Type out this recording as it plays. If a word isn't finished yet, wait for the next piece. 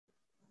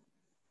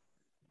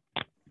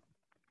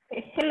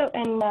Hello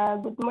and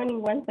good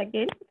morning once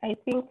again. I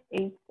think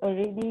it's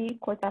already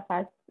 9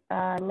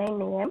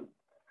 a.m.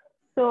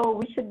 So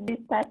we should be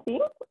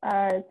starting.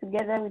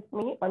 Together with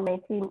me on my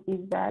team is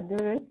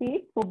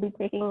Dorothy, who will be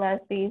taking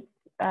us this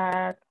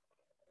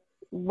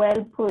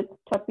well-put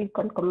topic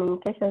on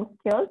communication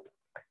skills.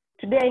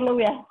 Today I know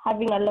we are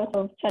having a lot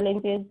of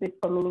challenges with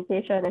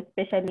communication,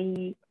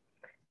 especially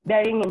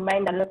bearing in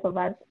mind a lot of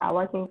us are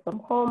working from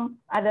home,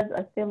 others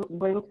are still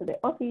going to the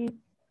office.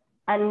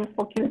 And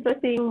for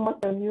Q-sourcing,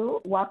 most of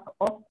you work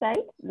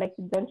off-site, like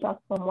you don't work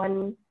from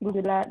one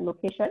singular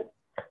location.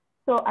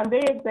 So I'm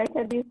very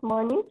excited this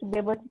morning to be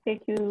able to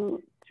take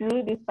you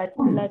through this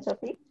particular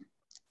topic.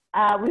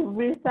 We've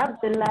reserved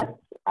the last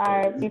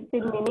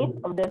 15 minutes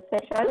of the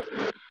session.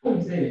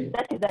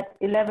 That is at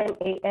 11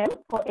 a.m.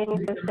 for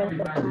any questions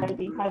that you might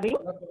be having.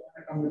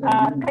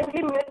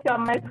 Kindly mute your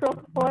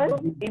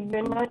microphone if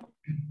you're not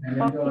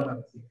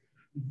talking.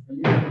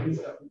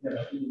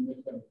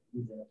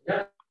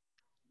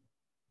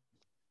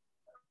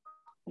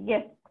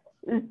 Yes.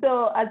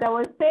 So as I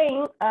was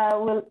saying,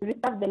 we'll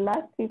reserve the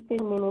last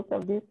 15 minutes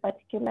of this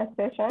particular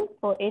session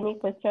for any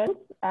questions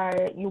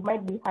you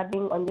might be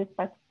having on this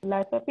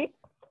particular topic.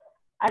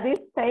 At this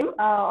time,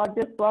 I'll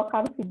just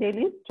welcome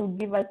Fidelis to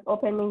give us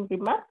opening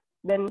remarks,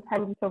 then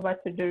hand it over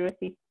to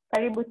Dorothy.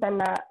 Karibu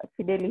sana,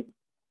 Fidelis.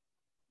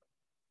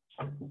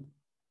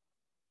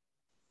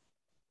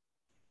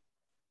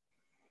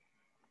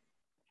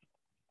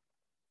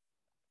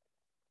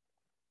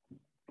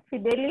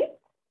 Fidelis?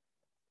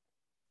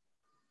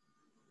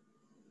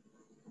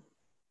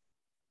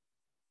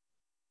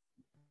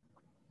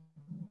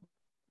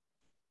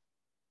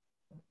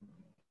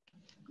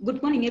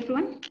 Good morning,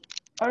 everyone.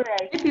 All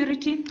right. Hi,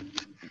 Purity.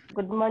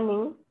 Good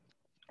morning.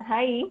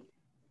 Hi.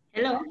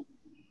 Hello.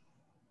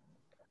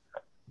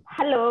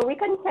 Hello, we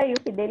can hear you,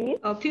 Fidelis.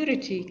 Oh,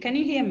 Purity, can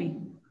you hear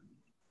me?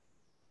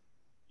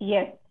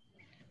 Yes.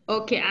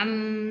 Okay,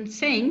 I'm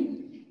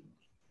saying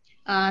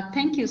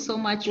thank you so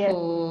much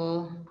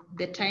for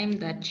the time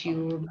that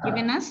you've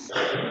given us.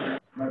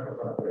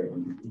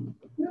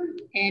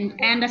 And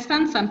I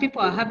understand some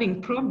people are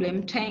having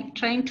problem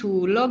trying to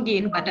log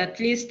in, but at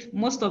least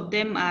most of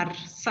them are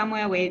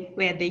somewhere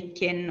where they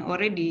can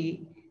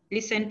already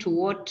listen to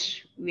what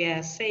we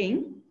are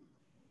saying.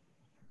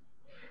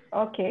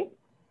 Okay.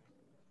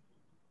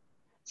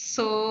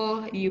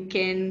 So you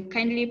can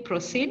kindly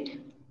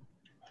proceed.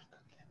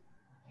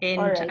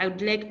 And right. I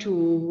would like to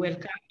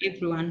welcome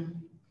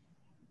everyone.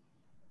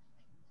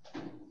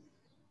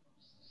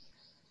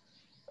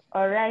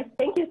 All right.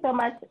 Thank you so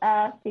much,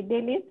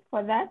 Fidelis,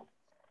 for that.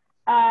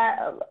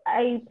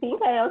 I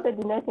think I also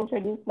did not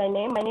introduce my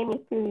name. My name is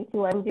Purity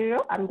Wanjiru.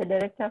 I'm the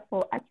director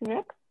for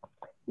Accurex,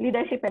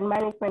 Leadership and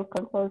Management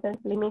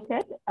Consultants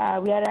Limited.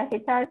 We are a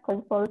HR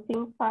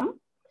consulting firm.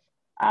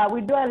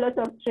 We do a lot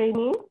of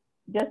training,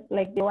 just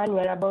like the one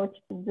we're about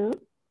to do.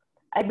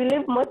 I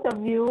believe most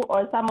of you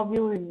or some of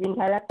you we've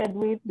interacted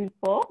with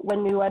before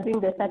when we were doing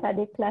the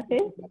Saturday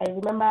classes. I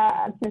remember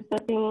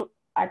Q-sourcing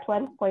at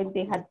one point,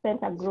 they had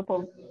sent a group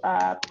of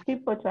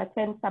people to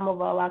attend some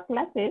of our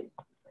classes.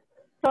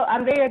 So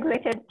I'm very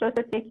excited to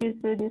also take you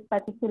through this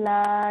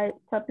particular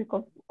topic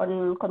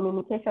on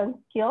communication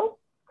skills.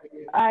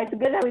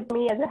 Together with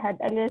me, as I had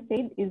earlier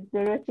said, is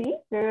Dorothy.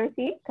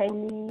 Dorothy,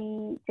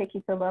 kindly take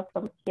it over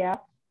from here.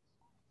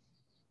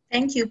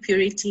 Thank you,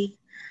 Purity.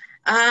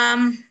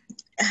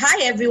 Hi,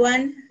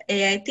 everyone.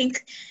 I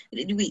think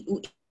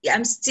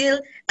I'm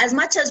still, as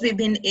much as we've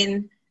been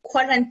in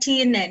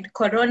quarantine and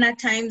Corona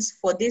times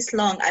for this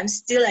long, I'm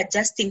still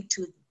adjusting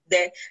to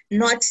the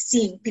not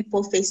seeing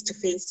people face to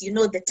face, you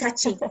know, the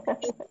touching.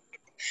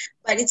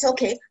 But it's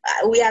okay.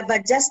 We have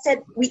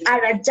adjusted. We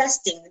are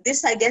adjusting.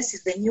 This, I guess,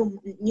 is the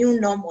new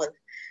normal.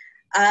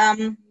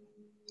 The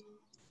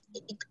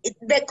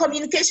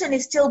communication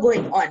is still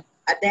going on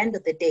at the end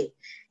of the day.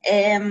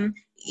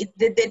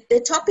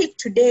 The topic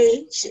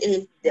today,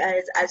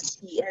 as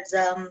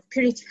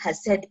Purity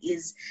has said,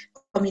 is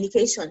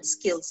communication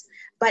skills.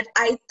 But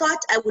I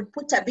thought I would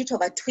put a bit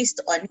of a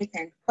twist on it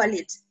and call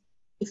it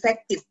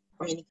effective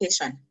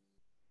communication.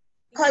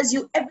 Because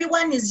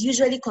everyone is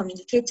usually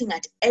communicating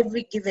at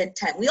every given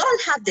time. We all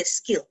have the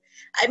skill.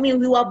 I mean,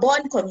 we were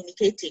born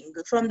communicating.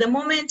 From the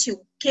moment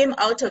you came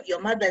out of your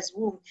mother's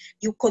womb,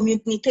 you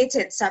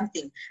communicated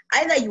something.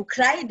 Either you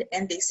cried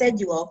and they said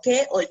you were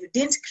okay, or you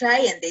didn't cry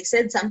and they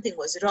said something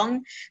was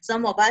wrong.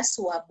 Some of us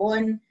were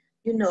born,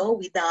 you know,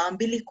 with our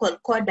umbilical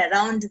cord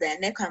around their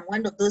neck. I'm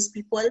one of those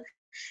people.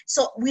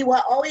 So we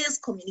were always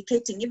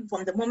communicating, even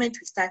from the moment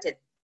we started.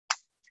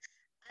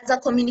 As a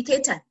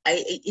communicator,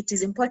 it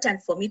is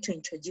important for me to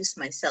introduce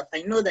myself.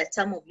 I know that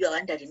some of you are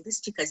wondering,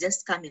 this chick has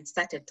just come and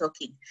started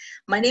talking.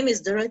 My name is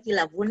Dorothy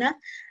Lavuna.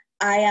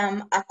 I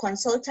am a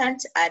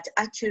consultant at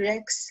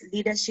Accurex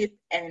Leadership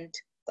and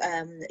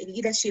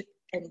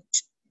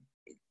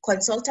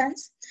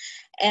Consultants.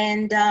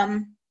 And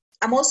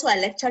I'm also a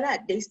lecturer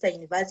at Daystar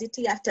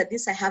University. After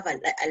this, I have a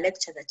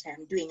lecture that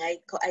I'm doing.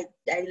 I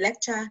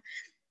lecture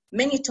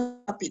many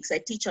topics. I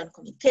teach on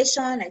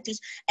communication. I teach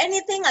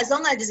anything as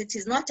long as it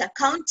is not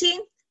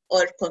accounting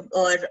or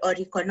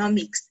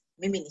economics.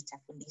 mimi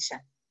nitafundisha.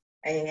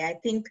 I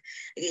think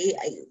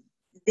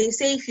they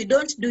say if you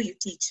don't do, you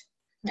teach.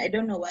 I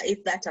don't know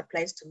if that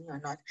applies to me or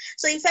not.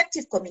 So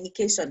effective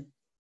communication.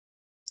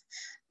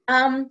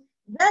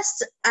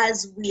 Just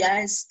as we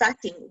are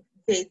starting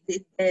the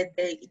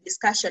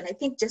discussion, I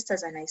think just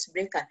as an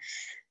icebreaker,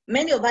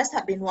 many of us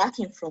have been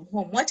working from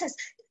home.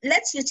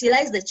 Let's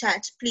utilize the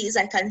chat, please.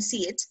 I can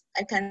see it.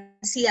 I can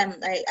see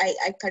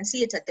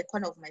it at the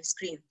corner of my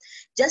screen.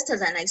 Just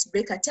as an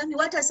icebreaker, tell me,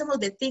 what are some of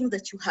the things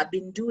that you have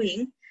been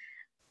doing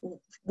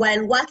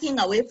while working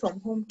away from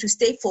home to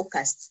stay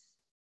focused?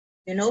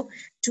 You know,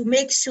 to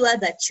make sure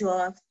that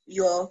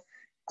your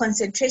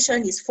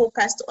concentration is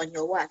focused on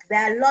your work. There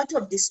are a lot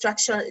of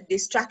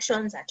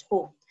distractions at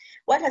home.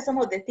 What are some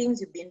of the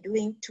things you've been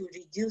doing to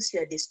reduce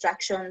your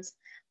distractions?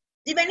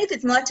 Even if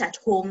it's not at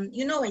home,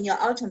 you know, when you're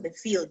out on the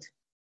field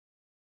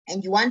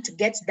and you want to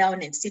get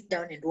down and sit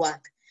down and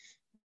work,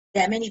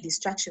 there are many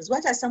distractions.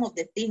 What are some of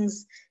the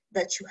things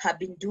that you have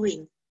been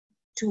doing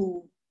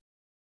to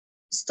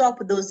stop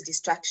those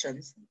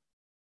distractions?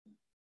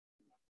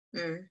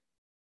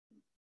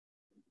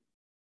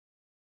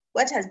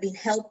 What has been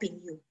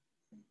helping you?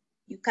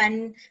 You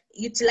can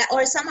utilize,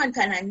 or someone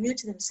can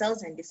unmute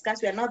themselves and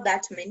discuss. We are not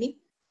that many.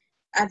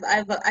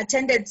 I've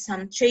attended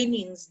some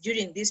trainings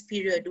during this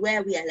period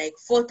where we are like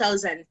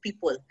 4,000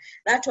 people.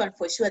 That one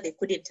for sure, they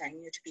couldn't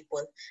unmute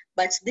people.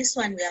 But this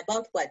one, we're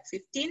about what,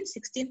 15,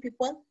 16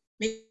 people,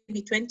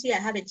 maybe 20. I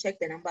haven't checked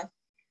the number.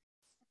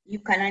 You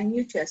can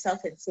unmute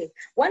yourself and say,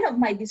 one of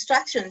my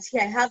distractions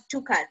here, I have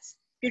 2 cats.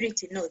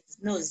 Purity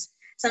knows.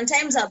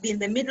 Sometimes I'll be in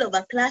the middle of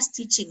a class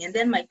teaching and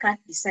then my cat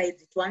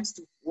decides it wants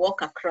to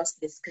walk across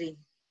the screen.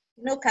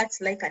 You know,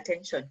 cats like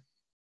attention.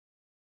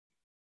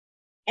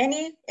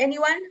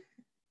 Anyone?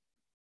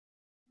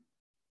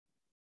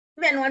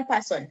 Even one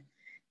person.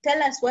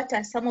 Tell us what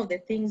are some of the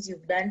things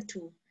you've done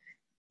to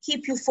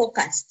keep you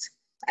focused.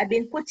 I've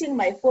been putting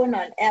my phone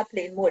on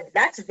airplane mode.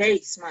 That's very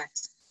smart.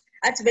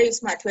 That's very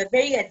smart. We're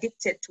very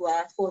addicted to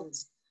our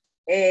phones.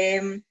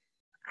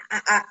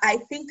 I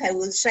think I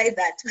will try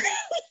that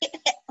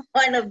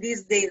one of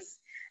these days.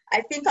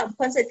 I think I'm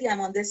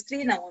on the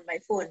screen, I'm on my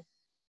phone.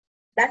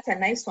 That's a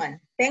nice one.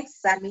 Thanks,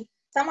 Sammy.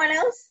 Someone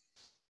else?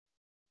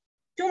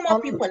 2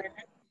 more people.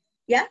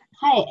 Yeah?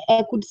 Hi,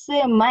 I could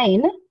say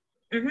mine.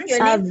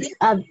 Your name, please?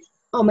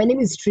 My name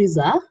is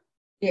Triza.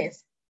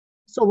 Yes.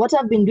 So what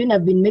I've been doing,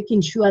 I've been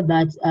making sure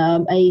that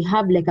I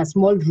have like a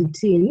small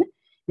routine.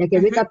 Like I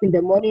wake up in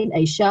the morning,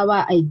 I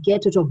shower, I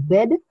get out of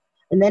bed,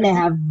 and then I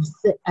have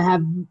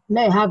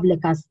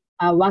like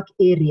a work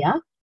area.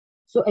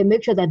 So I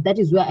make sure that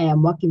is where I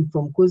am working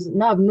from. Because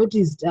now I've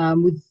noticed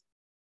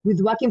with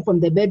working from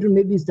the bedroom,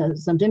 maybe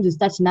sometimes you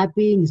start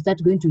napping, you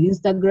start going to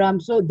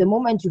Instagram. So the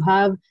moment you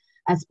have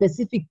a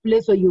specific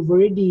place where you've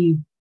already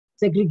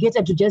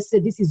segregated to just say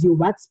this is your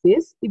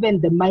workspace, even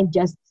the mind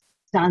just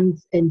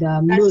stands and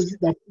knows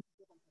that it's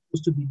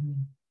supposed to be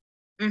doing.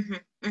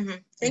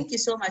 Thank you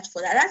so much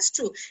for that. That's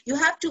true. You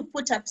have to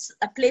put up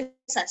a place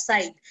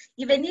aside,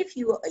 even if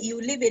you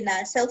live in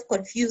a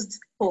self-confused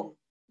home.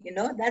 You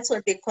know, that's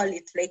what they call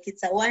it. Like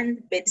it's a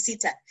 1-bed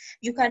sitter.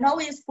 You can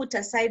always put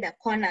aside a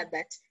corner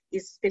that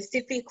is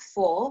specific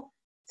for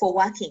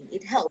working.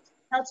 It helps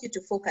you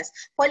to focus.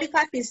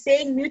 Polycarp is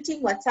saying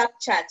muting WhatsApp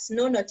chats,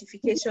 no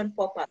notification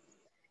pop-up.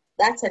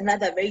 That's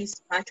another very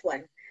smart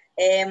one.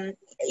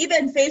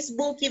 Even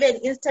Facebook, even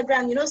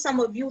Instagram, you know, some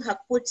of you have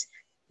put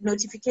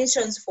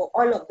notifications for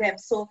all of them.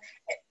 So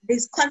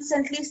there's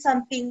constantly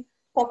something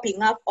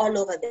popping up all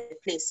over the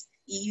place.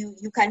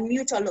 You can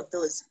mute all of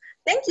those.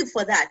 Thank you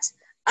for that.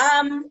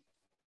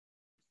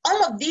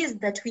 All of these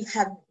that we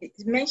have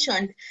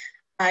mentioned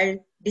are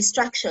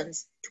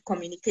distractions to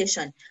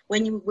communication.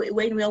 When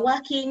we are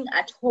working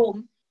at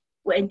home,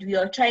 when we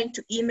are trying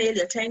to email,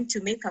 you're trying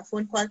to make a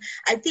phone call.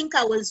 I think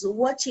I was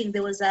watching,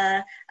 there was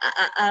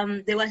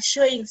they were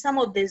showing some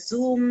of the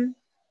Zoom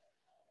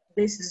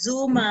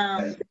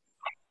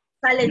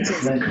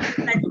challenges.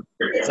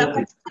 There's a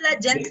particular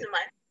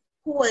gentleman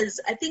who was,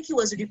 I think he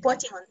was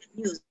reporting on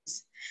the news.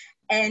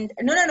 And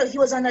no, he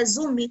was on a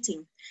Zoom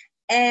meeting.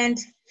 And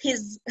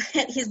his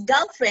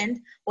girlfriend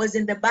was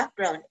in the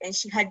background and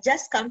she had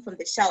just come from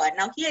the shower.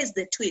 Now here is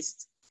the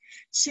twist.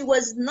 She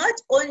was not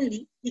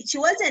only, he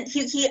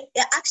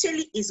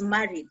actually is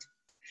married.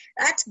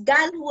 That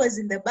girl who was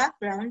in the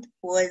background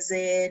was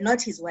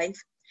not his wife.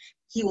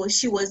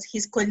 She was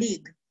his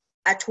colleague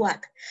at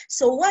work.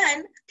 So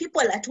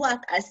people at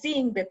work are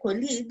seeing the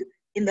colleague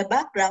in the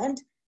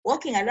background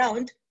walking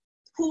around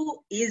who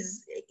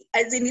is,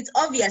 as in it's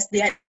obvious they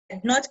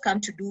had not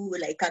come to do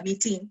like a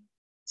meeting.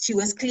 She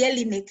was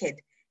clearly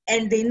naked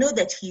and they know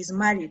that he's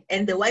married,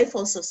 and the wife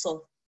also saw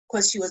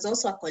because she was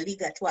also a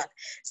colleague at work.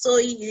 So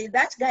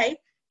that guy,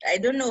 I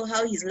don't know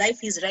how his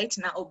life is right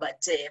now,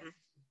 but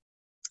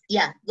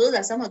yeah, those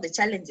are some of the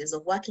challenges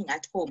of working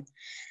at home.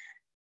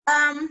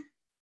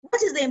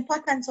 What is the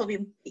importance of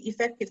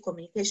effective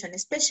communication,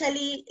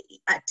 especially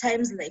at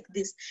times like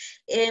this?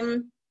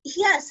 Here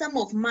are some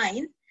of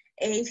mine.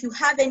 If you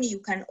have any, you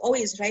can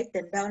always write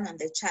them down on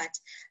the chat.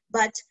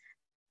 But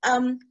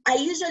I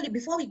usually,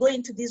 before we go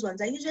into these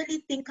ones, I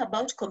usually think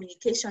about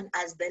communication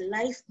as the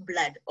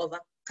lifeblood of a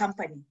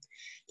company.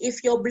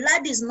 If your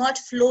blood is not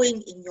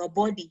flowing in your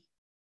body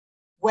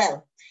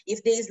well,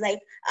 if there is like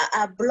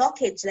a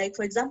blockage, like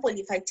for example,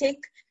 if I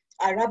take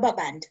a rubber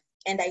band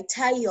and I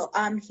tie your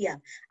arm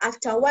here,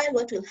 after a while,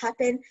 what will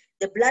happen?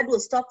 The blood will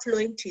stop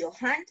flowing to your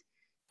hand,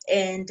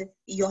 and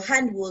your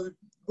hand will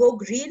go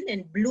green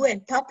and blue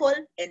and purple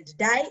and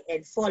die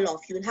and fall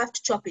off. You will have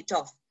to chop it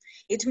off.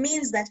 It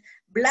means that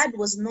blood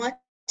was not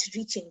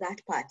reaching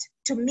that part.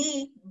 To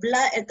me,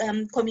 blood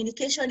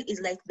communication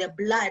is like the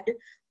blood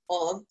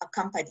of a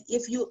company.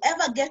 If you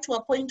ever get to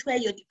a point where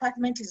your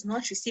department is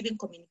not receiving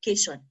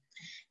communication,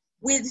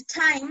 with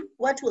time,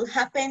 what will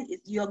happen is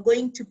you're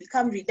going to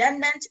become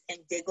redundant and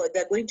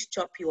they're going to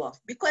chop you off.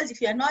 Because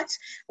if you're not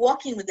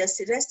working with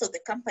the rest of the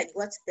company,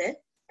 what's the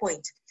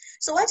point?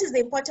 So what is the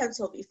importance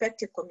of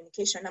effective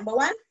communication? Number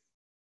one,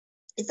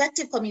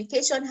 effective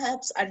communication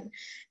helps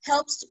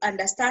to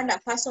understand a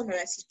person or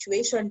a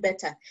situation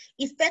better.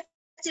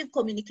 Effective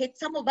communicate,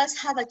 some of us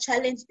have a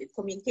challenge with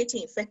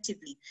communicating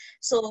effectively.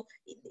 So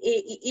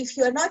if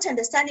you're not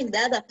understanding the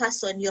other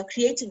person, you're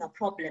creating a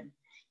problem.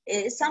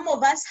 Some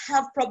of us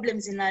have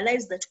problems in our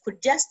lives that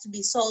could just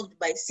be solved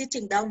by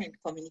sitting down and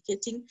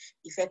communicating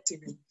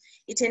effectively.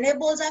 It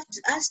enables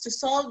us to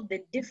solve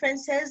the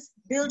differences,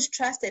 build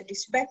trust and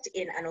respect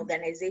in an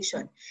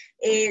organization.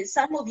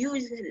 Some of you,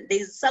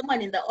 there's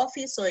someone in the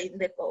office or in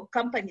the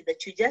company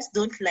that you just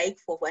don't like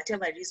for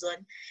whatever reason.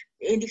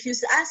 And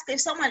if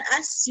someone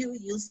asks you,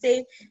 you'll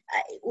say,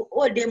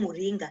 oh, de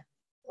muringa,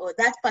 or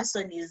that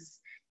person is,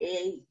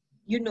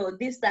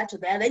 this, that, or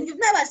the other. And you've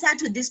never sat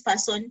with this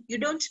person, you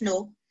don't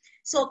know.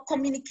 So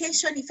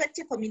communication,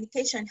 effective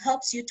communication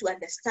helps you to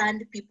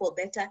understand people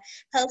better,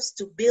 helps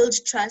to build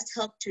trust,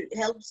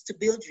 helps to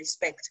build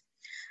respect.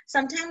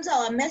 Sometimes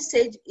our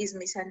message is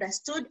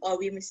misunderstood or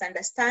we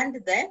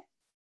misunderstand the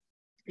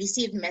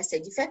received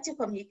message. Effective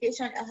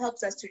communication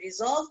helps us to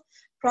resolve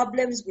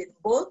problems with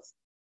both.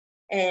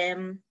 Let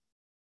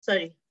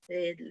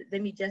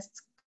me just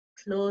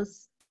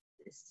close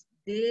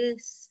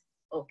this.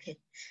 Okay.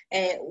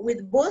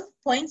 With both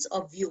points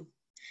of view.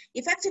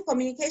 Effective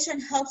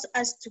communication helps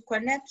us to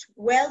connect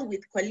well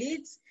with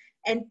colleagues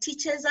and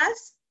teaches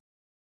us,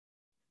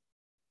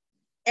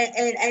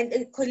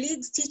 and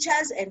colleagues,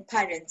 teachers, and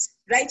parents.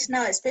 Right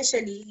now,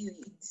 especially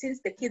since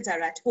the kids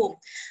are at home,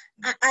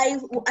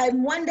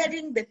 I'm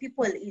wondering the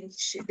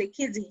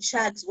kids in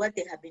Shags, what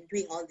they have been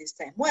doing all this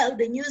time. Well,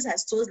 the news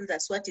has told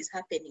us what is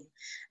happening,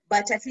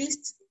 but at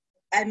least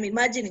I'm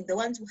imagining the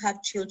ones who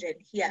have children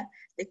here,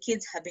 the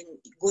kids have been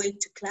going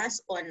to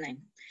class online.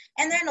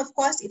 And then, of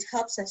course, it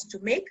helps us to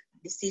make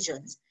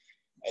decisions.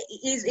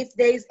 If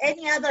there is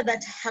any other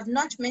that I have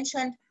not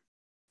mentioned,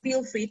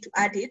 feel free to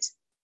add it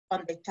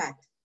on the chat.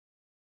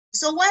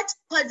 So what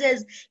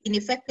causes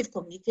ineffective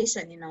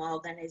communication in our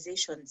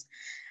organizations?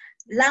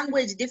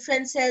 Language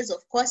differences,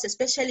 of course,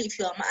 especially if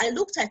I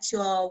looked at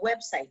your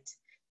website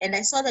and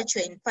I saw that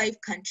you're in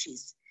 5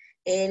 countries.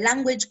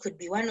 Language could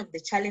be one of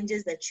the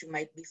challenges that you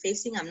might be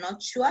facing, I'm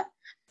not sure.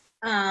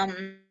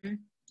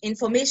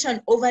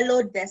 Information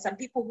overload, there are some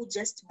people who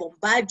just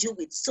bombard you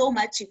with so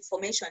much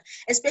information,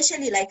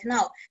 especially like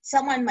now,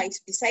 someone might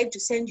decide to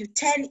send you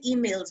 10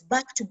 emails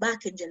back to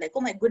back and you're like, oh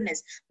my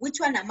goodness, which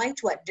one am I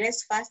to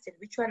address first and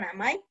which one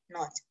am I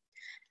not?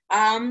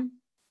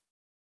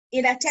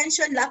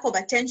 Inattention, lack of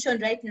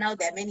attention. Right now,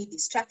 there are many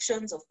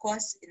distractions, of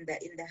course, in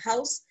the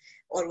house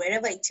or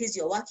wherever it is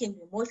you're working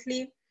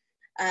remotely.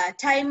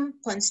 Time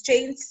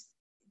constraints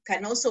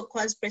can also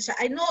cause pressure.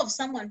 I know of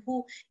someone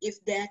who, if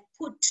they're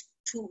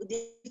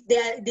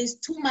there's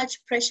too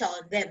much pressure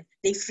on them,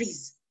 they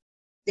freeze.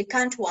 They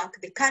can't work,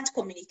 they can't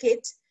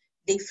communicate,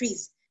 they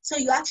freeze. So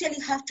you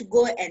actually have to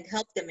go and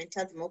help them and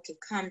tell them, okay,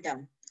 calm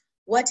down.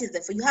 What is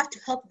you have to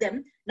help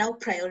them now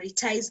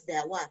prioritize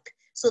their work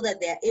so that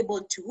they're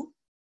able to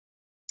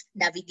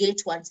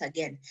navigate once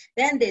again.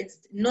 Then there's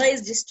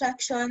noise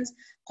distractions,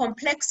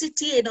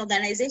 complexity in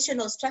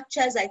organizational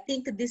structures. I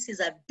think this is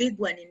a big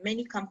one in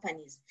many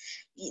companies.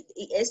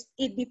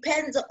 It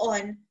depends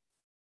on,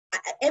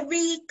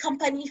 every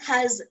company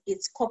has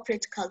its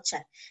corporate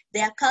culture.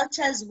 There are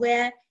cultures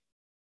where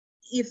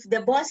if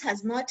the boss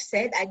has not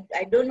said,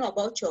 I don't know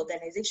about your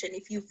organization,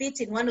 if you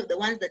fit in one of the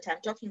ones that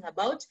I'm talking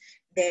about,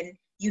 then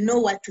you know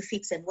what to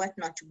fix and what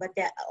not to. But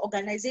there are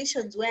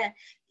organizations where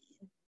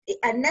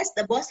unless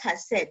the boss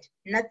has said,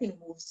 nothing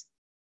moves.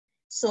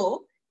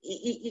 So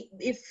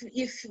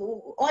if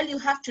all you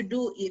have to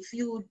do, if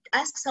you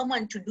ask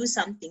someone to do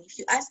something, if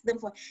you ask them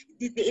for,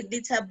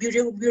 it's a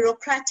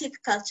bureaucratic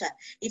culture.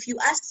 If you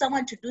ask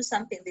someone to do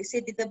something, they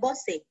say, did the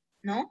boss say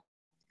no?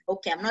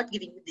 Okay, I'm not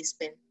giving you this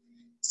pen.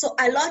 So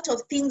a lot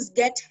of things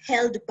get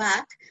held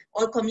back,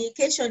 or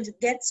communication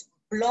gets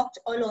blocked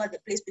all over the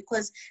place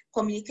because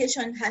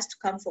communication has to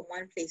come from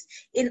one place.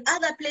 In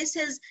other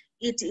places,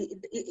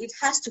 it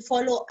has to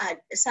follow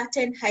a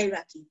certain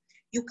hierarchy.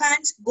 You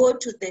can't go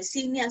to the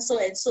senior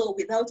so-and-so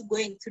without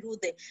going through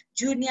the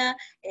junior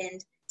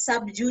and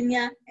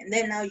sub-junior, and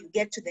then now you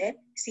get to the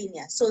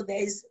senior. So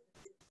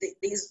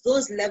there's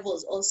those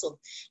levels also.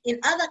 In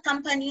other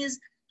companies,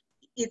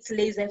 it's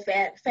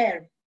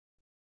laissez-faire.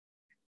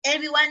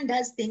 Everyone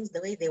does things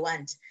the way they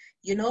want.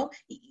 You know,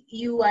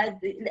 you are,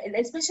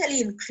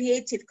 especially in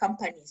creative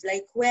companies,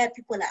 like where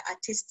people are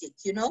artistic,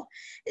 you know,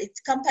 it's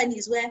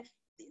companies where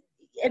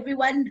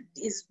everyone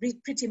is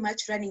pretty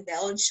much running their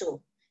own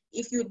show.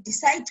 If you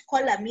decide to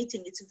call a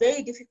meeting, it's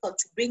very difficult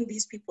to bring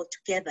these people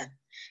together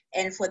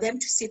and for them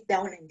to sit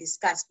down and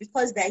discuss,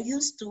 because they're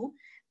used to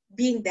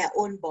being their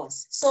own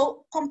boss.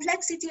 So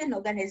complexity and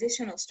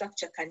organizational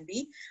structure can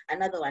be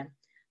another one.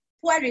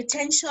 Poor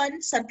retention,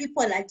 some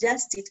people are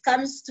just, it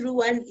comes through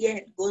one ear,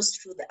 it goes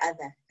through the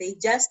other. They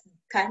just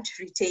can't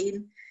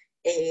retain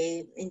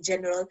in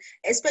general,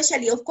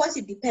 especially, of course,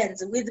 it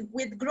depends.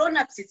 With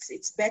grown-ups,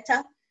 it's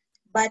better,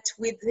 but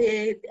with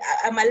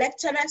I'm a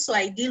lecturer, so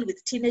I deal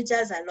with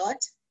teenagers a lot.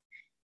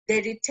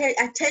 The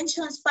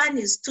attention span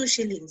is 2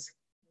 shillings.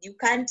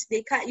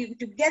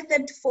 To get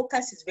them to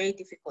focus is very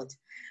difficult.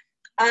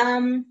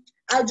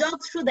 I'll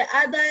jog through the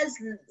others,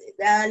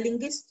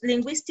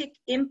 linguistic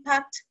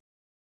impact.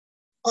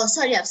 Oh,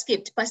 sorry, I've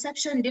skipped.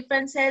 Perception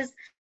differences,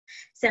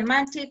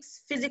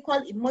 semantics,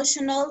 physical,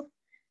 emotional,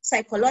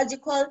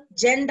 psychological,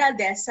 gender.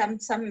 There's some,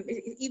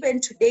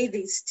 even today,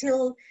 there's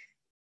still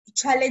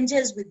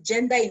challenges with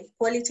gender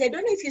inequality. I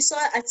don't know if you saw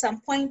at some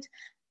point,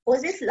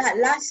 was it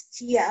last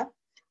year,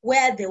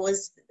 where there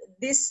was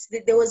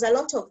a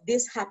lot of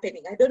this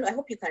happening. I don't know, I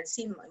hope you can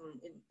see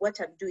what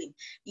I'm doing.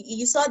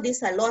 You saw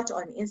this a lot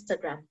on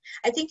Instagram.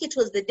 I think it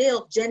was the day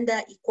of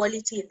gender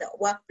equality in the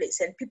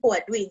workplace, and people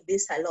are doing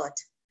this a lot.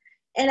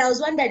 And I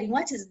was wondering,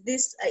 what is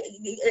this?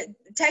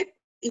 Type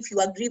if you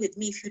agree with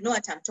me, if you know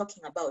what I'm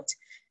talking about.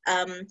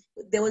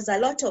 There was a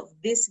lot of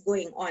this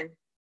going on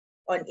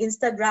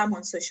Instagram,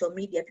 on social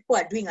media. People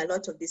are doing a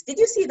lot of this. Did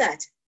you see that?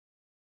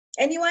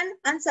 Anyone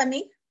answer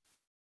me?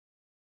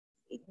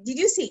 Did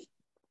you see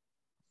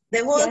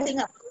the whole thing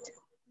about it?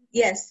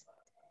 Yes.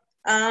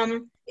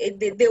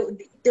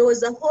 There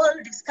was a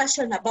whole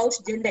discussion about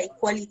gender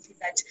equality,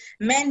 that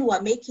men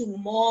were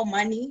making more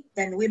money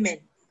than women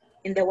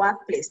in the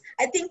workplace.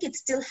 I think it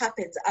still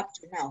happens up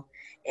to now.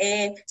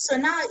 So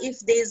now if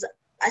there's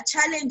a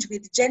challenge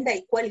with gender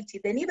equality,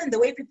 then even the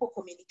way people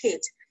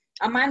communicate,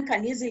 a man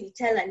can easily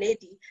tell a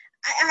lady,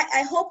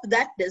 I hope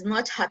that does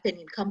not happen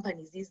in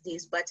companies these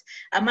days, but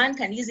a man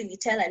can easily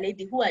tell a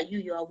lady, who are you?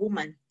 You're a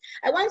woman.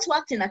 I once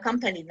worked in a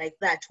company like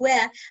that,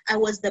 where I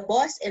was the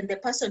boss and the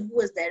person who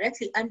was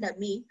directly under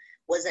me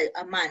was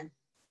a man.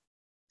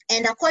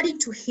 And according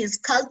to his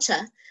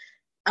culture,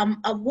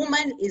 a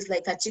woman is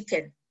like a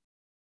chicken.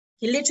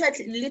 He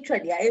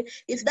literally,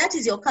 if that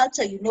is your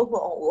culture, you know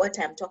what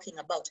I'm talking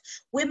about.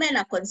 Women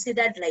are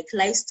considered like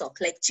livestock,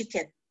 like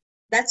chicken.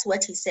 That's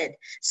what he said.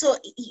 So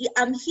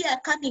I'm here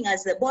coming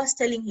as the boss,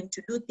 telling him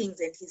to do things,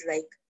 and he's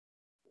like,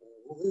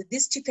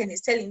 this chicken is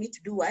telling me to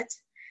do what?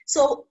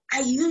 So I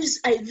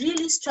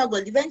really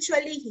struggled.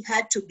 Eventually, he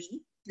had to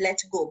be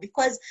let go,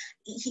 because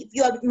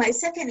you're my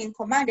second in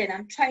command, and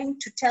I'm trying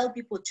to tell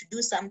people to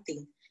do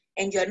something,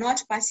 and you're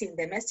not passing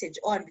the message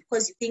on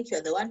because you think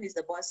you're the one who's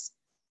the boss.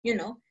 You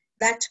know,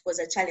 that was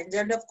a challenge.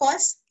 And of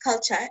course,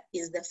 culture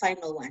is the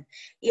final one.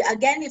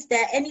 Again, if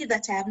there are any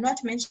that I have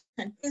not mentioned,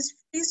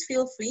 please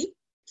feel free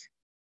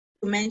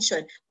to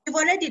mention. We've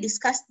already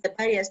discussed the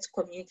barriers to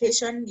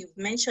communication. You've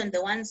mentioned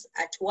the ones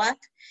at work.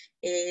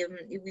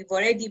 We've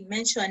already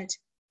mentioned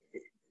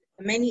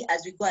many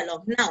as we go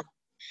along. Now,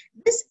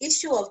 this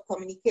issue of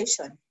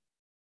communication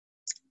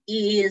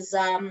is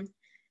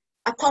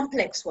a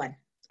complex one.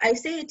 I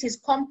say it is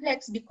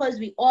complex because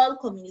we all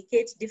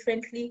communicate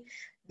differently.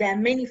 There are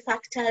many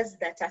factors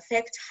that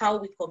affect how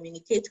we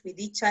communicate with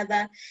each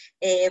other.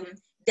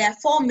 There are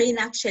 4 main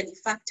actually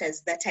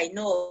factors that I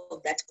know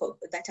of that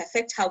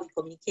affect how we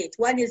communicate.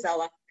 One is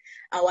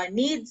our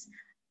needs,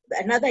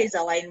 another is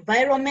our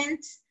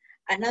environment,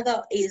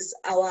 another is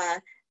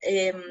our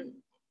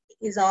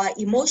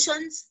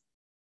emotions,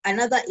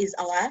 another is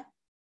our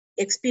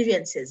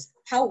experiences,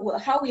 how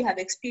we have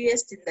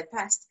experienced in the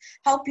past,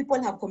 how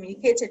people have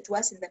communicated to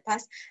us in the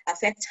past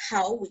affect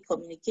how we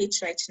communicate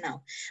right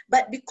now.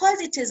 But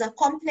because it is a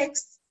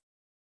complex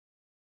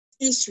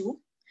issue,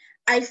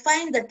 I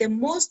find that the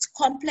most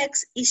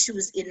complex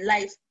issues in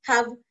life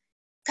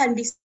can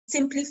be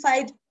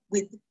simplified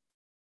with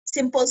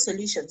simple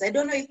solutions. I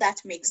don't know if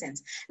that makes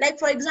sense. Like,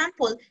 for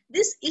example,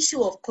 this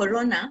issue of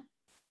corona,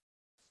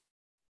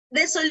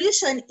 the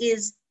solution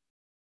is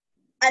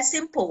a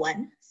simple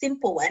one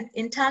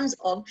in terms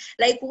of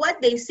like what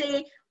they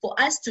say for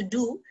us to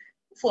do,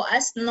 for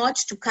us not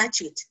to catch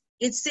it.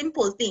 It's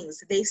simple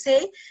things. They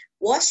say,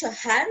 wash your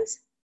hands,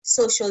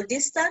 social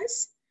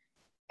distance,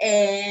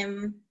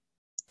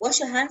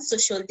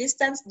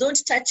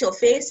 don't touch your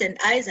face and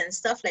eyes and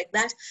stuff like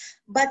that.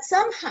 But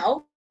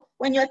somehow,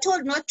 when you're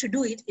told not to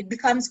do it, it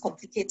becomes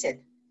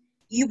complicated.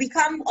 You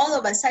become all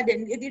of a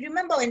sudden, if you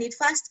remember when it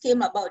first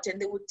came about and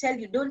they would tell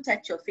you, don't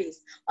touch your face,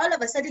 all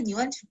of a sudden you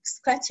want to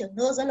scratch your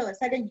nose, all of a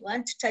sudden you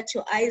want to touch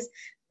your eyes,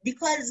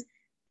 because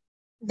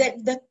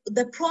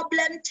the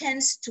problem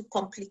tends to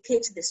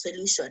complicate the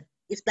solution.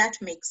 if that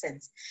makes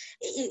sense.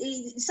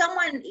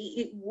 Someone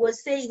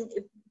was saying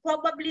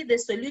probably the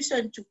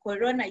solution to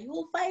corona, you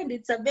will find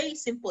it's a very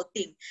simple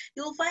thing.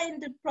 You'll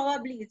find that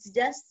probably it's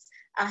just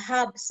a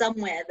herb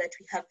somewhere that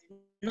we have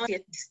not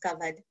yet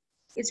discovered.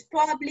 It's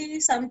probably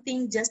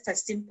something just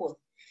as simple.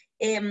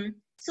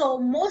 So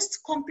most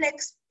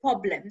complex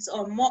problems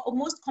or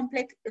most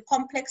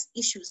complex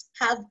issues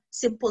have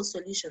simple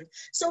solutions.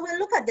 So we'll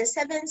look at the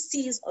 7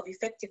 C's of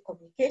effective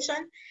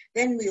communication.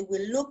 Then we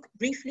will look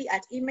briefly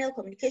at email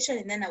communication,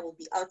 and then I will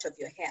be out of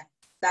your hair.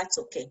 That's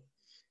okay.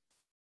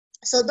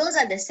 So those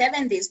are the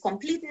 7. There's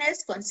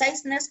completeness,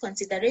 conciseness,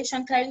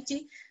 consideration,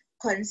 clarity,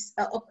 concreteness,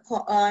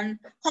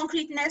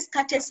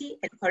 courtesy,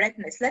 and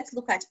correctness. Let's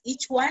look at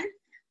each one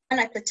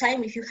at a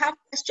time. If you have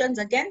questions,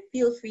 again,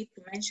 feel free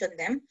to mention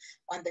them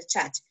on the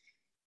chat.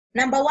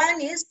 Number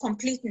 1 is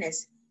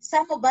completeness.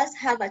 Some of us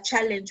have a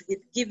challenge with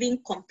giving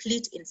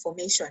complete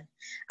information.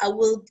 I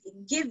will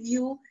give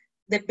you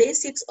the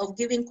basics of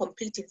giving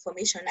complete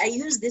information. I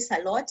use this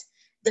a lot,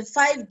 the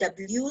 5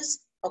 W's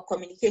of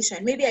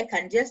communication. Maybe I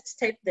can just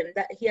type them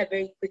here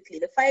very quickly.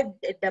 The 5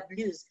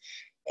 W's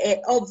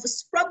of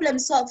problem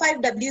solve,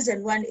 5 W's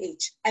and 1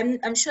 H.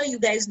 I'm sure you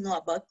guys know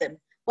about them.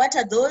 What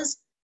are those?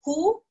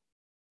 Who,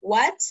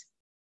 what,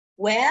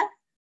 where,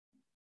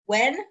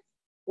 when,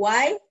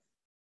 why,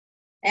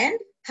 and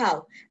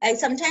how.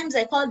 Sometimes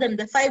I call them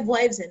the 5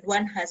 wives and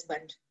 1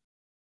 husband,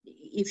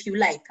 if you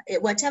like,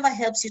 whatever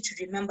helps you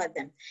to remember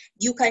them.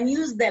 You can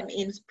use them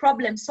in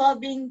problem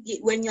solving.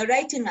 When you're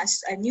writing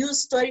a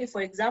news story,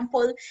 for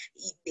example,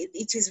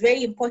 it is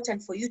very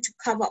important for you to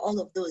cover all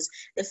of those.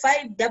 The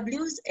 5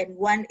 W's and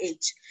 1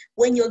 H.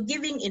 When you're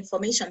giving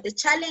information, the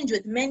challenge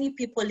with many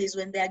people is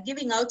when they are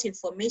giving out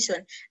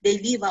information, they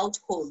leave out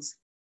holes.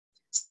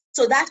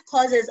 So that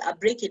causes a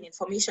break in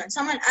information.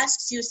 Someone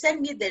asks you,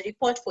 send me the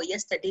report for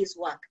yesterday's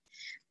work.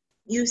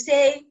 You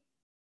say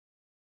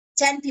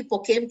 10 people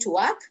came to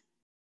work,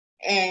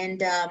 and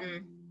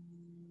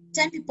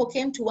 10 people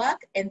came to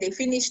work and they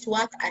finished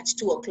work at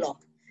 2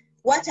 o'clock.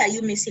 What are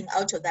you missing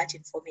out of that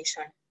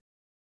information?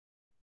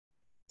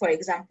 For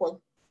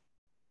example,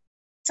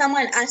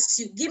 someone asks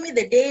you, give me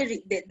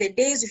the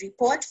day's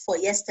report for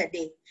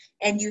yesterday.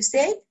 And you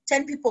say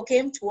 10 people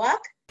came to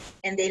work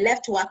and they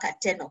left work at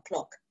 10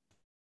 o'clock.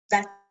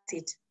 That's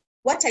it.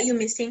 What are you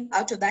missing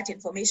out of that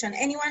information?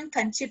 Anyone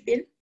can chip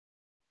in?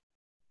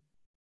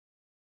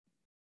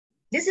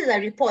 This is a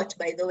report,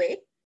 by the way,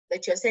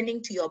 that you're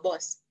sending to your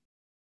boss.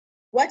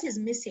 What is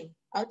missing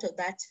out of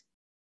that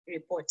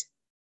report?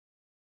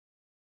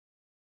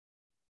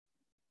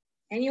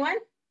 Anyone?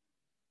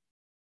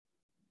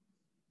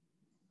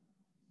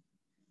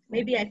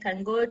 Maybe I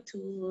can go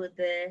to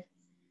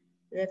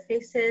the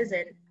faces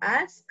and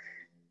ask.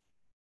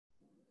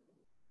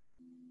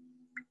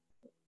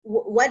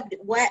 What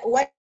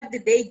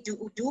did they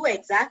do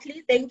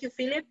exactly? Thank you,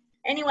 Philip.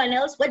 Anyone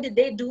else? What did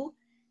they do?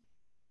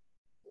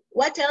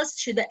 What else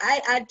should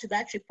I add to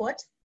that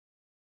report?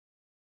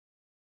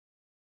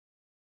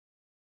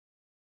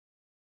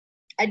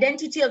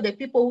 Identity of the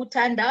people who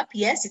turned up.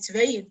 Yes, it's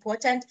very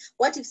important.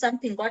 What if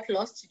something got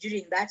lost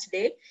during that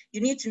day? You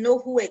need to know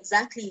who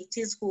exactly it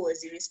is who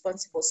was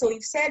responsible. So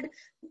you've said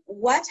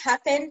what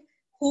happened,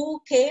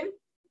 who came,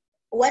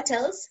 what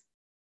else?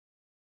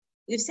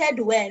 You said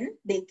when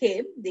they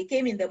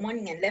came in the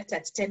morning and left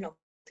at 10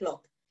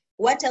 o'clock.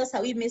 What else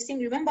are we missing?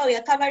 Remember, we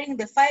are covering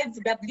the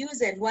 5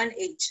 W's and 1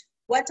 H.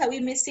 What are we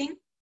missing?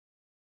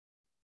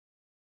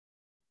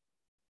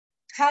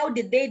 How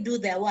did they do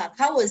their work?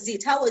 How was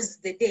it? How was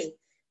the day?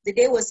 The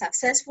day was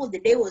successful, the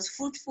day was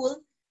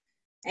fruitful.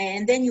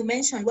 And then you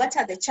mentioned what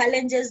are the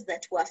challenges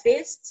that were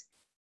faced?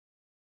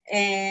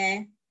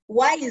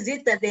 Why is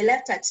it that they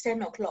left at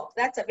 10 o'clock?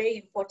 That's a very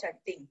important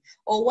thing.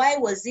 Or why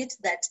was it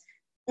that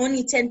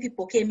only 10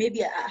 people came?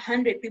 Maybe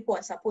 100 people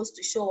are supposed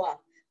to show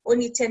up.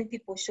 Only 10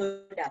 people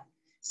showed up.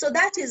 So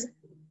that is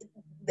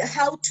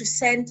how to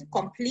send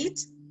complete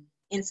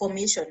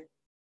information.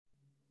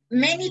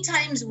 Many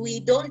times we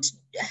don't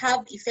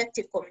have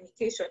effective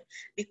communication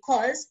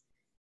because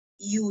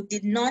you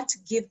did not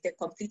give the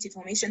complete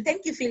information.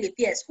 Thank you, Philip.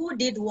 Yes, who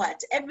did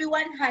what?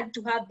 Everyone had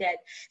to have that.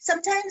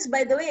 Sometimes,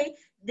 by the way,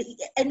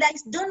 and I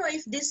don't know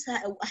if this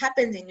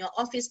happens in your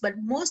office, but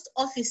most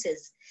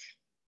offices,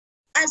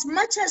 as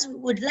much as we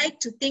would like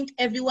to think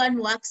everyone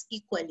works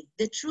equally,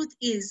 the truth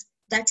is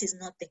that is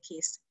not the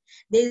case.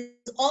 There's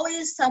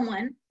always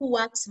someone who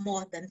works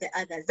more than the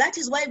others. That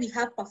is why we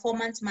have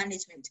performance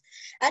management.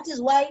 That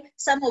is why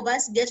some of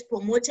us get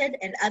promoted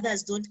and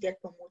others don't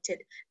get promoted.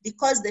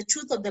 Because the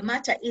truth of the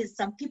matter is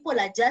some people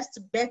are just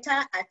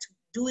better at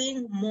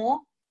doing more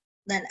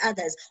than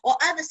others. Or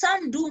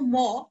some do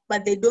more,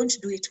 but they don't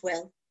do it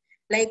well.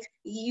 Like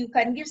you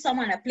can give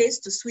someone a place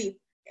to sweep.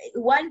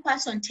 One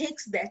person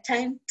takes their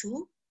time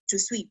to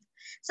sweep.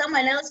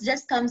 Someone else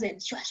just comes and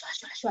shwa,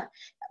 shwa, shwa, shwa.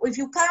 If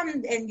you come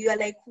and you are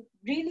like,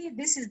 really,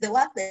 this is the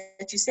work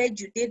that you said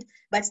you did,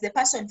 but the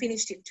person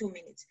finished in 2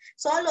 minutes.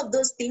 So all of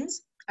those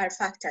things are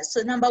factors.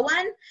 So number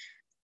 1,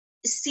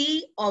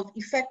 C of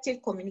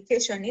effective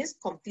communication is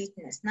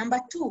completeness. Number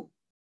 2,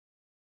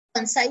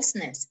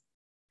 conciseness.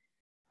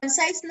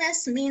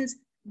 Conciseness means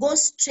go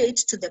straight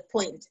to the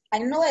point. I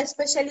know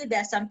especially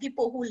there are some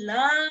people who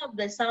love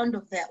the sound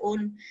of their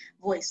own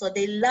voice, so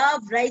they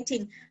love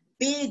writing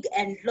big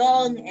and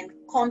long and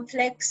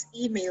complex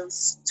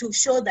emails to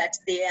show that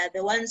they are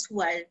the ones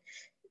who are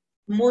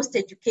most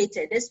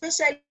educated.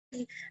 Especially,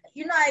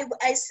 you know,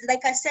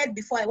 like I said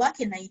before, I work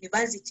in a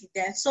university.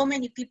 There are so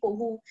many people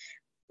who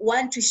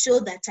want to show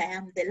that I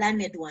am the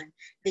learned one.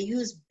 They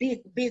use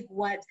big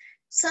words.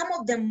 Some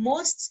of the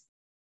most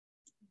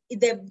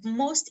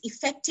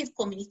effective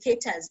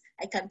communicators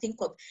I can think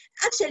of.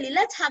 Actually,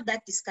 let's have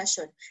that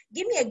discussion.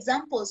 Give me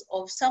examples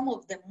of some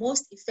of the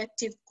most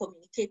effective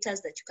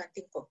communicators that you can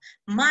think of.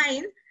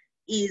 Mine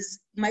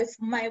is, my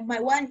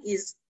one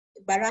is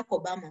Barack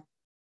Obama.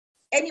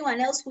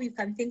 Anyone else who you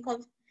can think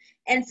of?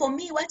 And for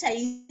me, what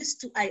I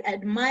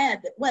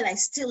admired, well, I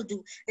still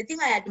do. The thing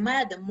I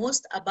admire the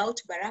most about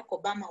Barack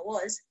Obama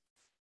was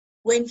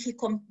when he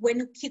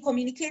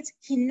communicates,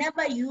 he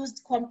never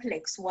used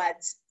complex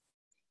words.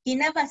 He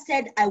never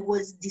said I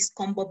was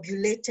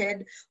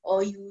discombobulated,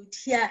 or you would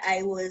hear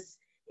I was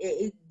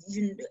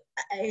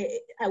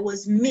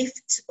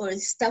miffed or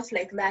stuff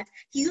like that.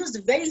 He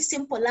used very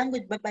simple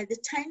language, but by the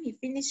time he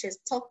finishes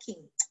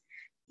talking,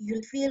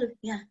 you'll feel,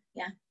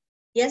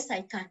 yes,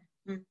 I can.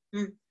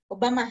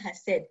 Obama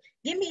has said.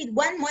 Give me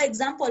one more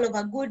example of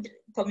a good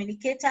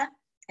communicator,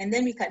 and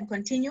then we can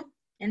continue.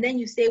 And then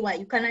you say why.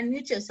 You can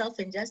unmute yourself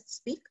and just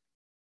speak.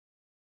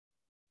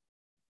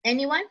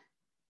 Anyone?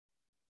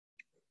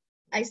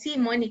 I see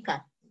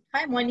Monica.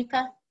 Hi,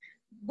 Monica.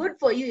 Good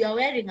for you. You're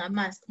wearing a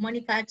mask.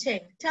 Monica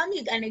Cheng. Tell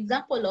me an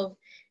example of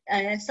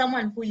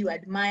someone who you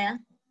admire.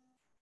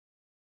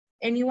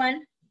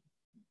 Anyone?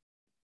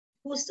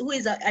 Who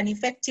is an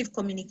effective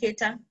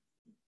communicator?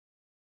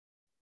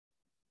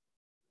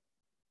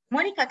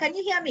 Monica, can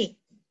you hear me?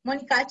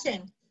 Monica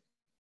Cheng.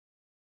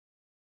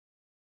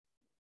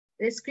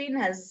 The screen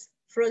has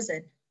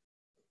frozen.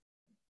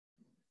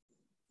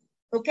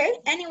 Okay,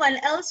 anyone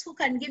else who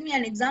can give me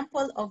an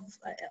example of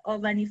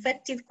an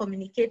effective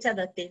communicator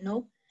that they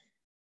know?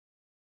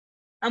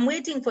 I'm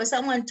waiting for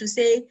someone to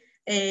say,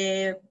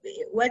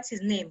 what's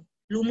his name?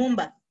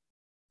 Lumumba.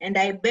 And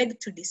I beg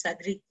to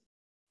disagree.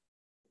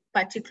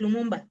 Patrick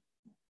Lumumba.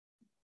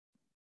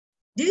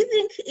 Do you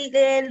think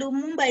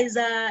Lumumba is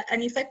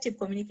an effective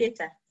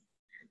communicator?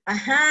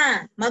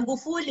 Aha,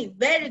 Magufuli,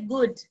 very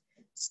good.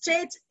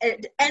 Straight,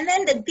 and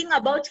then the thing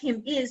about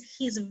him is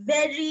he's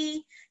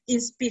very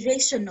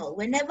inspirational.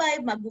 Whenever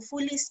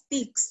Magufuli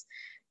speaks,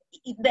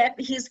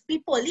 his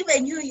people,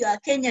 even you are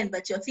Kenyan,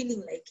 but you're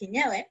feeling like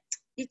Kenya,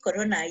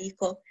 corona,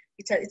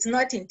 it's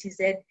not in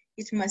TZ,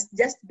 it must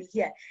just be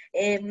here.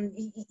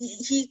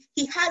 He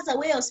has a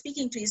way of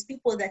speaking to his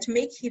people that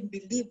make him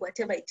believe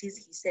whatever it is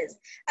he says.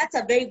 That's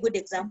a very good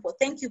example.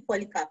 Thank you,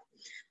 Polycarp.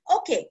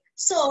 Okay,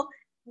 so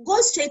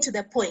go straight to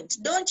the point.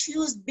 Don't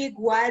use big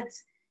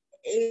words.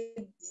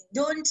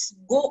 Don't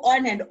go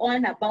on and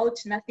on about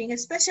nothing,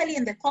 especially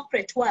in the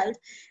corporate world.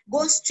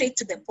 Go straight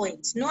to the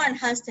point. No one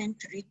has time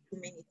to read too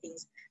many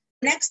things.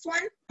 Next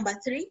one, number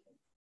 3,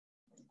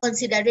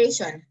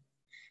 consideration.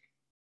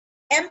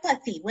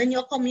 Empathy. When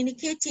you're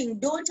communicating,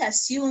 don't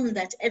assume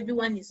that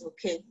everyone is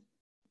okay.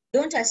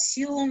 Don't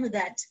assume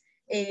that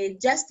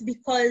just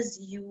because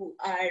you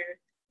are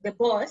the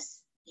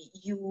boss,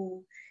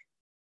 you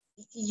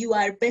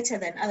are better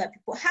than other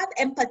people. Have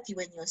empathy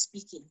when you're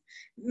speaking.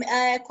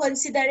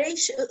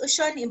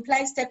 Consideration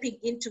implies stepping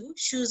into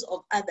shoes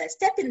of others.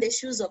 Step in the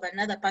shoes of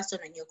another person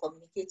when you're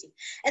communicating,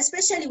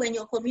 especially when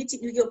you're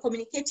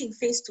communicating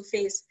face to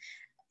face.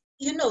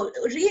 You know,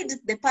 read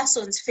the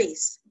person's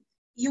face.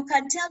 You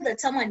can tell that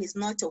someone is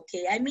not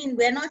okay. I mean,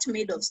 we're not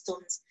made of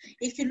stones.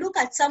 If you look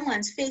at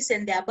someone's face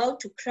and they're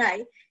about to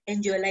cry,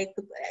 and you're like,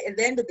 at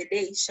the end of the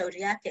day, shauri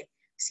yake.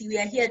 See, we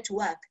are here to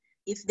work.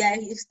 If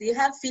they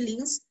have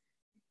feelings,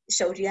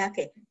 shauri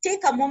yake.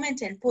 Take a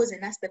moment and pause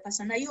and ask the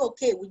person, are you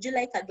okay? Would you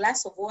like a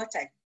glass of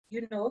water?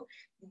 You know,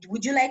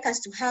 would you like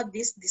us to have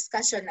this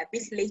discussion a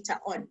bit later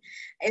on?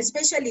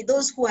 Especially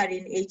those who are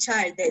in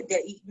HR,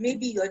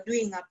 maybe you're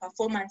doing a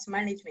performance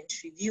management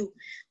review,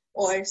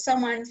 or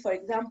someone, for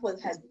example,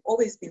 has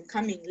always been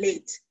coming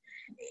late.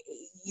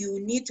 You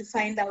need to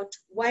find out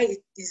why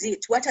is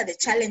it, what are the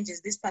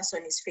challenges this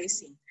person is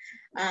facing?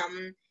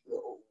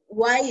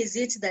 Why is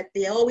it that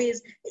they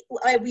always,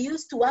 we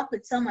used to work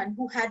with someone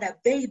who had a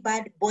very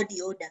bad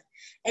body odor.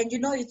 And you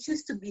know, it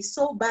used to be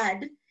so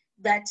bad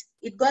that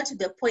it got to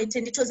the point,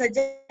 and it was a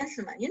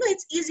gentleman. You know,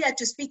 it's easier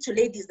to speak to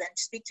ladies than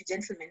to speak to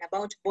gentlemen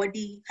about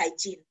body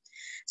hygiene.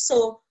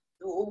 So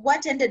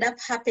what ended up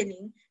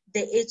happening,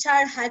 the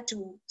HR had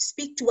to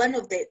speak to one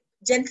of the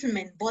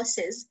gentleman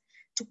bosses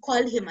to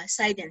call him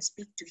aside and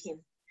speak to him.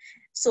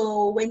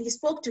 So when he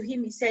spoke to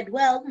him, he said,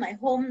 well, my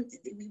home,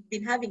 we've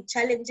been having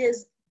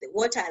challenges. The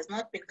water has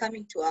not been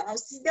coming to our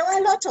house. There were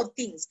a lot of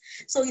things.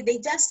 So they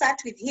just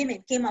sat with him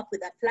and came up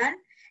with a plan.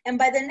 And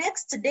by the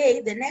next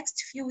day, the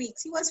next few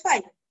weeks, he was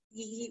fine.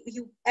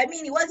 I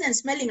mean, he wasn't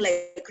smelling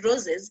like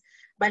roses,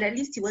 but at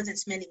least he wasn't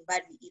smelling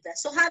badly either.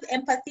 So have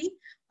empathy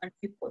on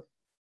people.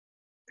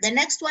 The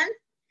next one,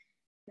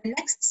 The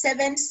next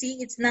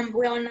 7C,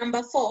 we're on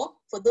number 4.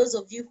 For those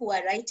of you who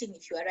are writing,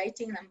 if you are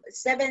writing number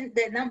 7,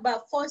 the number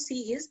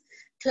 4C is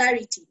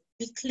clarity.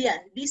 Be clear,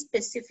 be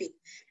specific.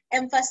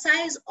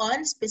 Emphasize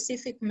on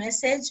specific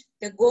message,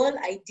 the goal,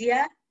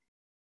 idea,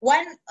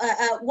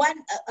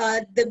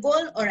 the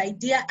goal or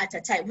idea at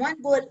a time.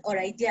 One goal or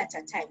idea at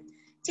a time.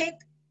 Take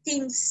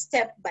things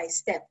step by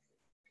step,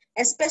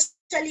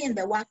 especially in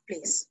the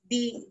workplace.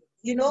 Be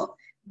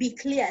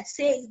clear.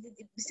 Say,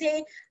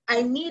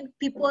 I need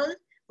people,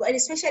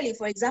 especially,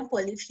 for example,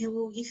 if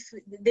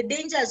the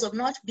dangers of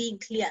not being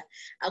clear,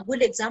 a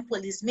good example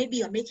is maybe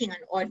you're making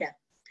an order.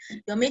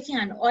 You're making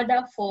an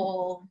order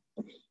for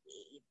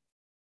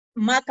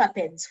marker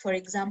pens, for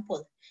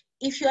example.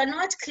 If you're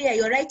not clear,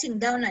 you're writing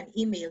down an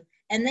email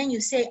and then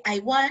you say, I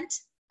want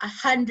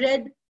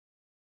 100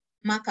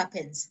 marker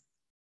pens.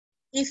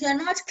 If you're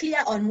not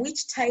clear on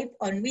which type,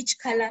 on which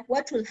color,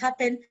 what will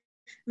happen?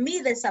 Me,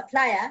 the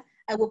supplier,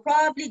 I will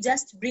probably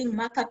just bring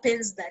marker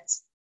pens that,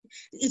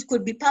 it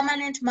could be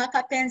permanent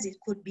marker pens, it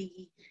could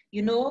be,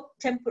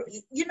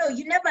 temporary, you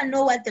never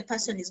know what the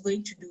person is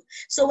going to do.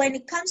 So when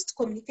it comes to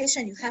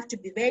communication, you have to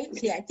be very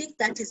clear. I think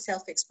that is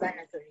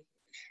self-explanatory.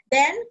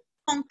 Then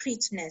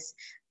concreteness.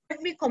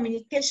 Every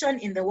communication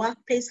in the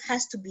workplace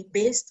has to be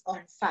based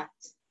on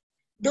facts.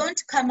 Don't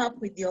come up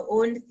with your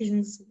own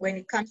things when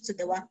it comes to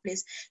the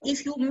workplace.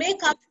 If you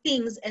make up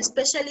things,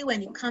 especially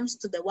when it comes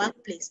to the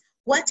workplace,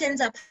 what ends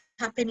up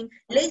happening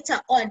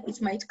later on,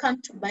 it might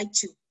come to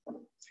bite you.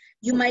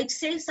 You might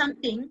say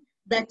something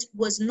that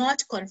was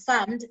not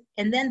confirmed,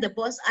 and then the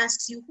boss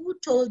asks you, who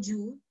told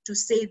you to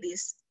say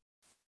this?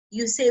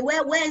 You say,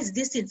 where is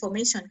this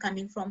information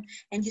coming from?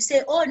 And you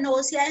say, oh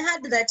no, see, I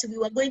heard that we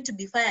were going to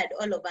be fired,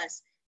 all of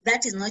us.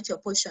 That is not your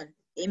portion.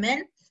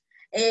 Amen.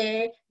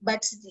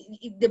 But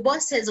the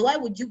boss says, why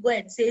would you go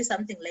and say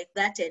something like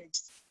that? And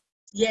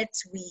yet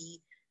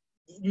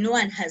no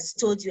one has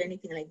told you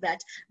anything like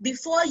that.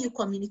 Before you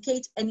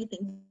communicate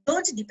anything,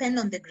 don't depend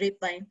on the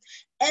grapevine.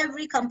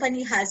 Every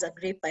company has a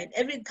grapevine.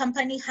 Every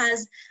company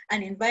has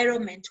an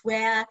environment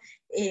where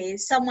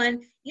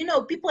someone,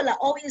 people are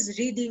always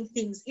reading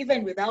things,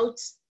 even without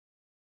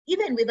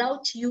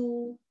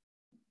you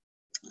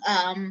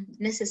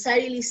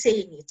necessarily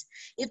saying it.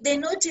 If they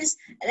notice,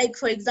 like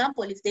for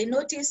example, if they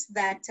notice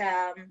that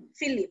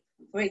Philip,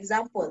 for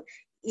example,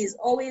 is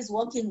always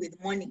working with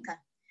Monica,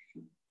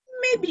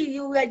 maybe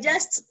you were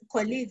just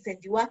colleagues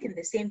and you work in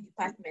the same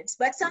departments,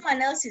 but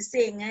someone else is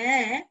saying,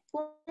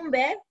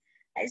 kumbe,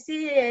 I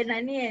see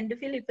Nani and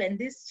Philip and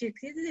this chick,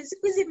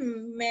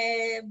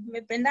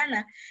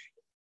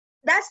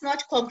 that's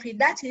not concrete,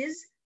 that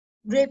is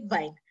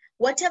grapevine.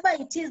 Whatever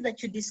it is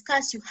that you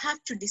discuss, you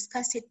have to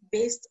discuss it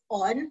based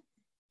on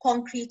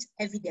concrete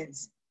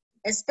evidence,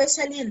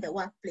 especially in the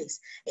workplace.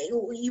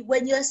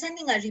 When you're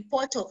sending a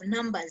report of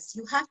numbers,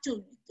 you have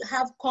to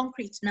have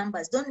concrete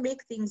numbers. Don't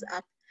make things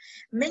up.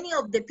 Many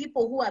of the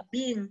people who are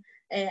being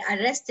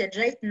arrested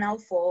right now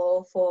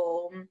for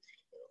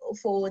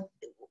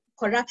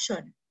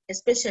corruption,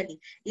 especially,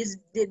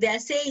 they are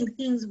saying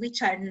things which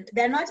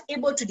they're not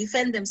able to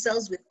defend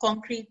themselves with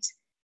concrete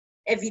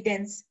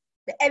evidence.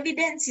 The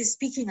evidence is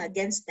speaking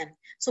against them.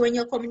 So when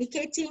you're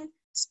communicating,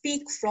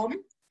 speak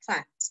from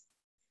facts.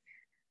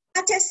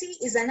 Courtesy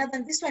is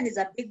another, this one is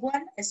a big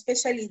one,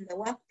 especially in the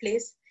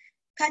workplace.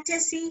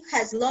 Courtesy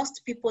has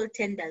lost people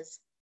tenders,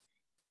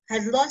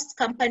 has lost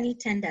company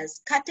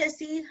tenders.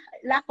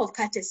 Lack of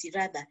courtesy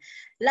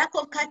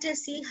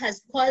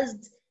has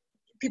caused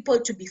people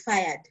to be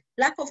fired.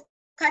 Lack of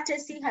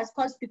courtesy has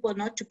caused people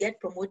not to get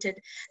promoted.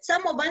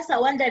 Some of us are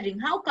wondering,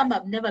 how come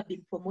I've never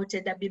been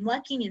promoted? I've been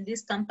working in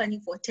this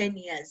company for 10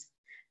 years.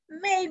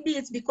 Maybe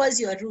it's because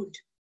you're rude.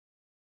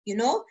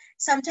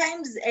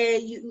 Sometimes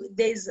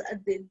there's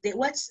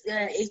what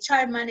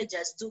HR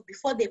managers do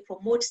before they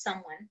promote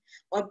someone,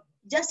 or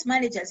just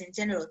managers in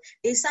general.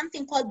 There's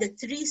something called the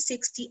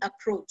 360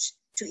 approach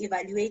to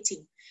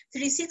evaluating.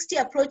 360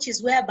 approach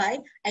is whereby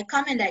I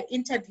come and I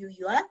interview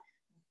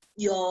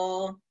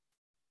your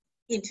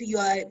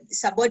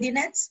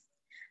subordinates,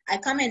 I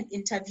come and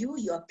interview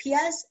your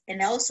peers,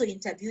 and I also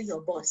interview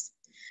your boss.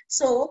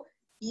 So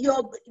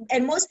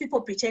and most people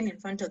pretend in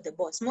front of the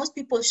boss. Most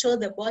people show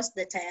the boss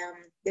that I am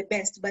the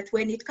best, but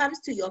when it comes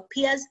to your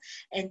peers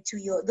and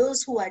to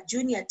those who are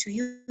junior to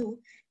you,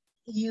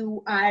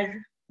 you are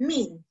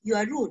mean, you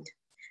are rude.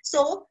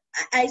 So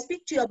I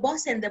speak to your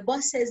boss and the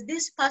boss says,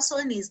 this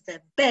person is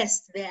the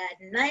best. They are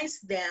nice,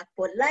 they are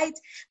polite.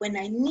 When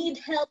I need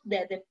help,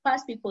 they're the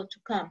first people to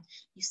come.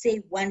 You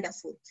say,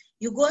 wonderful.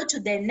 You go to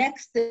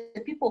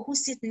the people who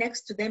sit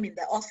next to them in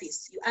the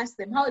office. You ask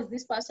them, how is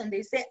this person?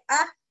 They say,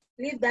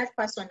 leave that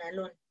person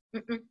alone.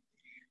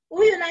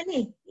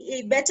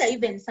 Better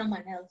even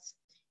someone else.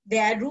 They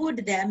are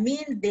rude, they are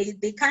mean,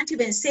 they can't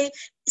even say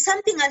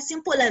something as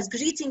simple as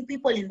greeting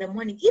people in the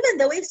morning. Even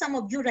the way some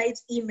of you write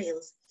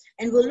emails,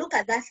 and we'll look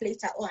at that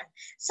later on.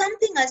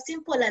 Something as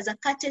simple as a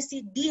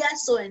courtesy, dear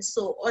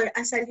so-and-so, or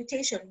a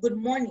salutation, good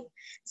morning.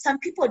 Some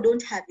people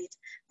don't have it.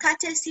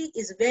 Courtesy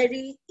is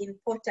very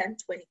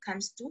important when it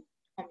comes to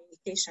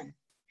communication.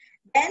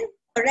 Then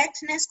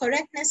Correctness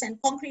and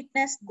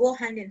concreteness go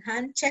hand in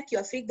hand. Check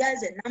your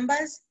figures and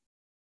numbers.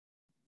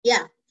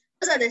 Yeah,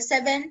 those are the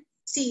 7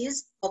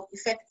 C's of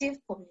effective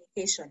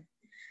communication.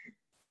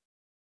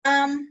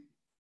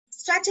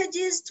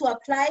 Strategies to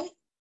apply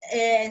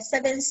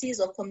 7 C's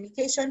of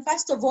communication.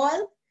 First of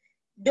all,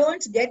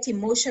 don't get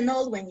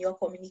emotional when you're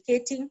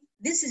communicating.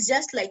 This is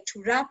just like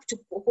to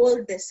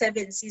hold the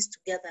 7 C's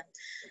together.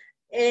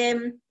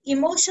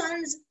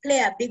 Emotions play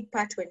a big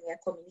part when we are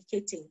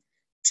communicating.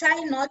 Try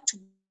not to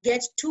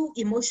get too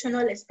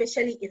emotional,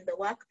 especially in the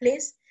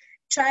workplace.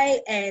 Try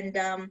and,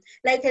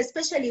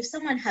 especially if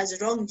someone has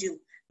wronged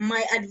you,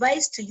 my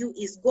advice to you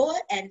is go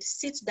and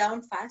sit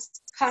down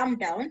first, calm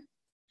down.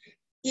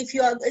 If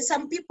you are,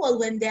 some people,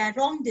 when they are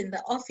wronged in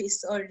the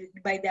office or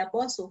by their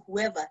boss or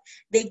whoever,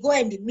 they go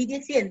and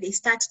immediately and they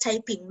start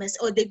typing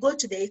or they go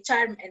to the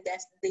HR and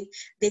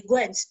they go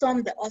and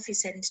storm the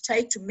office and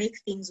try to make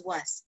things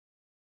worse.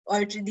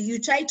 Or you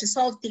try to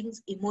solve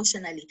things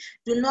emotionally.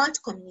 Do not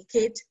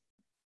communicate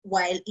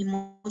while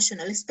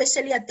emotional,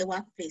 especially at the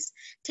workplace.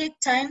 Take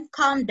time,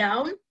 calm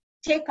down,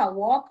 take a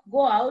walk,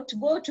 go out,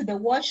 go to the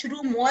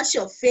washroom, wash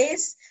your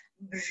face,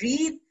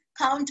 breathe,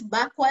 count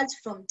backwards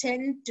from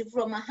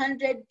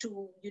 100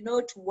 to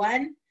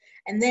 1,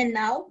 and then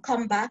now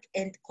come back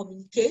and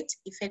communicate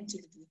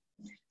effectively.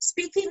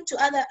 Speaking to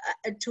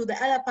the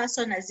other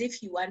person as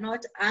if you are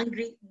not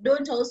angry.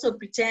 Don't also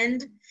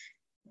pretend.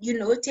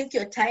 Take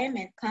your time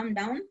and calm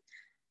down.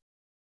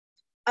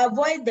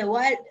 Avoid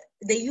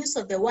the use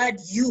of the word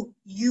you.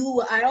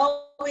 You are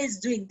always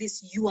doing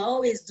this. You are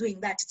always doing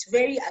that. It's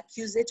very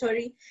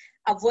accusatory.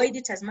 Avoid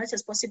it as much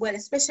as possible,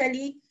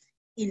 especially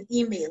in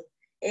email.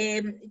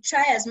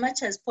 Try as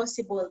much as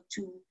possible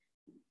to,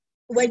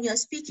 when you're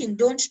speaking,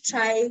 don't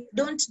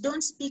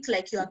speak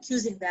like you're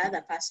accusing the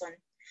other person.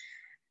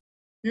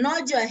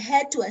 Nod your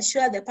head to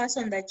assure the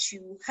person that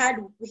you heard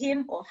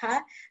him or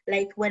her.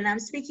 Like when I'm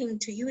speaking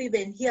to you,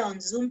 even here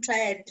on Zoom,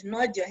 try and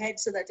nod your head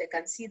so that I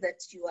can see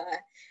that you are,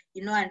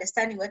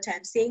 understanding what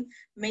I'm saying.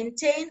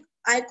 Maintain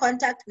eye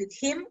contact with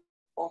him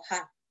or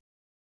her.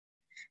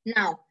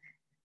 Now,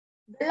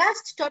 the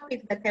last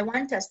topic that I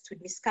want us to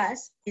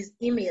discuss is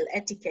email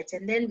etiquette,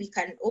 and then we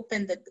can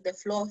open the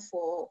floor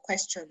for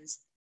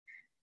questions.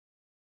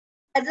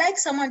 I'd like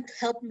someone to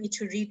help me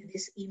to read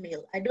this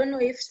email. I don't know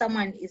if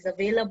someone is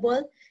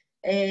available.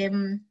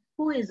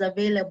 Who is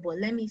available?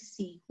 Let me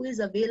see. Who is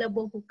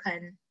available who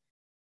can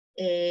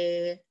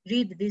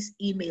read this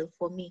email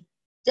for me?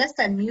 Just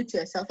unmute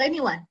yourself.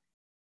 Anyone?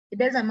 It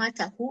doesn't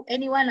matter who.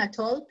 Anyone at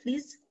all,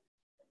 please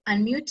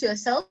unmute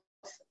yourself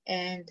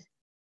and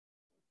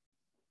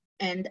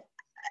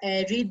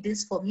read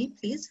this for me,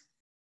 please.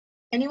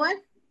 Anyone?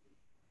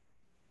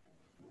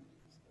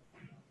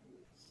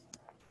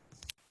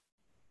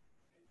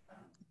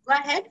 Go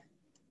ahead.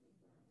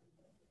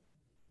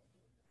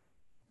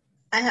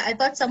 I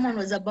thought someone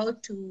was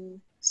about to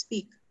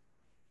speak.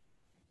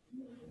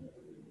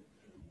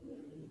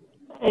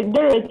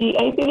 Dorothy,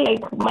 I feel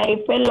like my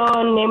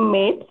fellow name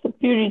mate,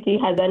 Purity,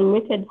 has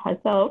unmuted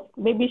herself.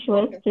 Maybe she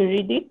wants to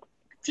read it.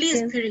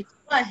 Please, yes. Purity,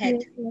 go ahead.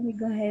 Yes, let me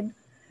go ahead.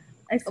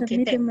 I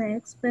submitted my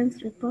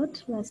expense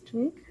report last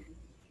week,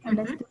 and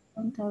I still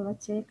don't have a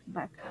check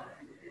back.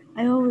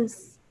 Can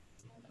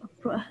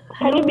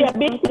you be a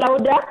bit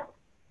louder?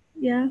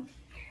 Yeah.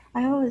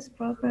 I always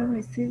problem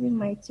receiving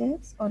my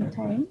checks on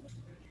time.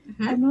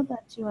 I know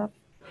that you have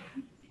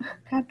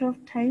cut off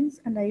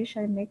times and I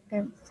usually make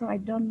them, so I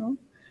don't know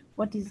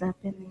what is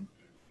happening.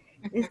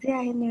 Is there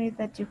any way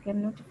that you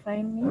can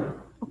notify me?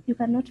 You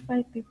can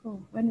notify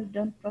people when you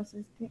don't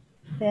process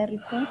their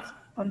reports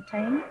on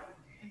time.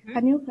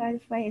 Can you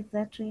clarify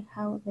exactly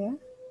how their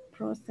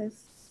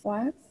process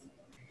works,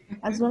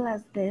 as well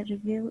as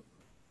review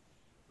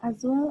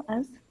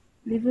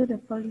the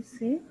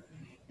policy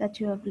that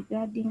you have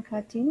regarding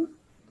cutting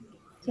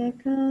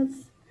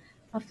checkers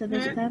after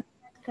the standard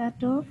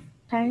cutoff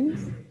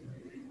times?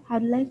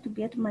 I'd like to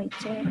get my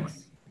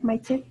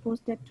check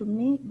posted to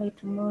me by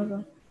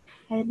tomorrow.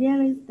 I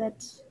realize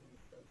that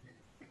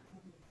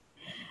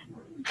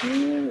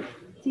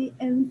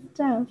and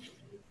stuff,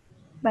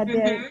 but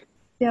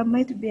there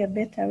might be a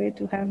better way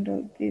to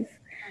handle this.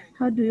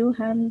 How do you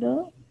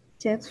handle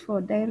checks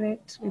for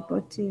direct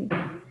reporting?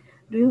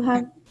 Do you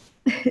have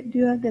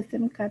the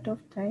same cutoff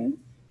time?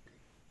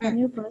 Can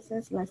you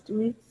process last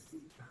week's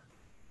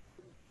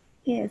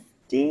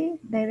AST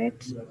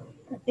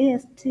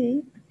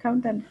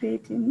account and pay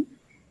it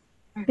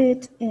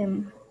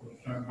in?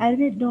 I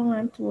really don't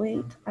want to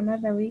wait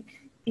another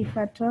week if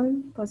at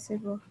all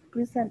possible.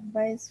 Please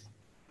advise.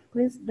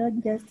 Please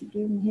don't just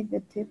give me the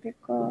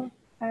typical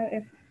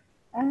RTFM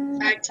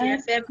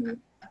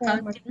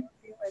accounting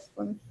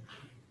response.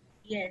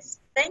 Yes,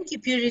 thank you,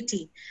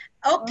 Purity.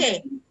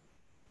 Okay.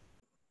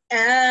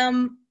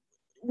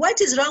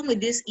 What is wrong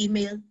with this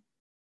email?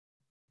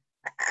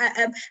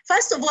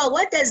 First of all,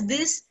 what does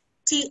this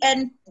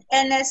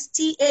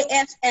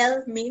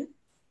NSTAFL mean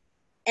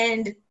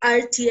and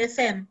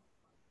RTFM?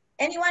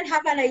 Anyone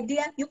have an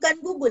idea? You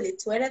can Google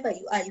it wherever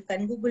you are. You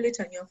can Google it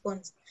on your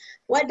phones.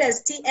 What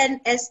does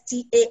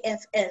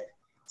TNSTAFL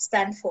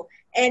stand for.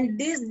 And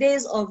these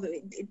days of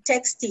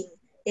texting,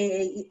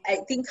 I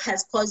think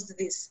has caused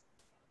this.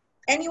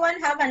 Anyone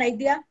have an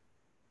idea?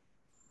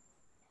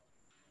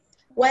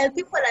 While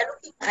people are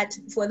looking at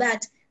for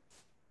that,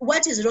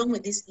 what is wrong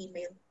with this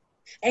email?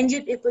 And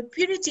you,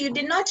 Purity, you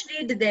did not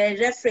read the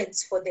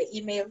reference for the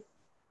email,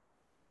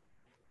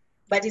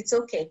 but it's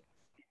okay.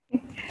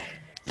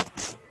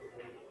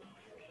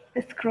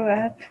 Screw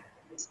up.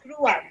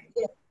 Screw up.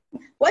 Yeah.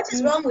 What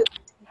is wrong with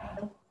this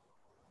email?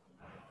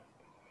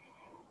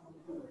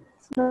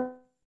 So,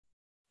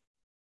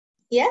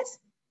 Yes?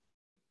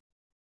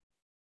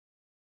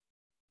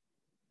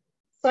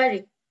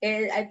 Sorry,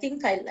 I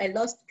think I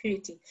lost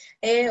Purity.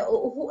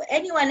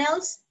 Anyone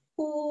else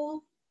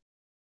who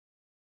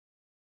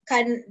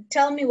can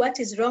tell me what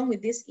is wrong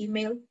with this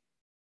email?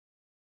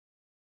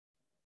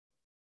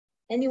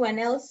 Anyone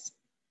else?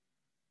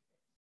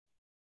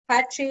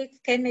 Patrick,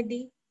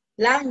 Kennedy?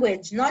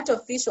 Language, not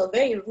official,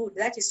 very rude,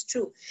 that is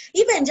true.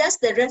 Even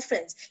just the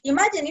reference.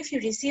 Imagine if you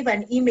receive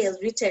an email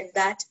written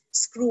that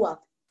screw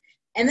up,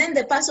 and then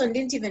the person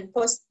didn't even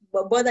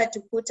bother to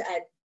put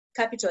a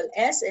capital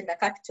S and a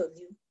capital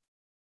U.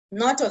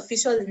 Not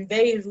official and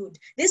very rude.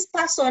 This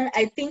person,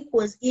 I think,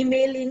 was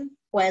emailing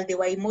while they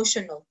were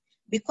emotional,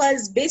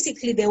 because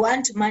basically they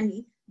want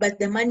money, but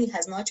the money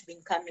has not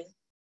been coming.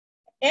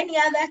 Any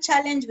other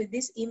challenge with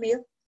this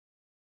email?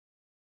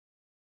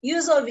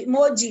 Use of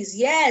emojis,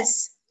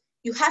 yes.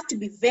 You have to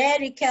be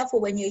very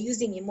careful when you're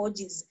using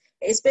emojis,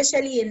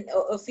 especially in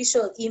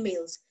official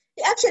emails.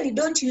 Actually,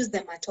 don't use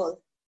them at all.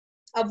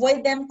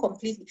 Avoid them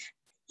completely.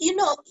 You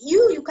know,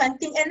 you can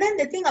think, and then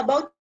the thing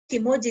about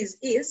emojis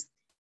is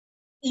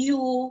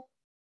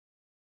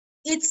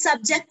it's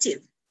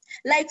subjective.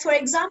 Like, for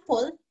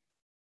example,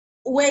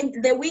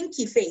 when the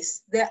winky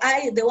face, the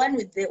one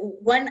with the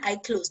one eye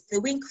closed, the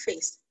wink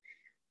face,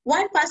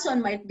 one person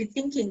might be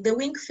thinking the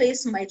wink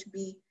face might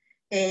be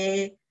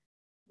a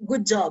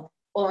good job,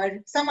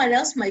 or someone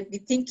else might be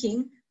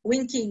thinking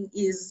winking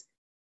is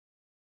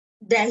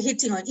they're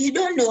hitting on. You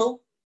don't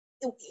know.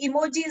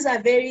 Emojis are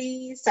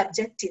very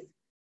subjective.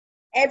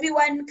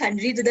 Everyone can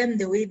read them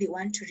the way they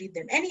want to read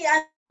them. Any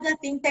other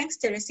thing? Thanks,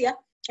 Teresia.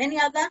 Any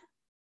other?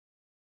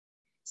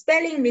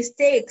 Spelling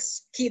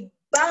mistakes.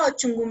 Kibao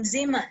chungu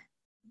mzima.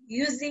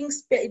 Using,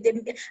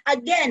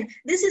 again,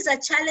 this is a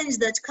challenge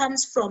that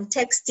comes from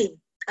texting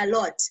a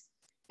lot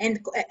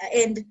and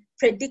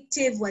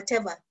predictive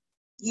whatever.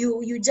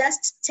 You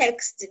just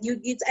text.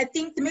 I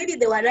think maybe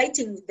they were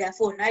writing with their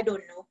phone. I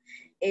don't know.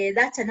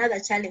 That's another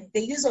challenge.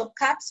 The use of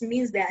caps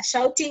means they are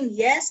shouting.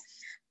 Yes.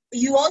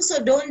 You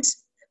also don't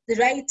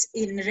write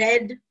in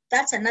red.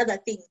 That's another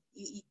thing.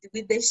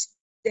 With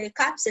the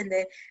caps and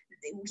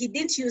he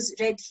didn't use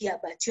red here,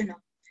 but you know.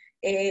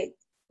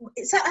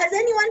 So has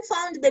anyone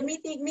found the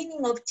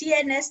meaning of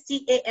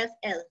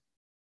TNSTAFL?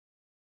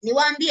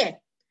 Niwaambie.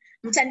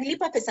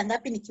 Mtanilipa pesa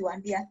ngapi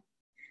nikiwaambia?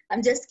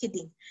 I'm just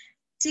kidding.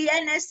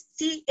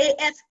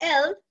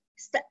 TNSTAFL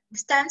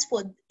stands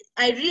for,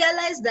 I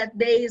realized that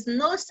there is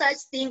no such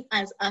thing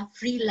as a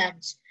free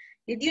lunch.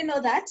 Did you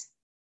know that?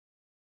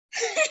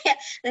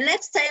 The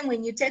next time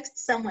when you text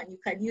someone, you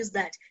can use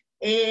that.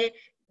 It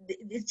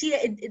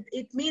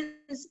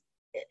means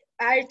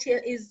art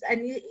is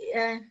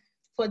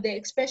for the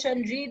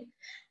expression read.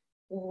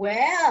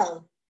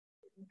 Well,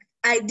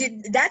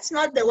 that's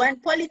not the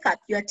one, Polycarp.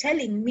 You're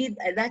telling me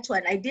that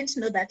one. I didn't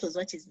know that was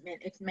what it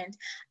meant.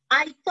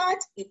 I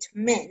thought it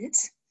meant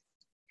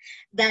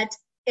that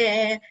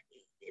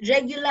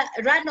regular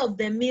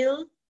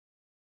run-of-the-mill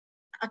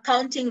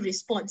accounting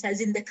response, as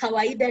in the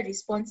kawaida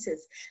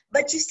responses.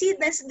 But you see,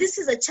 this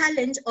is a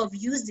challenge of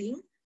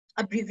using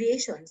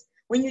abbreviations.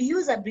 When you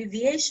use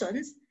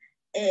abbreviations,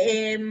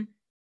 it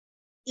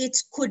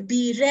could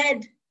be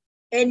read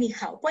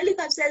anyhow.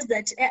 Polycarp says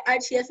that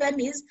RTFM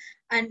is,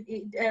 and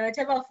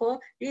whatever for,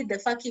 read the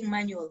fucking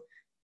manual.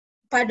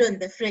 Pardon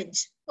the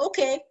French.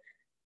 Okay,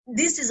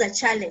 this is a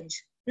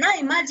challenge. Now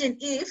imagine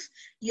if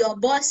your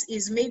boss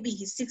is maybe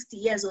he's 60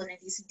 years old and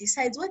he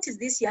decides, what is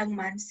this young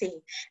man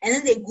saying? And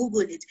then they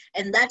Google it,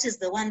 and that is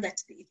the one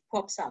that it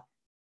pops up.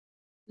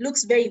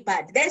 Looks very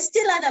bad. There's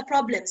still other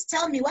problems.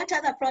 Tell me, what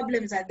other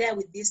problems are there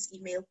with this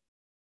email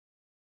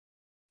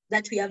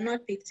that we have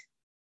not picked?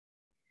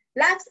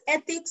 Lacks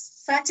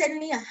ethics,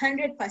 certainly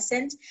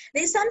 100%.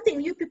 There's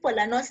something you people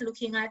are not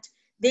looking at.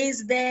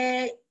 There's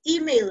the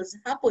emails,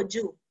 hapo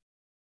juu.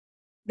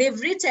 They've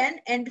written,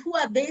 and who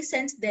have they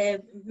sent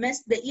the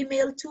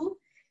email to?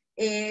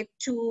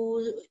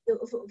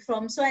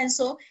 From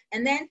so-and-so,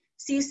 and then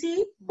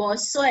CC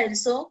boss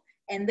so-and-so,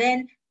 and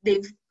then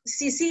they've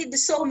CC'd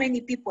so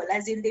many people,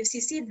 as in they've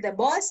CC'd the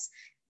boss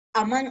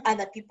among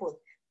other people.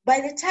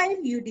 By the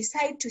time you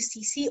decide to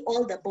CC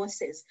all the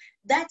bosses,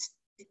 that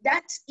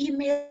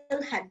email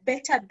had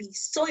better be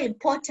so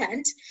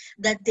important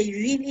that they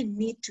really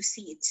need to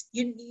see it.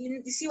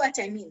 You see what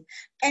I mean?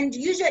 And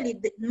usually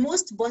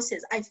most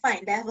bosses, I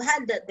find, I have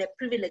had the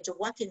privilege of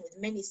working with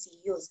many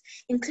CEOs,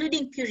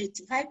 including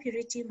Purity. Hi,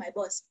 Purity, my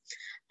boss.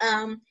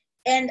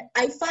 And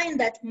I find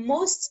that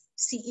most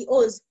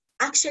CEOs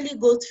actually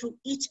go through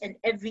each and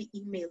every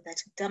email that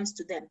comes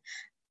to them.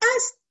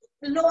 Us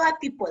lower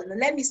people,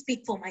 let me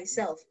speak for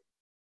myself,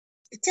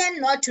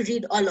 tend not to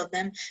read all of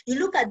them. You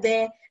look at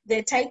the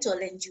title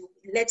and you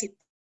let it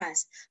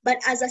pass. But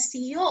as a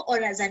CEO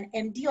or as an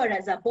MD or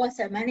as a boss,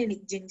 a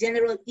managing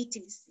general,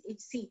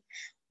 etc.,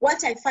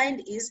 what I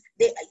find is,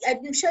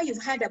 I'm sure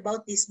you've heard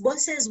about this,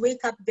 bosses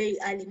wake up very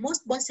early.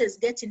 Most bosses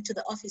get into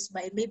the office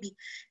by maybe,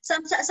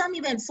 some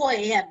even 4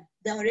 a.m.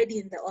 They're already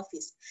in the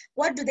office.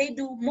 What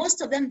do?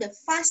 Most of them, the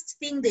first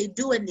thing they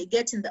do when they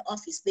get in the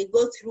office, they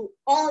go through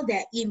all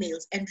their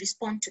emails and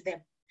respond to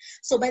them.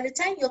 So by the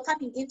time you're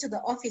coming into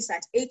the office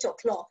at 8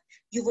 o'clock,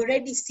 you've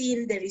already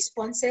seen the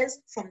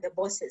responses from the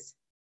bosses.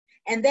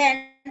 And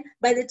then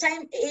by the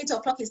time 8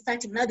 o'clock is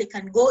starting, now they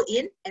can go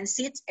in and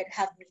sit and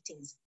have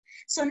meetings.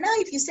 So now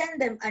if you send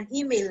them an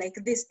email like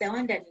this, they're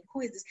wondering,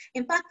 who is this?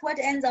 In fact, what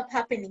ends up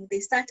happening, they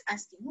start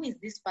asking, who is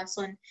this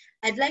person?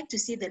 I'd like to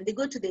see them. They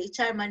go to the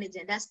HR manager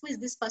and ask, who is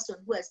this person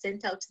who has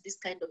sent out this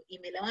kind of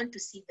email? I want to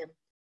see them.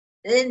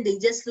 Then they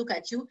just look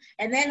at you.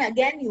 And then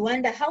again, you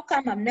wonder, how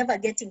come I'm never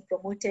getting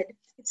promoted?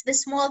 It's the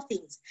small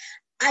things.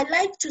 I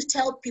like to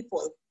tell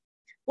people,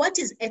 what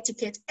is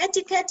etiquette?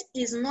 Etiquette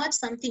is not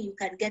something you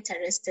can get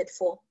arrested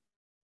for.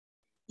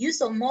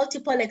 Use of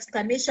multiple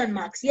exclamation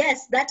marks.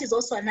 Yes, that is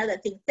also another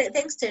thing.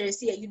 Thanks,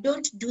 Teresia. You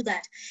don't do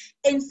that.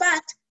 In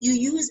fact, you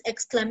use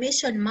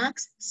exclamation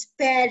marks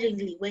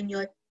sparingly when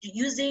you're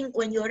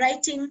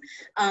writing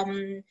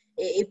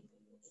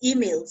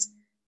emails.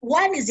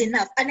 One is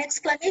enough. An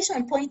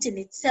exclamation point in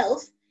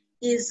itself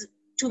is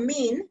to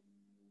mean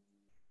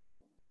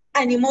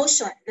an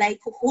emotion, like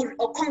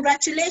or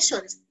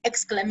congratulations,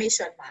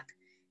 exclamation mark.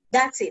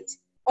 That's it.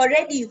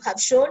 Already you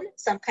have shown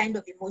some kind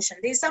of emotion.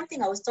 There's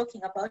something I was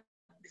talking about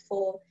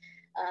before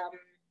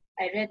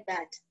I read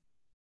that.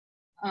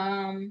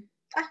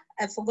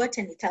 I've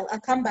forgotten it. I'll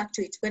come back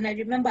to it. When I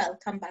remember, I'll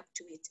come back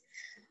to it.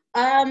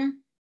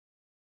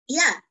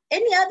 Yeah,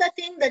 any other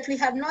thing that we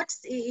have not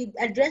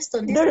addressed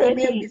on this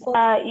email before?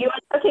 You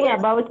were talking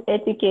about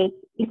etiquette.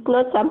 It's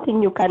not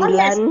something you can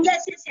learn.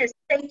 Yes.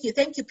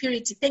 Thank you,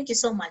 Purity. Thank you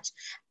so much.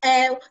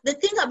 The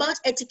thing about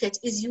etiquette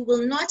is you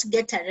will not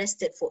get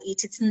arrested for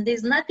it.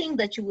 There's nothing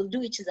that you will do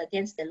which is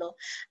against the law.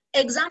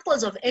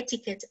 Examples of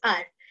etiquette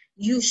are,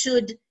 you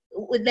should,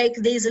 like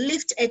there's a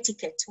lift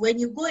etiquette. When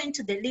you go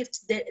into the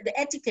lift, the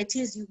etiquette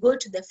is you go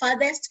to the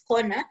farthest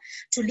corner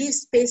to leave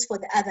space for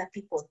the other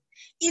people.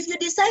 If you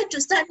decide to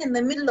stand in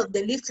the middle of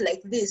the lift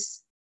like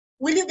this,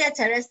 will you get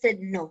arrested?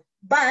 No.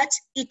 But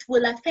it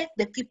will affect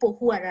the people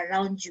who are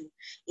around you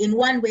in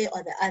one way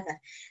or the other.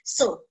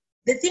 So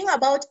the thing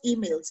about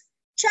emails,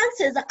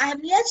 chances are I'm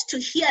yet to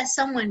hear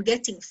someone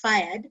getting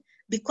fired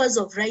because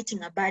of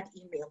writing a bad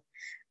email.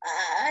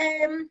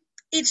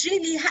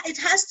 It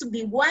has to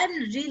be one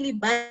really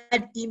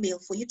bad email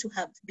for you to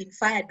have been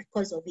fired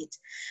because of it.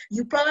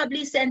 You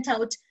probably sent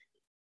out,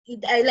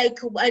 like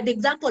an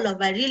example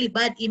of a really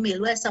bad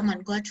email where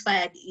someone got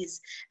fired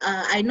is,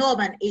 I know of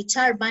an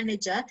HR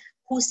manager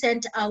who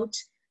sent out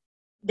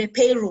the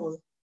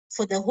payroll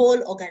for the whole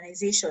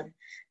organization.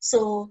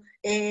 So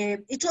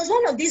it was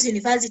one of these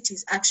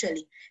universities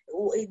actually.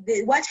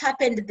 What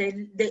happened,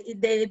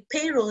 the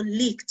payroll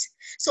leaked.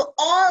 So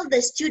all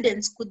the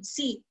students could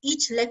see,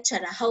 each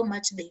lecturer, how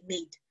much they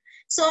made.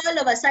 So all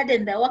of a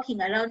sudden they're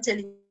walking around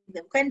telling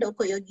them,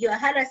 you're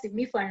harassing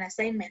me for an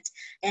assignment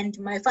and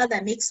my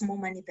father makes more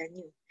money than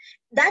you.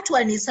 That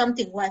one is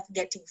something worth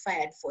getting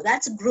fired for.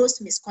 That's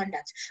gross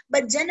misconduct.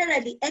 But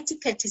generally,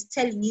 etiquette is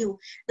telling you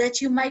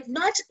that you might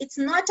not, it's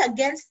not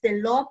against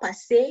the law per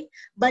se,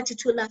 but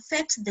it will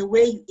affect the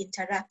way you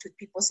interact with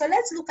people. So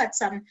let's look at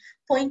some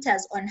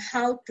pointers on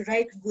how to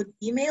write good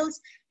emails,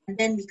 and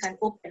then we can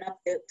open up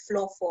the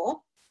floor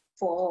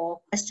for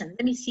questions.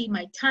 Let me see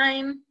my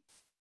time.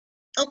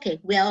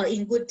 Okay, we are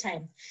in good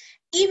time.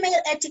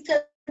 Email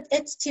etiquette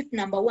tip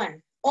number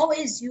 1,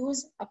 always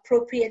use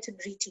appropriate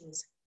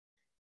greetings.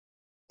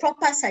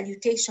 Proper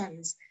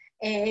salutations.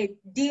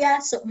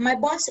 Dear, so my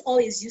boss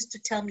always used to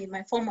tell me,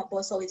 my former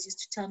boss always used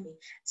to tell me,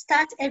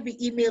 start every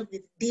email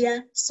with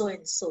dear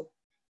so-and-so.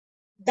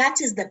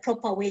 That is the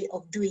proper way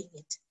of doing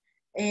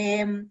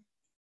it.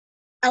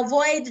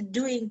 Avoid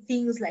doing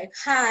things like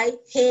hi,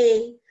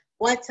 hey,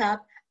 what's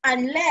up,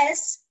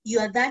 unless you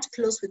are that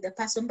close with the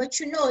person. But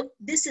you know,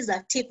 this is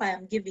a tip I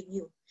am giving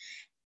you.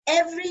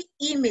 Every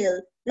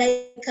email,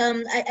 like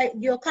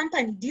your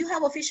company, do you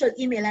have official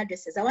email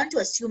addresses? I want to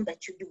assume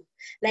that you do.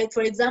 Like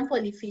for example,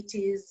 if it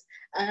is,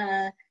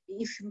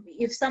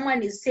 if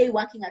someone is say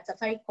working at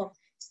Safaricom,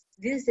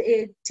 this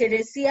is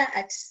Teresia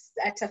at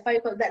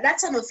Safaricom,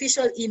 that's an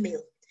official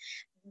email.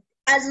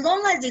 As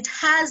long as it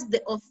has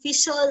the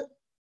official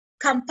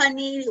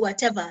company,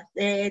 whatever,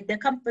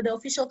 the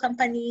official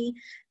company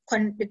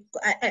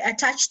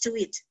attached to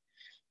it,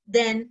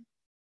 then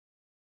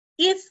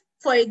if,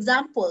 for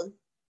example,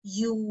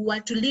 you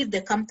were to leave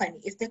the company,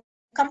 if the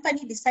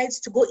company decides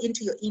to go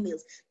into your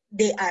emails,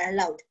 they are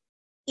allowed.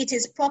 It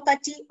is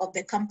property of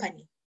the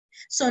company.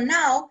 So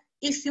now,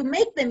 if you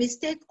make the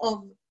mistake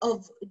of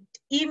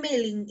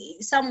emailing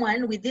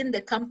someone within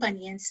the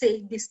company and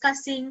say,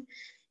 discussing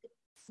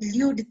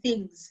lewd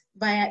things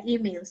via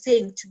email,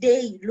 saying,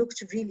 today you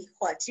looked really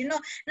hot. You know,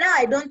 now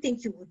I don't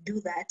think you would do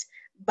that.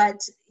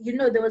 But, you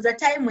know, there was a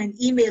time when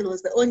email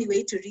was the only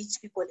way to reach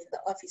people in the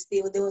office.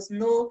 There was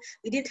no,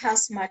 we didn't have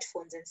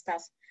smartphones and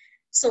stuff.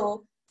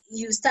 So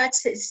you start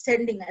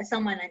sending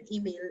someone an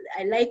email.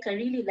 I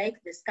really like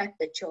the skirt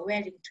that you're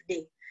wearing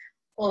today.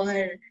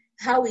 Or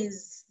how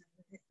is,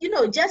 you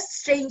know, just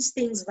strange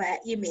things via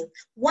email.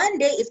 One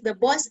day, if the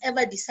boss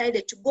ever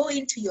decided to go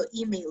into your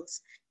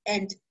emails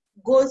and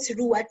go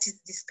through what is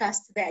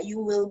discussed there, you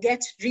will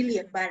get really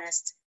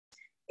embarrassed.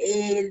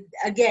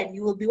 Again,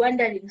 you will be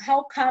wondering,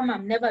 how come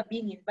I'm never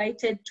being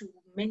invited to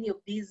many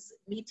of these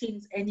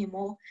meetings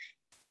anymore?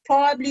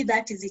 Probably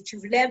that is it.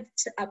 You've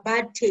left a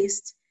bad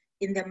taste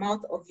in the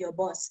mouth of your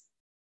boss.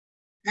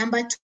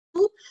 Number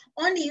two,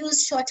 only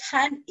use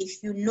shorthand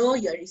if you know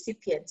your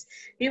recipients.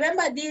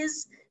 Remember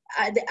these,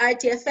 the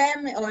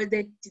RTFM, or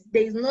there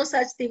is no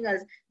such thing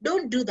as,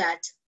 don't do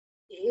that.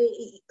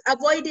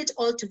 Avoid it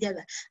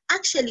altogether.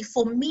 Actually,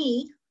 for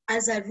me,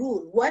 as a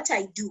rule, what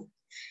I do,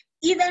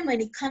 even when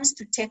it comes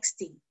to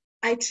texting,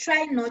 I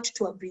try not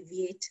to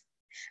abbreviate,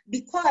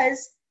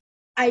 because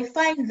I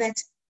find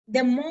that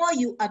the more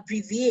you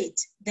abbreviate,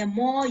 the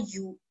more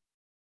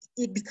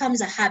it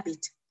becomes a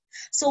habit.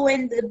 So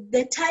when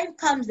the time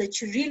comes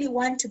that you really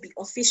want to be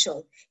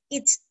official,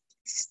 it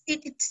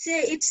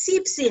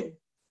seeps in.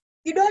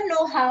 You don't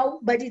know how,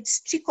 but it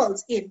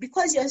trickles in,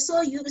 because you're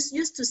so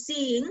used to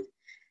seeing,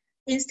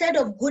 instead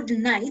of good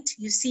night,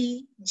 you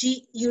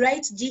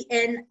write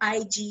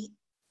GNIGT.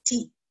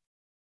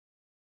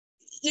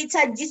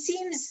 It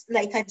seems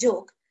like a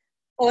joke.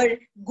 Or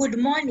good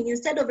morning,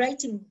 instead of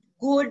writing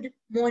good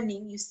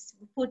morning, you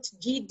put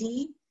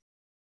GD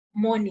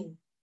morning.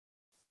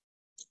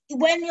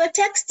 When you're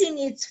texting,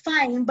 it's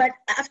fine, but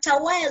after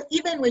a while,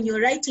 even when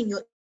you're writing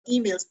your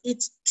emails,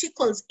 it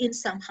trickles in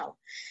somehow.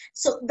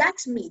 So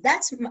that's me.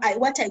 That's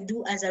what I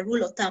do as a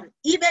rule of thumb.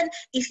 Even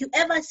if you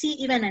ever see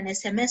even an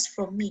SMS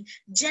from me,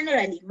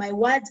 generally my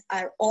words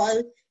are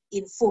all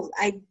in full.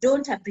 I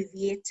don't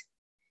abbreviate,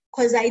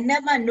 because I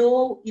never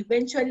know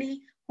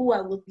eventually who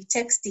I will be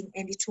texting,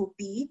 and it will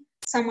be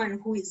someone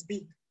who is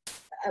big,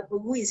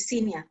 who is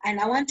senior, and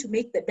I want to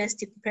make the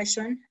best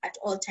impression at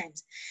all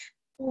times.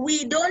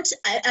 We don't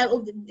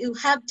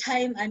have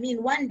time. I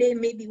mean, one day,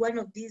 maybe one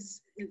of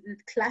these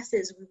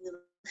classes, we will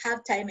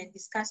have time and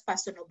discuss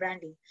personal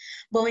branding.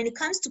 But when it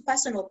comes to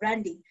personal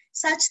branding,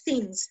 such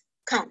things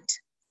count.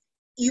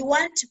 You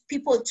want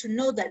people to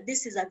know that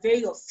this is a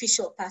very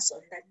official person,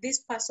 that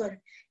this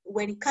person,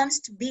 when it comes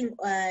to being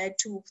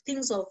to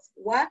things of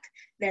work,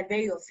 they're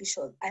very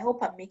official. I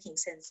hope I'm making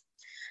sense.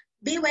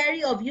 Be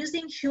wary of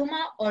using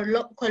humor or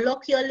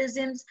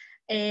colloquialisms,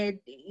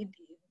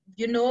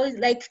 you know,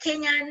 like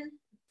Kenyan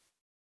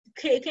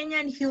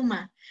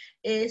humor,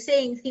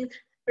 saying things.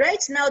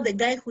 Right now, the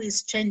guy who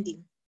is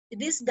trending,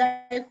 this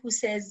guy who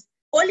says,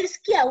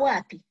 "Olisikia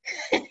wapi?"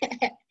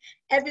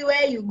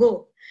 Everywhere you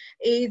go.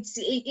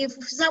 If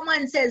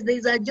someone says,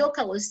 there's a joke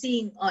I was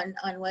seeing on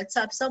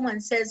WhatsApp,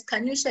 someone says,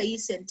 "Kanusha hii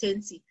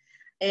sentensi,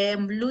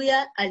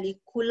 Mluya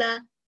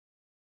alikula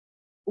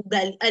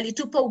ugali,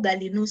 alitupa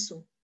ugali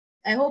nusu."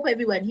 I hope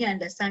everyone here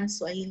understands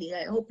Swahili.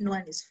 I hope no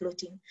one is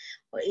floating.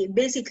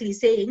 Basically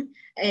saying,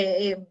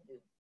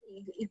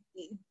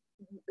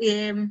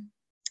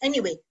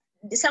 anyway,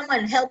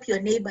 someone help your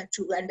neighbor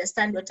to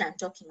understand what I'm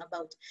talking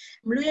about.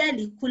 Mluya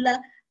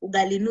alikula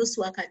ugali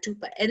nusu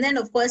akatupa. And then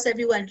of course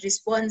everyone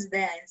responds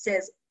there and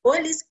says,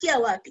 "Olisikia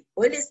wapi?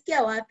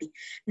 Olisikia wapi?"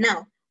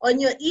 Now, on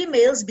your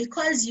emails,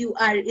 because you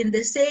are in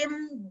the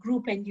same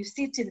group and you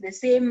sit in the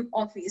same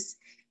office,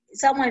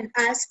 someone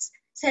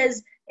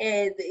says,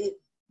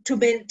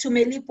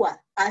 "Tumelipwa,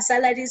 our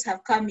salaries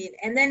have come in,"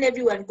 and then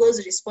everyone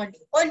goes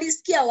responding,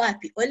 "Olisikia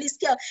wapi?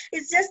 Olisikia."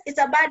 It's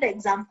a bad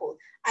example.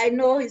 I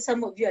know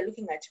some of you are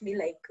looking at me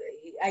like,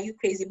 are you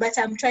crazy? But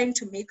I'm trying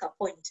to make a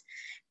point.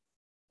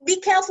 Be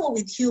careful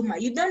with humor.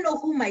 You don't know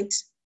who might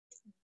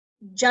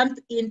jump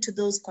into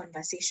those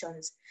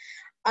conversations.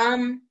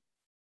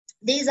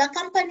 There's a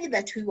company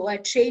that we were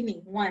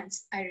training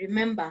once, I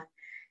remember.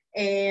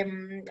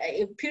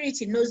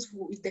 Purity knows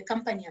who is the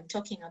company I'm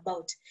talking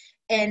about.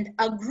 And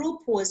a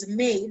group was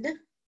made, a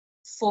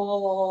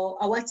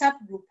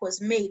WhatsApp group was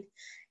made.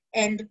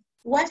 And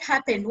what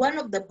happened, one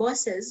of the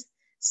bosses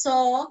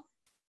saw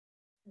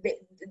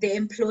the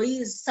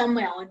employees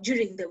somewhere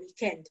during the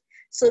weekend.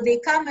 So they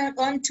come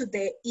onto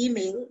the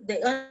email,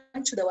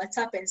 onto the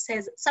WhatsApp, and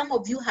says, "Some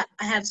of you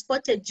I have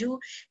spotted you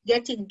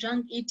getting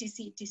drunk,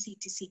 etc, etc,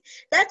 etc."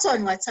 That's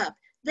on WhatsApp.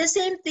 The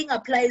same thing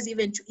applies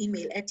even to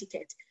email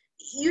etiquette.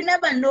 You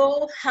never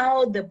know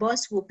how the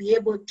boss will be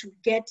able to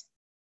get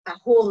a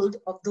hold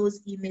of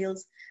those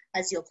emails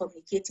as you're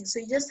communicating. So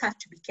you just have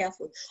to be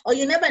careful. Or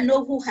you never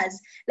know who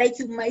has, like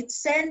you might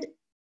send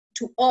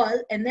to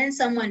all, and then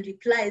someone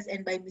replies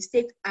and by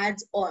mistake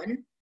adds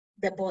on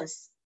the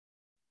boss.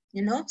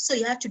 You know, so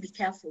you have to be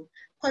careful.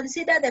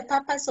 Consider the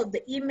purpose of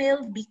the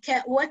email.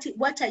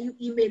 What are you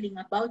emailing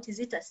about? Is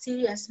it a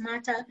serious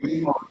matter?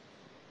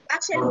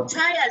 Actually,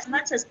 try as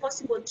much as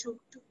possible to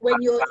when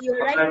you're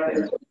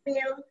writing the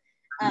email,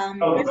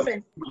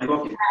 reference.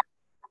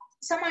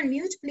 Someone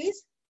mute,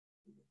 please.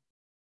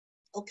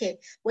 Okay,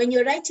 when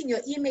you're writing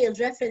your email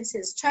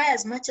references, try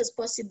as much as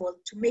possible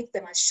to make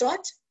them as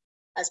short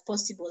as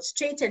possible,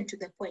 straight and to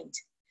the point.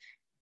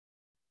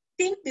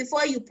 Think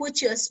before you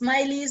put your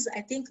smileys.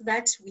 I think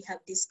that we have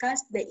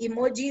discussed the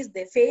emojis,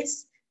 the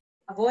face.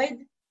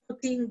 Avoid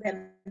putting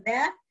them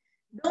there.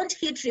 Don't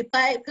hit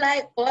reply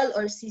all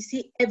or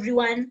CC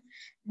everyone.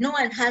 No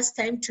one has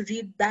time to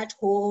read that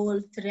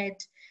whole thread.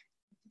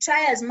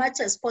 Try as much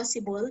as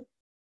possible.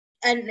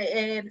 And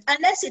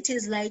unless it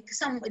is like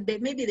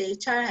maybe the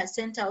HR has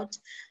sent out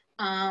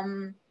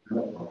an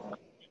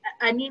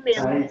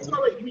email.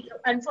 So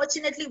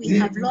unfortunately, we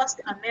have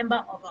lost a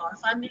member of our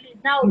family.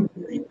 Now you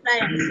reply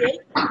and say,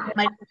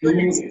 my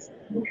condolences.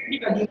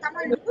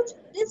 Someone mute,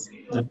 please.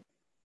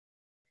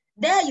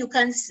 There you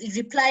can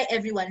reply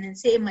everyone and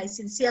say, my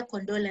sincere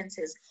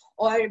condolences.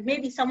 Or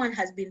maybe someone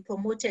has been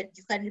promoted.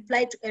 You can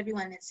reply to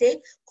everyone and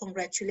say,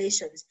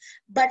 congratulations.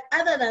 But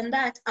other than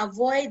that,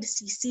 avoid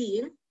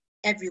CCing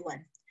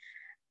everyone.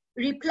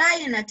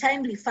 Reply in a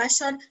timely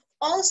fashion.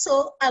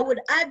 Also, I would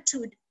add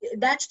to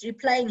that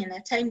replying in a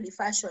timely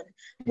fashion.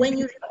 When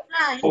you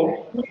reply,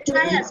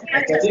 try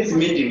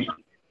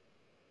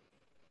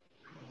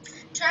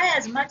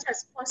as much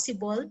as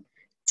possible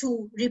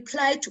to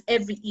reply to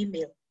every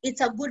email.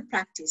 It's a good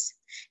practice.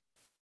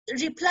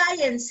 Reply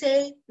and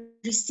say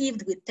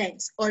received with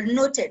thanks or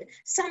noted,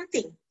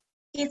 something.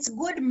 It's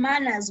good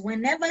manners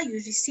whenever you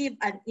receive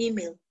an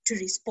email to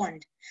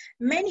respond.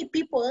 Many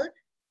people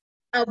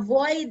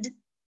avoid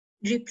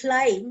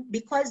replying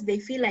because they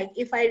feel like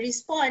if I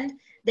respond,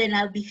 then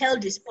I'll be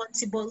held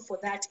responsible for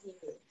that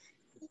email.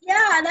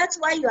 Yeah, that's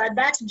why you are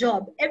that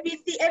job. Every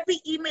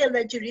email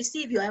that you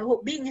receive, you are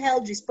being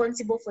held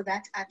responsible for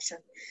that action.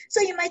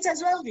 So you might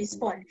as well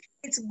respond.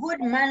 It's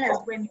good manners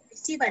when you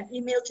receive an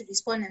email to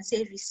respond and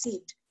say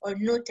received or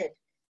noted,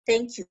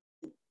 thank you,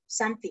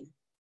 something,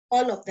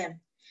 all of them.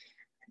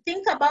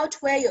 Think about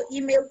where your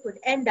email could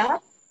end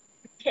up.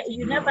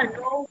 You never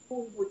know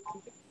who would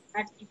get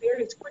that email.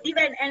 It could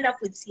even end up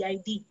with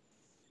CID.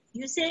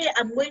 You say,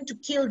 I'm going to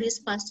kill this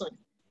person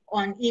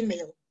on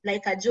email,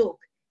 like a joke.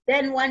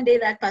 Then one day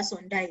that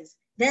person dies.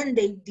 Then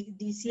the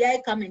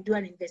DCI come and do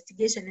an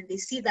investigation and they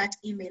see that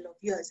email of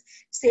yours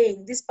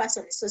saying, this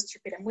person is so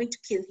stupid, I'm going to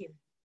kill him.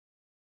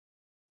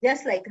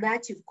 Just like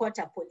that, you've caught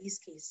a police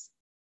case.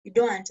 You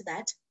don't want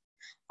that.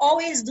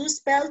 Always do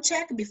spell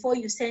check before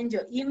you send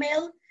your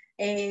email.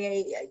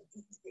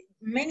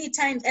 Many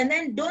times, and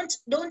then don't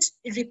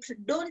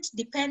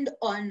depend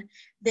on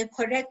the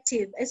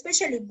corrective,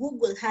 especially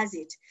Google has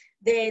it.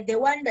 The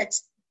one that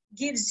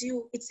gives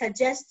you, it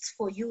suggests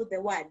for you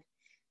the word.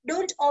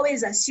 Don't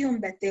always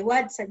assume that the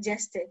word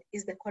suggested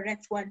is the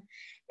correct one.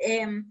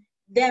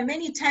 There are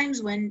many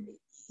times when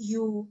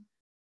you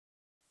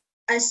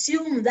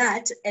assume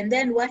that, and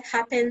then what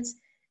happens,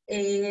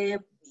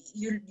 it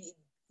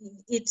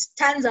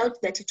turns out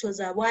that it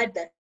was a word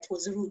that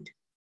was rude.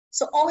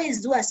 So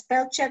always do a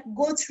spell check,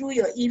 go through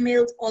your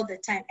emails all the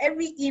time.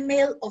 Every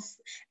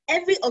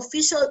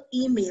official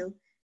email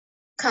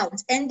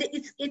counts, and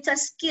it's a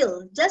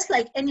skill. Just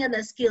like any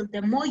other skill,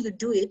 the more you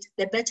do it,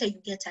 the better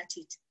you get at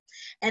it.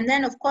 And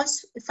then of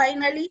course,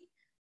 finally,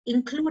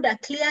 include a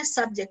clear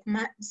subject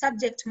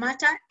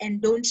matter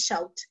and don't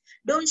shout.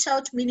 Don't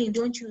shout meaning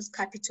don't use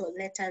capital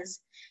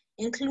letters.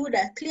 Include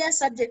a clear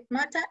subject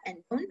matter and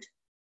don't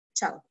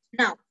shout.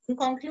 Now, in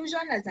conclusion,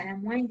 as I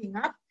am winding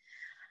up,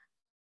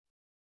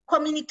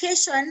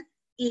 communication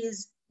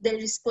is the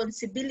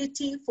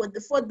responsibility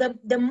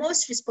the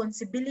most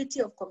responsibility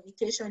of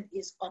communication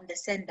is on the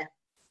sender.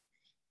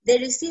 The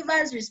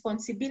receiver's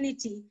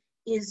responsibility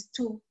is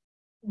to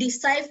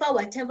decipher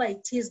whatever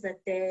it is that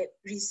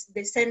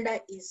the sender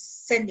is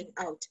sending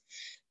out.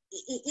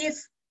 If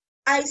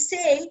I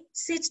say,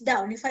 sit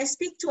down, if I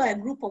speak to a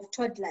group of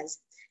toddlers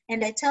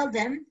and I tell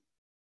them,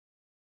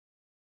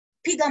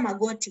 piga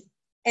magoti,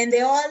 and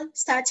they all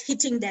start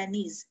hitting their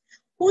knees,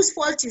 whose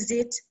fault is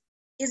it?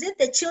 Is it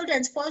the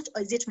children's fault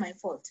or is it my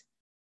fault?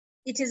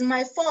 It is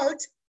my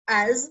fault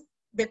as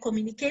the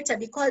communicator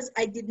because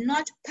I did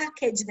not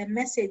package the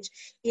message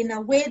in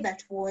a way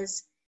that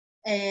was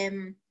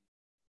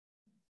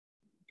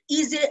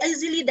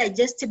easily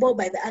digestible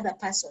by the other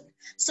person.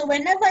 So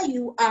whenever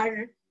you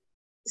are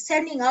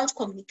sending out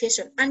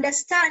communication,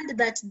 understand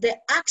that the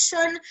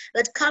action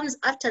that comes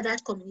after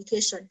that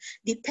communication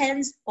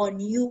depends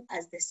on you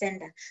as the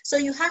sender. So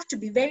you have to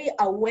be very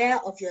aware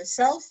of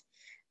yourself,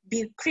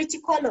 be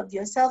critical of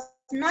yourself,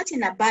 not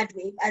in a bad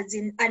way, as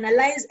in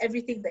analyze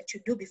everything that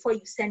you do before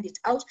you send it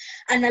out.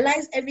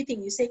 Analyze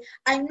everything you say.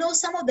 I know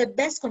some of the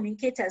best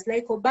communicators,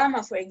 like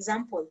Obama, for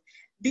example,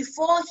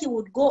 before he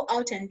would go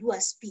out and do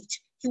a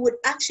speech, he would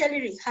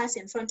actually rehearse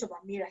in front of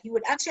a mirror. He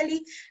would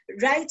actually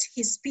write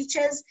his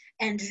speeches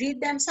and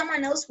read them.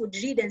 Someone else would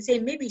read and say,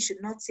 maybe you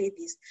should not say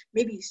this,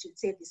 maybe you should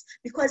say this.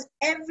 Because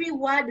every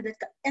word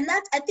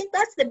I think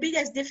that's the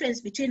biggest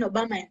difference between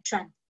Obama and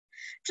Trump.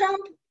 Trump,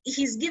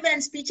 he's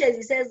given speeches,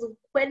 he says,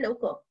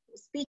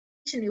 speech,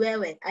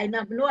 I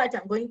know what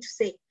I'm going to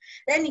say.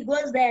 Then he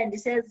goes there and he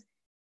says,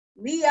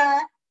 We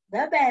are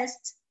the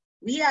best.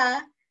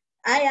 I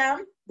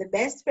am the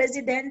best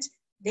president.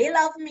 They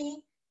love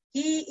me.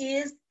 He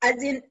is,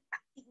 as in,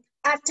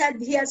 after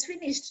he has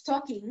finished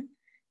talking,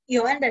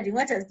 you're wondering,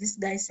 what has this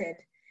guy said?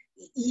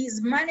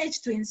 He's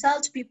managed to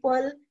insult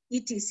people,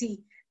 etc.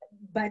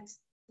 But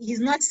he's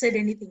not said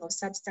anything of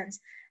substance.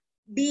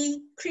 Be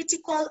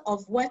critical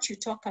of what you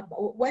talk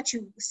about, what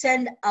you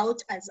send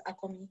out as a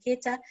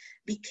communicator.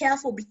 Be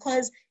careful,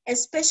 because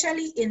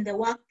especially in the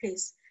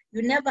workplace,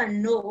 you never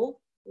know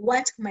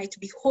what might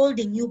be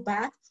holding you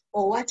back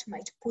or what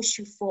might push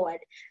you forward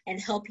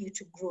and help you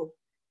to grow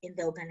in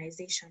the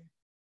organization.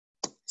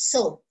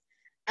 So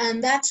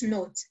on that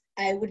note,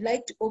 I would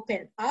like to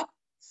open up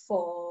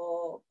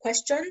for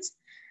questions.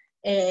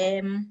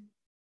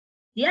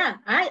 Yeah,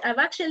 I've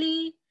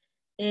actually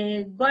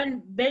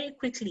gone very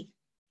quickly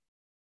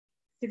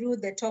through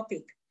the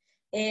topic.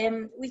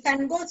 We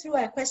can go through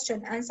a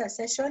question answer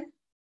session.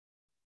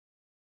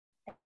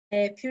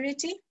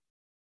 Purity?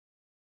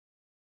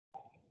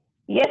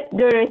 Yes,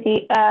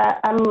 Dorothy,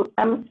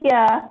 I'm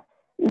here.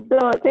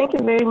 So thank you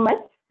very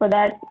much for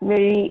that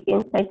very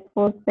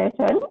insightful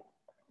session.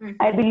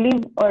 I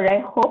believe, or I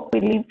hope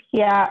we leave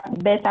here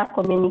better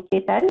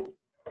communicators.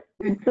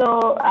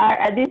 So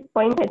at this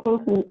point, I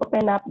think we'll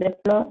open up the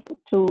floor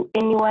to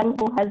anyone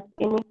who has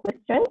any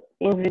questions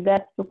in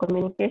regards to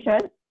communication,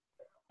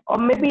 or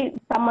maybe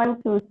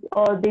someone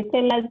or they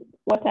tell us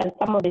what are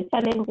some of the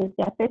challenges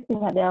they're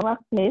facing at their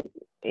workplace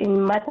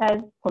in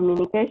matters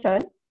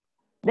communication.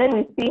 Then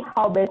we see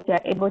how best we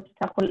are able to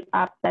tackle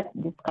up that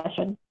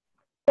discussion.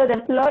 So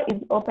the floor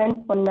is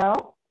open for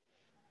now.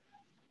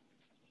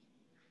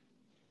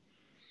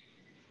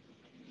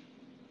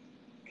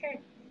 Okay.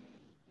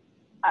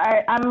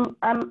 I'm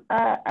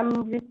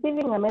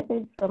receiving a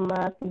message from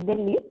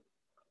Fidelis.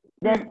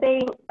 They're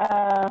saying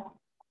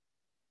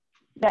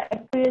they're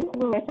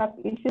experiencing network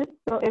issues,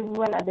 so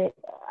everyone at the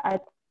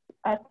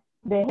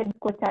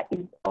headquarters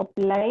is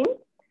offline.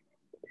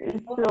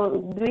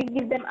 So do we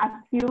give them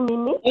a few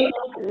minutes?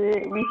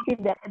 We see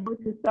they're able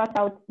to sort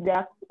out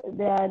their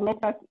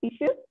network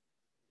issues.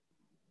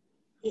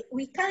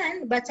 We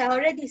can, but I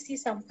already see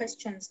some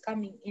questions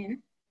coming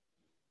in.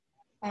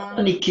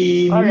 All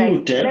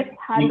right, let's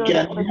handle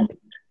the question.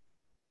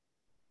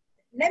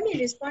 Let me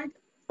respond to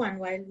one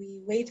while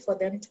we wait for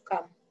them to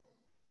come.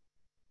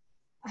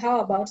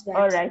 How about that?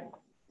 All right.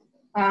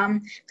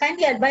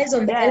 Kindly advise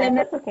on the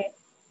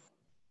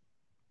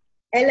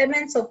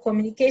elements of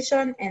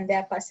communication and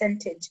their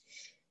percentage.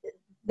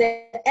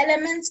 The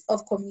elements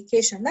of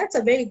communication, that's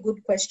a very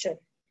good question.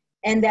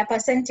 And their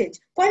percentage.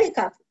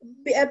 Polycarp,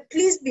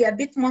 please be a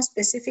bit more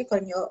specific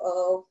on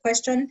your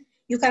question.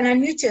 You can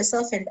unmute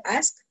yourself and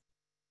ask.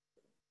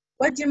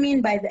 What do you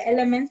mean by the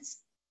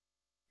elements?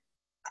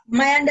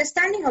 My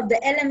understanding of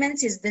the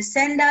elements is the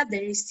sender,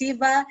 the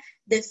receiver,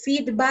 the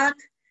feedback,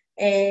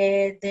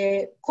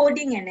 the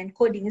coding and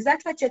encoding. Is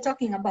that what you're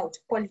talking about,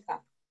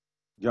 Polycarp?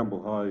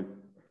 Jambo, hi.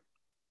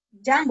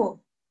 Jambo.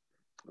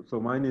 So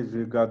mine is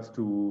regards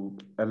to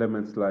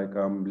elements like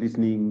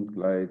listening,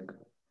 like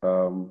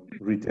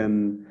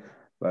written,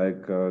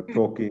 like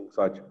talking,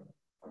 such.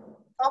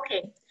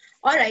 Okay,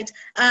 all right.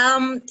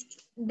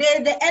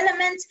 The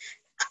elements,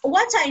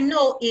 what I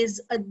know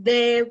is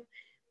there's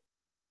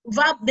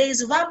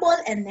verbal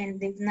and then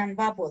there's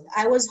non-verbal.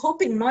 I was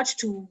hoping not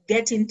to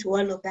get into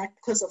all of that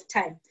because of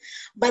time,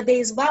 but there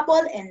is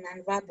verbal and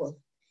non-verbal.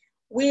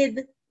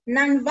 With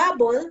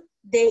non-verbal,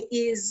 there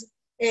is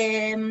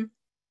a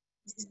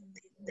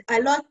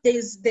lot,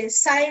 there's the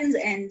signs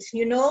and,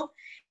 you know,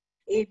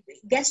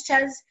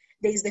 gestures,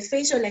 there's the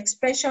facial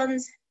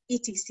expressions,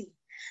 etc.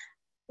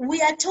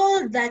 We are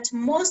told that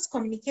most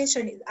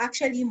communication is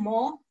actually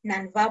more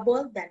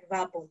non-verbal than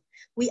verbal.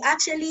 We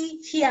actually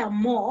hear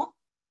more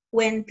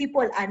when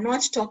people are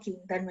not talking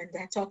than when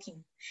they're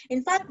talking.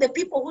 In fact, the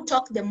people who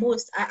talk the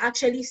most are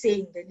actually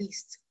saying the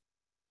least,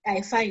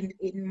 I find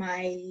in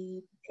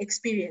my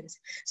experience.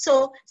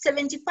 So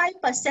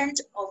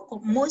 75%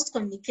 of most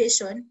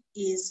communication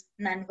is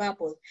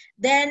non-verbal.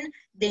 Then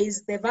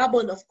there's the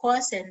verbal, of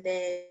course, and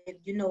the,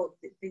 you know,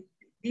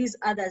 these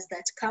others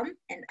that come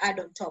and add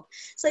on top.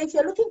 So if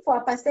you're looking for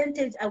a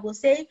percentage, I will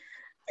say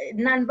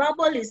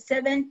non-verbal is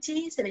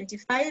 70,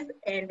 75,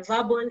 and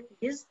verbal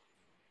is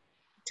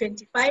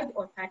 25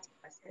 or 30%.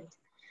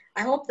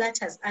 I hope that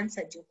has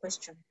answered your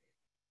question.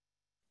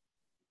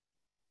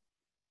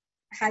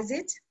 Has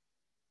it?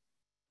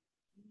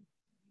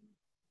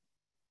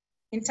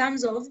 In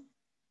terms of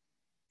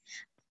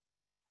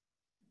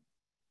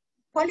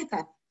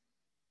Polycarp?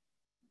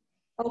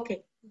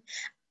 Okay.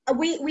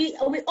 We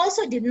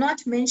also did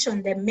not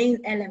mention the main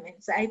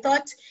elements. I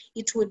thought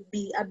it would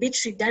be a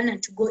bit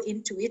redundant to go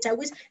into it. I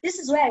wish, this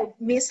is where I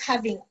miss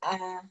having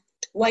a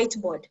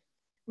whiteboard.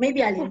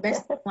 Maybe I'll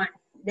invest in one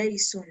very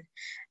soon.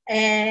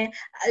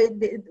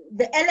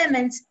 The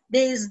elements,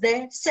 there is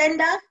the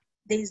sender,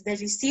 there is the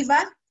receiver,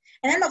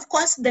 and then of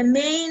course the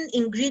main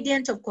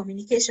ingredient of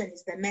communication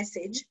is the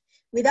message.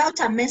 Without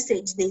a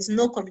message, there is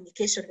no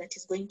communication that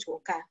is going to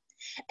occur.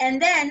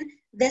 And then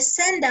the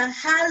sender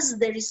has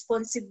the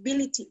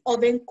responsibility of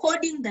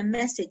encoding the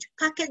message,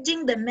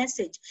 packaging the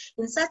message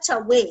in such a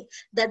way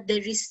that the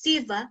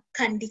receiver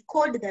can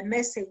decode the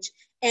message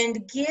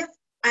and give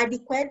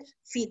adequate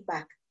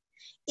feedback.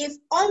 If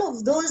all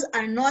of those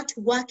are not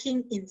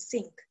working in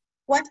sync,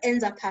 what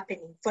ends up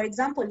happening? For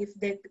example, if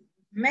the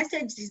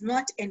message is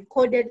not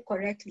encoded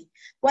correctly,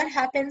 what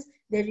happens?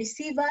 The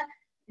receiver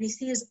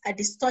receives a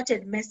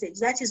distorted message.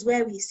 That is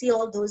where we see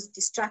all those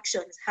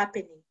distractions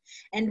happening.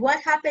 And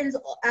what happens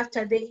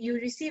after you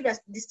receive a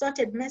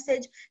distorted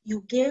message?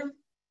 You give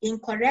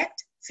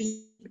incorrect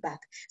feedback.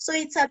 So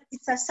it's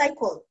a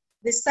cycle.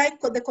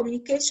 The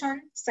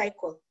communication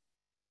cycle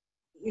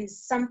is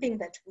something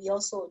that we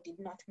also did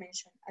not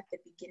mention at the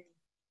beginning.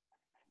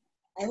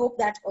 I hope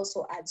that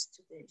also adds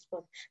to the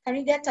response. Can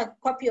we get a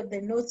copy of the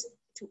notes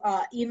to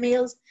our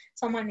emails?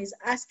 Someone is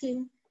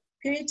asking,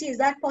 Purity, is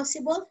that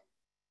possible?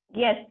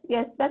 Yes,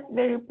 that's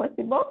very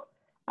possible.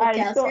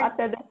 Okay, So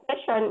after the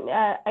session,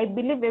 I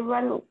believe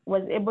everyone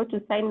was able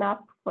to sign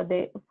up for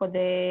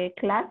the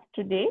class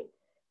today.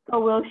 So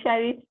we'll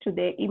share it to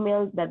the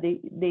emails that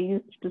they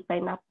used to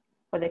sign up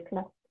for the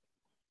class.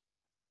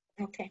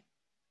 Okay.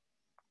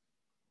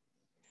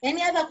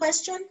 Any other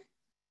question?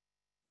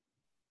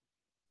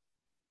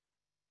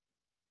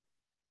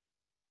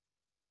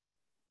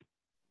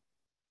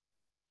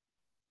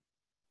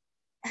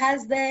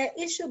 Has the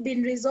issue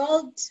been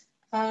resolved?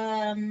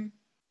 I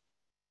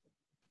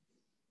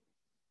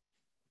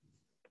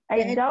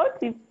doubt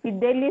if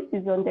Fidelis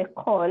is on the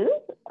call.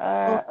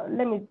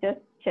 Let me just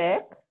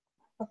check.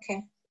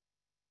 Okay.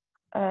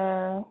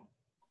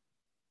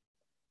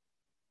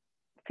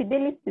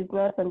 Fidelis is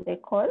not on the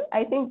call.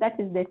 I think that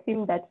is the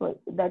team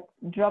that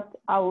dropped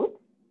out.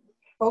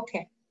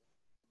 Okay.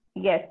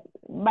 Yes,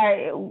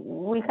 but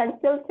we can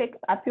still take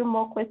a few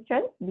more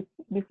questions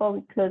before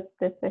we close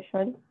the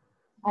session.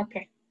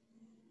 Okay.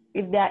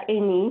 If there are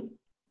any.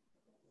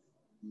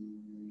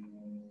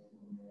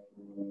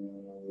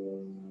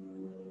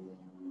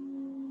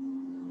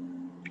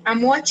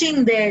 I'm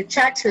watching the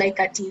chat like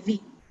a TV,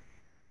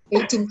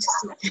 waiting to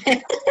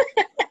see.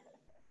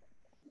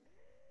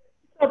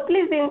 So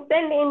please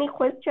send any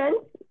questions,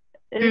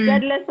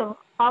 regardless of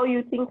how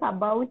you think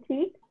about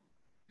it,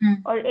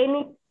 or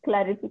any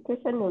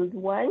clarification you would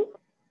want.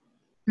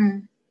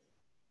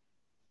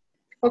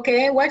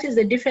 Okay, what is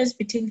the difference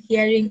between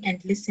hearing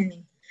and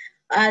listening?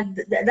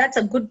 That's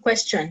a good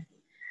question.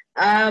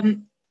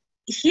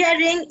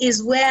 Hearing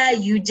is where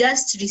you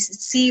just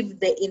receive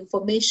the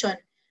information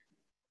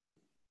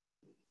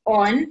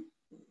on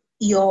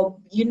your,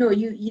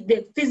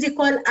 the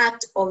physical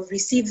act of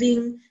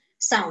receiving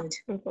sound.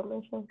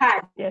 Information.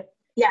 Yes.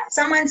 Yeah,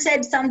 someone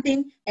said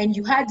something and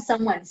you heard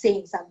someone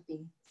saying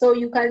something. So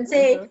you can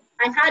say,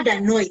 I heard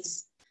a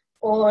noise,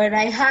 or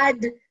I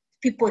heard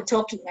people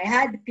talking, I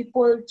heard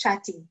people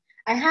chatting,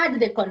 I heard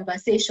the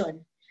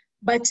conversation.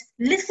 But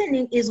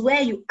listening is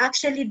where you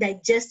actually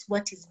digest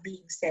what is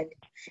being said.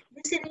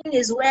 Listening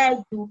is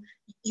where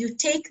you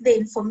take the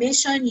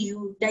information,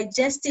 you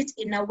digest it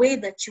in a way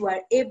that you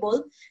are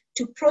able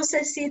to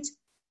process it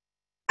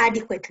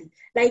adequately.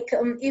 Like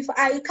if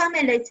I come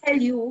and I tell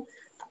you,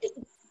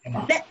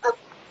 a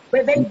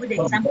very good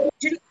example,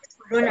 during this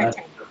Corona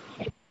time,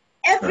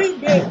 every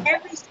day,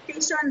 every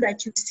station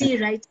that you see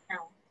right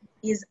now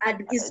is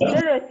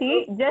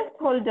Dorothy, just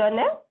hold on.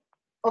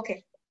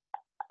 Okay.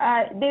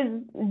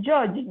 There's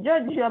George.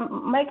 George, your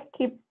mic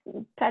keeps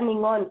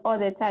turning on all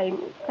the time.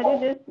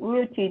 Can you just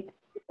mute it?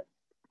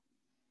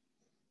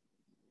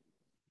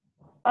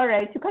 All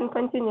right, you can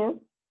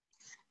continue.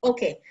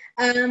 Okay.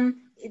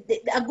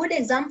 A good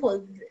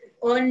example,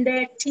 on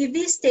the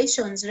TV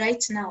stations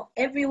right now,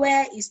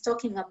 everywhere is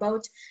talking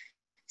about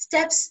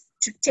steps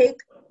to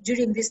take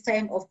during this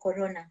time of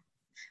Corona.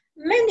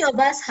 Many of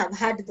us have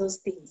heard those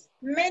things.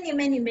 Many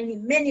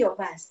of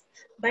us.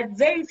 But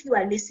very few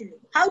are listening.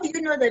 How do you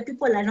know that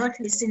people are not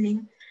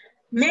listening?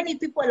 Many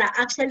people are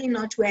actually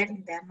not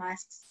wearing their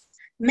masks.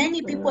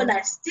 Many people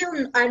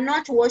are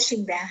not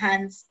washing their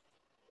hands.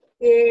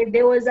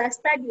 There was a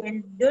study,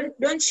 and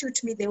don't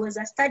shoot me, there was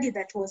a study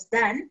that was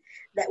done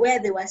where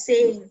they were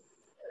saying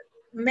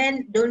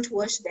men don't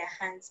wash their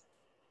hands.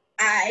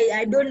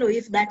 I don't know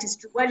if that is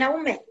true.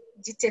 Wanaume,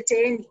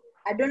 jiteteeni.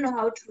 I don't know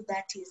how true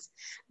that is.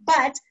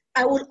 But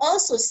I will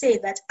also say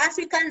that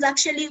Africans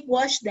actually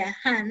wash their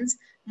hands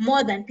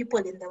more than people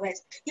in the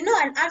West. You know,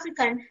 an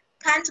African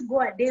can't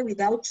go a day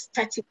without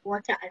touching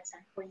water at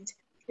some point.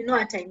 You know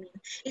what I mean?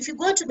 If you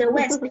go to the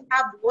West, they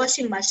have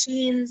washing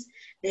machines,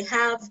 they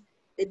have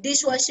the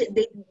dishwasher,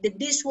 the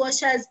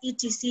dishwashers,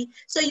 etc.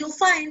 So you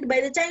find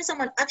by the time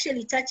someone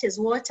actually touches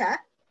water,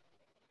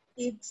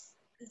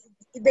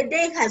 the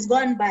day has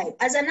gone by.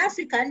 As an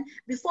African,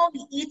 before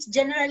we eat,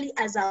 generally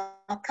as our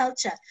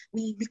culture,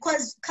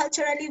 because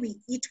culturally we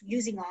eat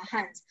using our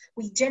hands,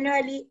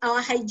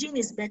 our hygiene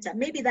is better.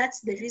 Maybe that's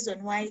the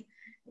reason why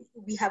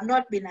we have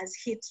not been as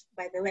hit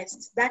by the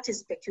West. That is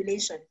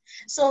speculation.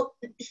 So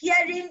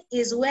hearing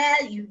is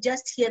where you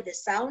just hear the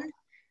sound,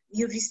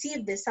 you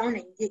receive the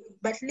sound,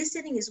 but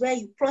listening is where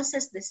you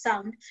process the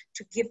sound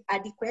to give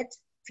adequate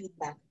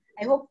feedback.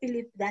 I hope,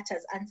 Philip, that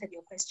has answered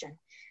your question.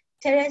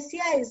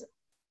 Teresia is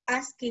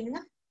asking,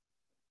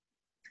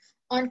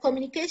 on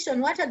communication,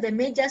 what are the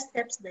major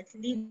steps that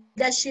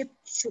leadership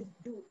should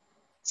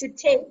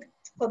take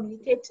to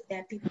communicate to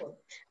their people?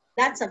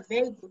 That's a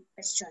very good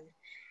question.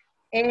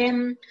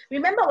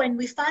 Remember when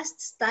we first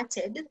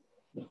started,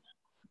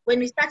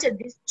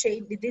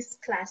 this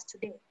class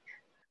today,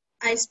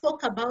 I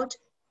spoke about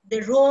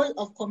the role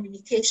of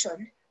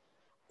communication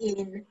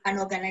in an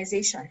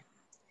organization.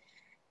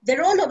 The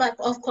role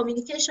of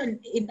communication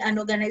in an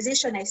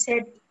organization, I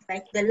said,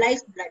 like the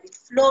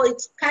lifeblood,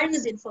 it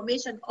carries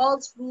information all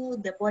through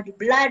the body.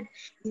 Blood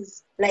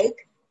is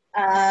like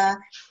the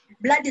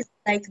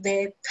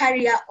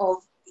carrier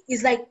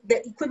is like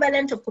the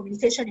equivalent of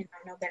communication in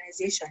an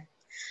organization.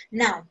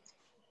 Now,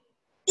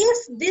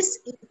 if this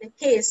is the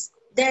case,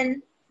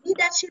 then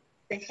leadership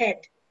is the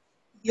head.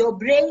 Your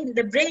brain,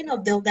 the brain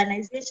of the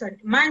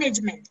organization,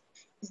 management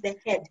is the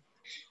head.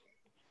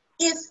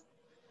 If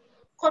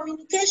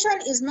communication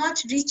is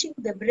not reaching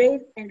the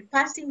brain and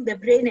passing the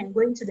brain and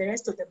going to the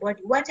rest of the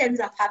body, what ends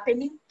up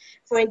happening?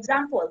 For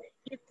example,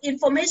 if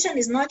information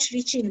is not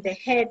reaching the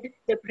head,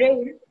 the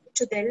brain,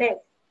 to the leg,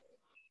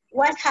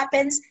 what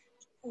happens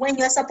when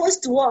you're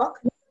supposed to walk?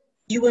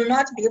 You will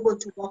not be able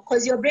to walk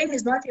because your brain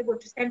is not able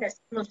to send a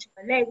signal to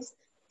your legs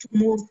to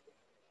move.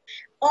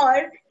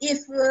 Or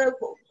if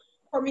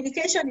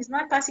communication is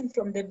not passing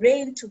from the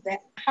brain to the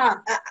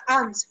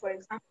arms, for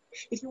example,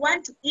 if you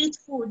want to eat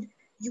food,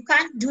 you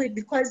can't do it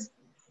because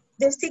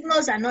the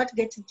signals are not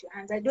getting to your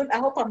hands. I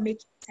hope I'm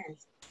making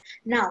sense.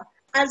 Now,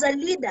 as a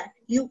leader,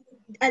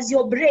 as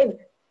your brain,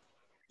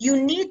 you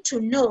need to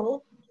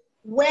know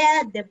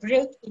where the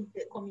break in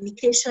the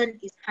communication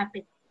is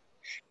happening.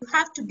 You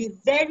have to be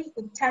very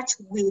in touch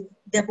with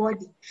the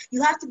body.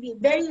 You have to be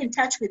very in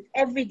touch with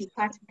every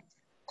department.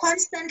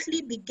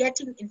 Constantly be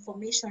getting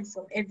information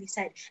from every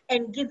side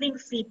and giving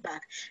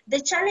feedback.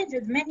 The challenge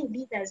with many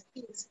leaders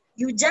is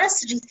you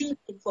just receive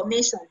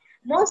information.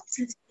 Most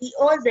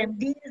CEOs,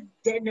 MDs,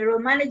 general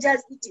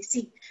managers,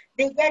 etc.,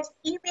 they get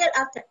email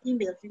after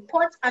email,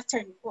 report after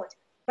report.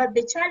 But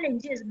the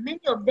challenge is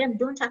many of them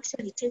don't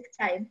actually take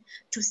time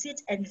to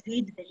sit and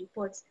read the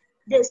reports.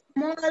 The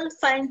small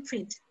fine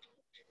print,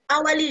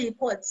 hourly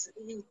reports,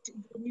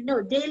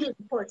 daily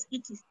reports,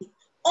 etc.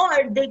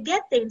 Or they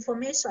get the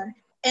information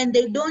and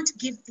they don't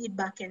give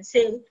feedback and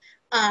say,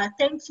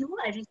 thank you,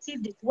 I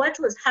received it. What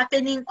was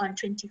happening on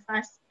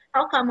 21st?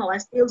 How come our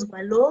sales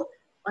were low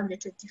on the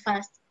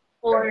 21st?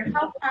 Or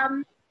how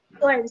come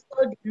so and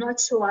so did not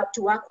show up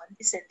to work on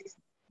this and this?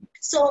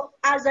 So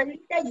as a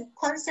leader, you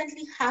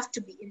constantly have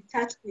to be in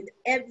touch with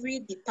every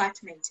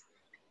department.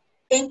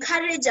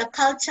 Encourage a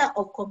culture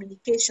of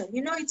communication.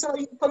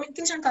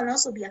 Communication can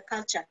also be a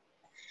culture.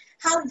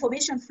 How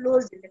information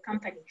flows in the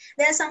company.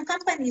 There are some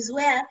companies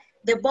where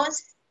the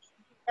boss,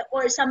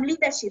 or some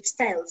leadership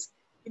styles,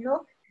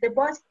 the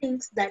boss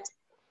thinks that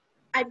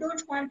I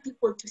don't want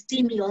people to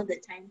see me all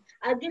the time.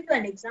 I'll give you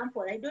an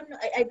example. I don't know.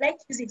 I like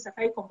using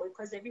Safaricom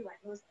because everyone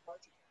knows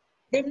about it.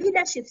 The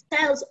leadership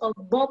styles of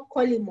Bob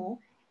Collymore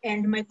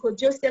and Michael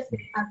Joseph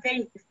are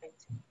very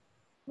different.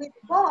 With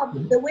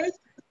Bob, the way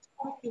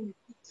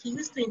he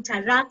used to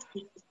interact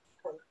with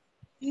people.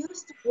 He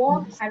used to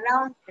walk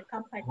around the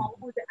company.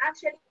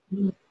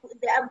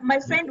 My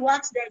friend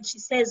works there and she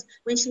says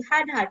when she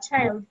had her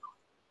child,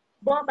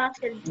 Bob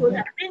actually told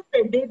her, bring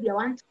the baby, I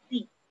want to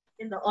see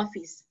in the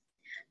office.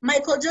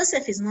 Michael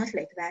Joseph is not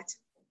like that.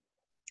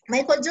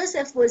 Michael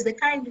Joseph was the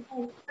kind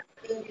who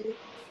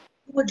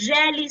would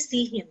rarely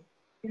see him,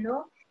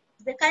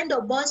 the kind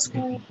of boss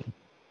who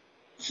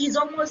he's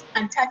almost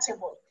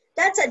untouchable.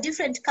 That's a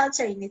different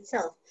culture in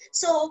itself.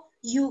 So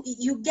you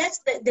get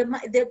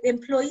the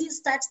employees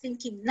start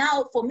thinking,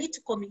 now for me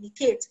to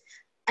communicate,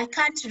 I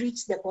can't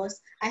reach the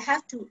boss. I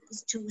have to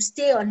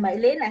stay on my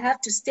lane. I have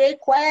to stay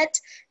quiet.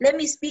 Let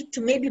me speak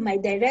to maybe my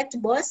direct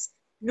boss.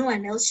 No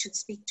one else should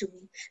speak to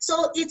me.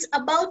 So it's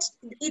about,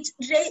 it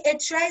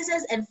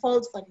rises and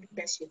falls on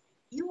leadership.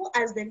 You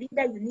as the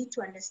leader, you need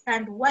to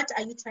understand what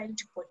are you trying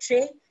to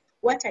portray?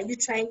 What are you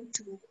trying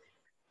to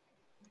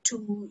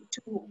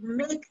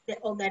make the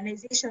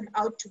organization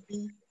out to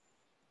be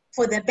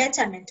for the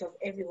betterment of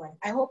everyone.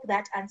 I hope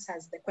that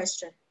answers the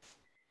question.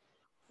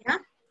 Yeah.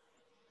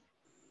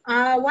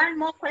 One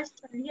more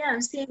question here.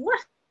 I'm saying, wow,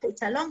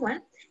 it's a long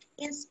one.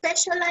 In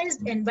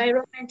specialized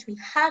environment, we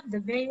have the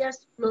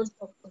various flows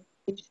of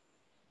communication.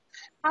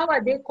 How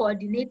are they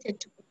coordinated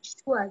to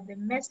ensure the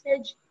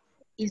message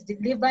is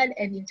delivered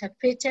and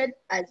interpreted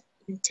as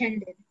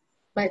intended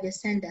by the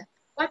sender?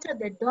 What are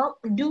the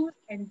do's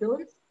and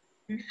don'ts?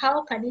 And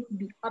how can it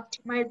be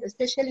optimized,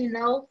 especially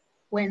now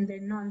when the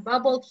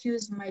non-verbal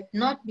cues might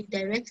not be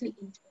directly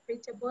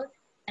interpretable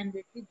and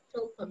the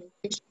digital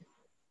communication?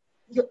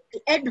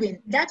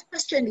 Edwin, that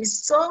question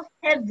is so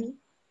heavy.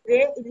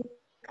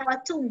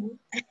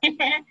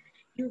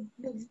 You've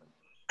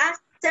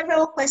asked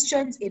several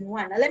questions in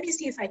one. Now, let me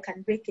see if I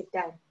can break it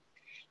down.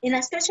 In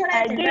a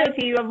specialized environment,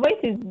 your voice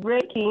is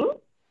breaking.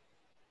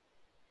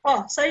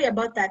 Oh, sorry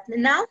about that.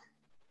 Now?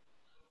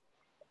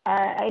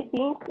 I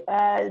think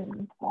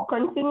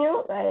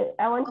continue.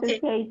 I want Okay.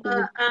 to say it.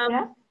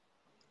 Yeah.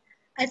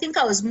 I think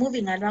I was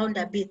moving around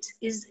a bit.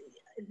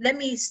 Let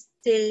me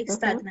stay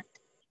stagnant.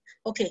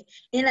 Okay.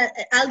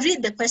 I'll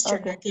read the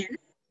question again.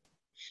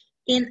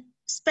 In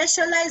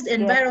specialized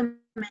environment,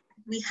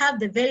 we have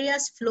the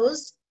various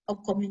flows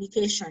of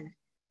communication.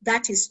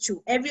 That is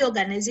true. Every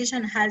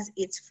organization has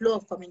its flow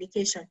of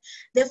communication.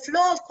 The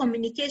flow of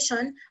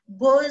communication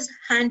goes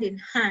hand in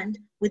hand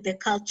with the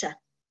culture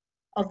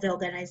of the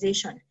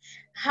organization.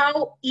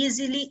 How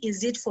easily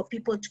is it for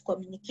people to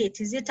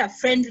communicate? Is it a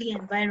friendly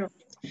environment?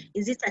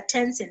 Is it a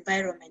tense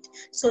environment?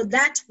 So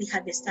that we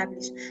have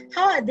established.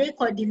 How are they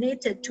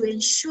coordinated to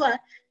ensure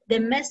the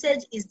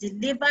message is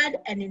delivered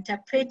and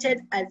interpreted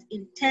as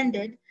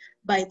intended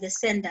by the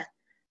sender?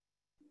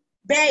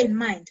 Bear in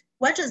mind,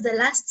 what was the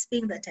last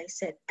thing that I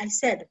said? I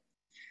said,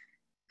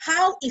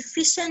 how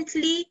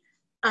efficiently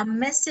a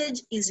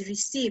message is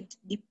received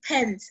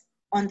depends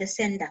on the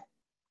sender.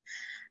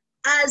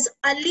 As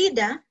a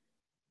leader,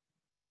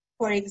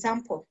 for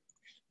example,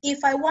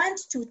 if I want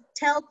to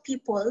tell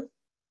people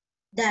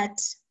that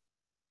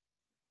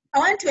I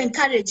want to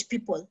encourage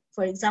people,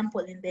 for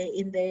example, in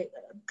the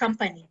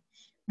company,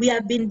 we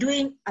have been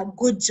doing a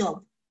good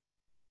job.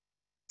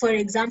 For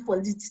example,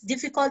 it's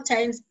difficult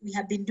times, we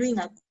have been doing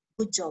a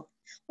good job.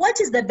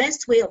 What is the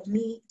best way of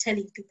me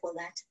telling people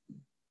that?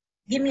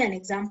 Give me an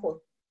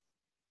example.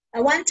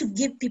 I want to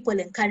give people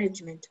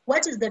encouragement.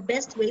 What is the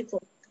best way for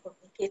me to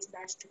communicate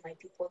that to my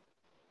people?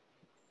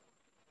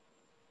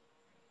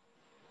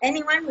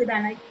 Anyone with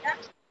an idea?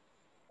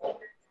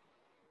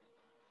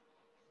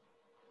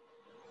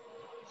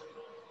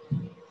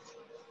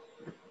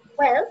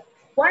 Well,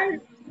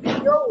 one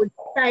CEO would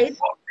decide,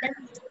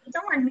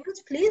 someone mute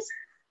please.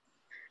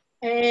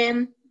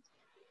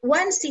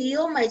 One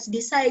CEO might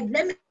decide,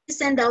 let me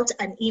send out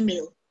an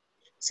email.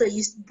 So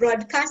you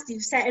broadcast, you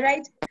say,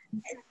 right?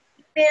 An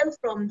email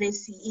from the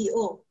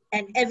CEO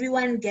and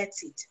everyone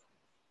gets it.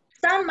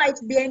 Some might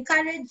be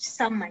encouraged,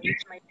 some might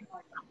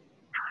not.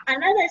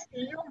 Another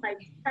CEO might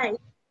decide,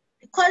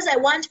 because I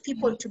want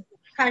people to be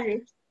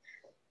encouraged,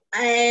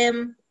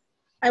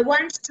 I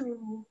want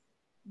to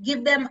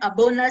give them a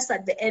bonus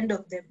at the end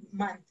of the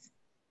month.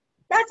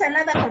 That's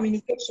another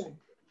communication.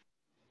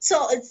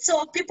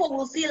 So people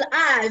will feel,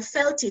 I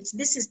felt it.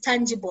 This is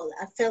tangible.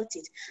 I felt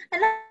it.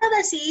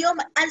 Another CEO,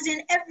 as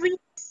in every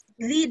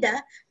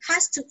leader,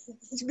 has to,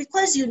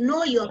 because you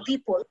know your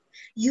people,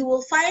 you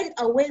will find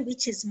a way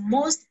which is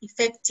most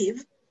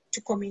effective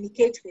to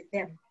communicate with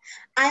them.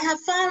 I have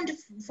found,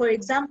 for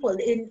example,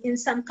 in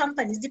some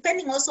companies,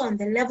 depending also on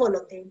the level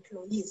of the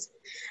employees,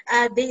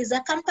 there is a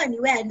company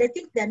where, and I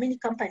think there are many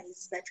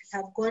companies that we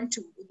have gone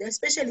to,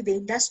 especially the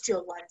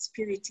industrial ones,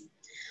 Purity,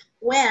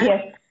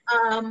 where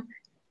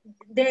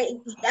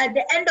at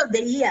the end of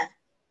the year,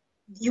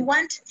 you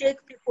want to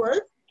take people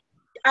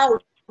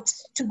out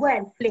to go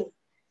and play.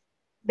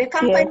 The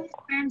company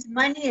spends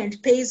money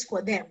and pays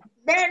for them.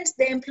 Then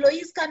the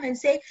employees come and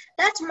say,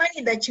 that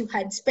money that you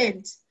had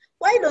spent,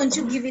 why don't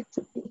you give it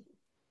to me?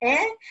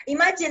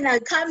 Imagine I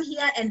come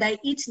here and I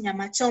eat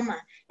nyama choma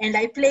and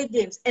I play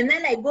games, and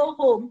then I go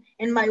home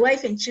and my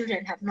wife and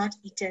children have not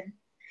eaten.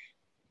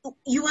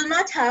 You will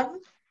not have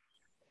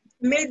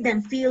made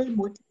them feel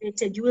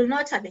motivated. You will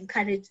not have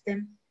encouraged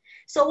them.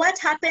 So what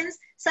happens?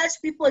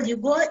 Such people, you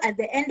go at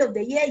the end of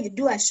the year, you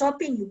do a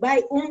shopping, you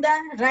buy unga,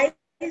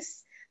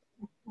 rice,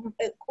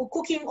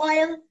 cooking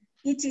oil,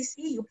 etc.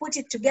 You put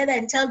it together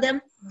and tell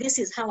them, this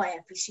is how I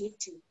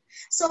appreciate you.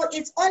 So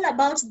it's all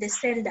about the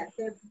sender,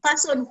 the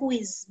person who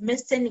is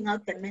sending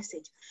out the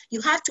message.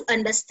 You have to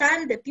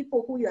understand the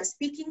people who you are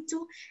speaking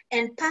to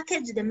and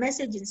package the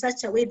message in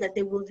such a way that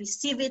they will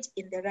receive it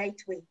in the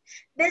right way.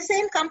 The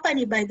same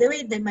company, by the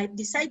way, they might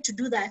decide to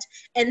do that,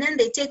 and then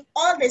they take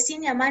all the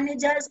senior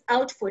managers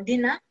out for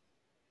dinner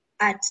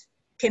at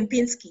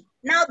Kempinski.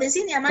 Now the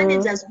senior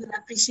managers will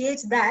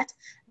appreciate that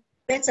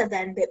better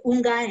than the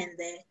unga and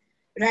the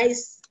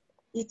rice,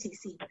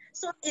 etc.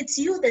 So it's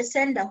you, the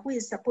sender, who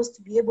is supposed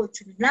to be able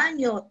to learn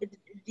your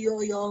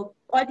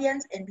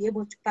audience and be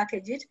able to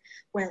package it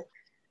well.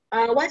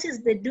 What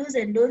is the do's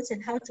and don'ts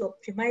and how to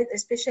optimize,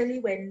 especially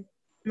when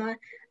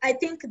I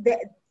think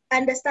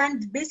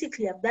understand,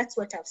 basically that's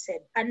what I've said.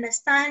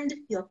 Understand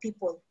your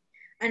people.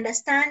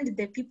 Understand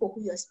the people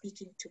who you're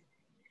speaking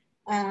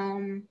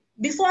to.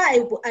 Before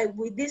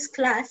with this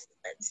class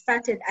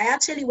started, I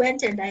actually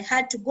went and I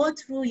had to go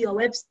through your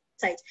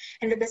website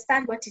and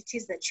understand what it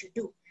is that you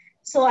do.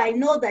 So I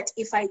know that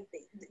if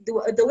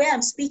the way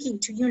I'm speaking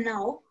to you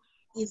now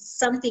is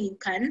something you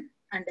can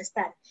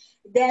understand.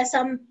 There are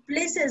some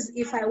places,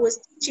 if I was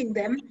teaching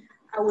them,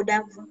 I would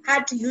have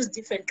had to use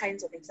different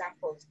kinds of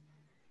examples.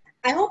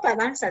 I hope I've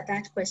answered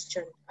that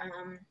question.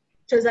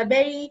 It was a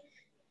very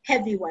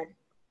heavy one.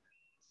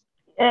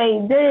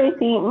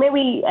 Dorothy,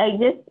 maybe I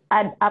just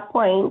add a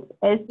point.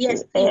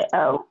 Yes, please.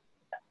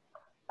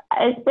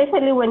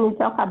 Especially when you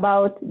talk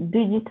about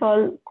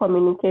digital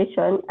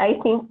communication, I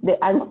think the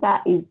answer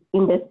is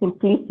in the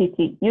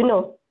simplicity,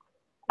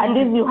 and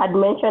as you had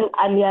mentioned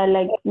earlier,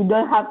 like you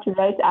don't have to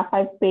write a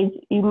 5-page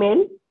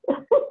email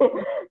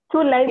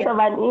 2 lines of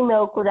an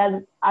email could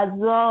as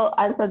well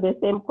answer the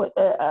same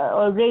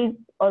or raise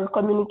or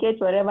communicate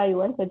whatever you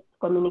wanted to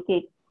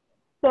communicate.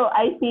 So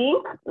I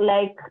think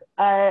like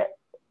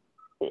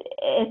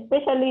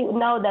especially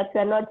now that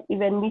we are not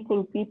even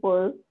meeting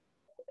people,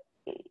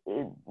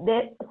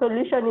 the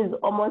solution is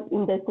almost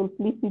in the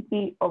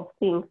simplicity of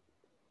things.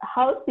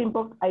 How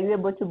simple are you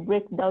able to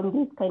break down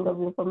this kind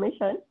of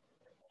information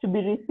to be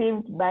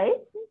received by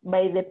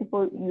the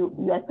people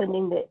you are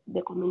sending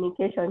the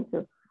communication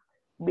to?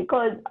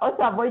 Because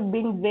also avoid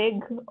being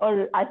vague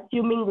or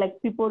assuming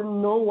like people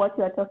know what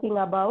you are talking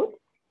about.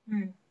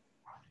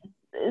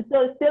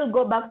 So still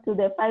go back to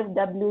the 5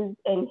 W's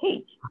and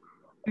H.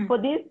 For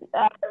this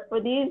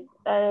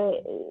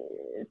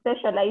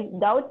session, I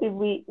doubt if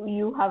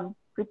you have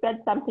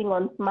prepared something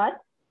on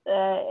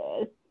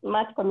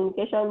smart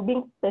communication,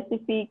 being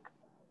specific,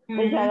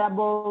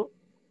 measurable,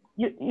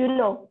 you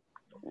know,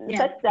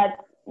 such that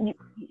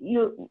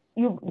you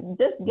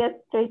just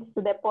get straight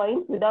to the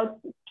point without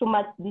too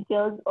much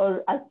details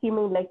or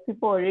assuming like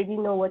people already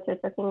know what you're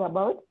talking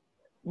about,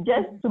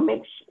 just to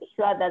make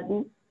sure that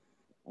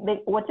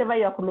whatever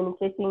you're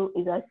communicating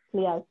is as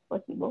clear as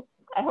possible.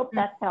 I hope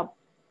that helps.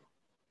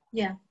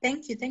 Yeah,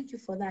 thank you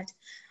for that.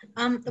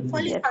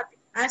 Polycarp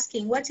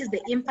asking, what is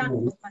the impact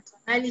of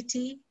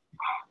personality,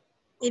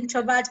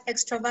 introvert,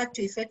 extrovert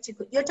to effective?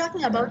 You're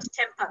talking about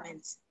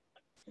temperaments.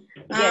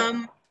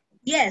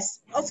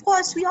 Yes, of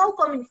course, we all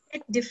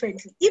communicate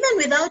differently, even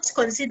without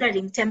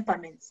considering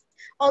temperaments,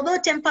 although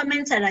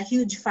temperaments are a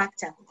huge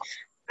factor.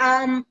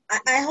 I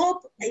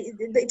hope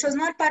it was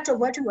not part of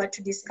what we were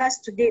to discuss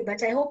today,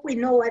 but I hope we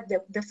know what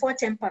the 4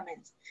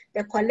 temperaments,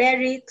 the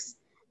cholerics,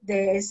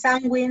 the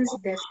sanguines,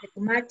 the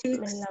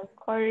phlegmatics,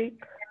 the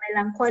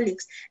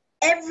melancholics.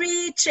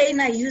 Every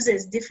trainer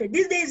uses different.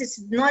 These days, it's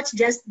not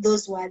just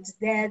those words.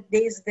 There's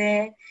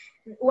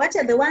what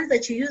are the ones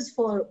that you use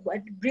for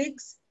what,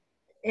 Briggs?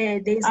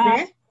 There's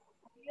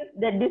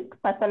the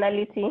DISC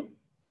personality.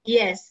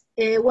 Yes.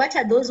 What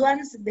are those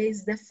ones?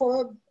 There's the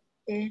 4.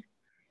 The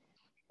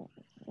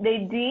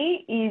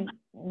D is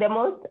the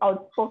most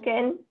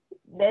outspoken.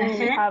 Then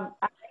we have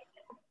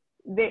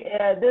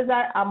those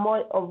are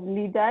more of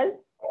leaders.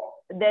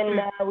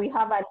 Then we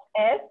have an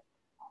S,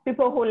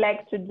 people who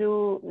like to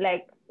do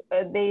like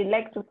they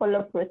like to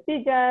follow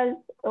procedures,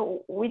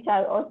 which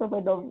are also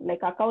made of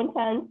like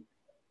accountants.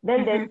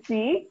 Then the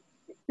C,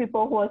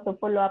 people who also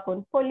follow up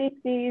on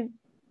policies.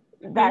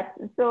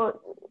 So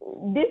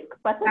this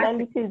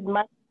personality is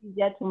much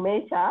easier to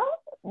measure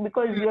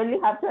because you only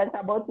have to answer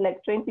about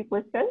like 20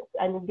 questions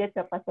and you get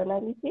your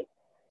personality.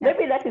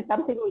 Maybe that is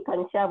something we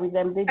can share with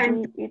them. They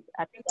do it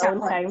at their own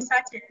time.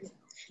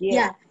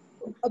 Yeah.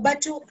 But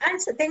to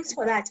answer, thanks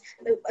for that.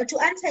 To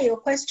answer your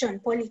question,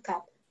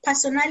 Polycarp,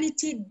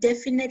 personality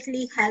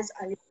definitely has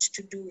a lot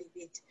to do with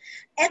it.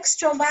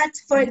 Extrovert,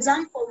 for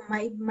example,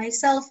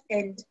 myself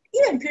and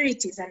even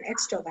Purity is an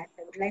extrovert,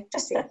 I would like to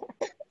say.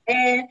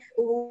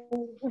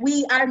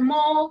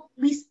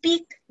 We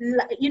speak,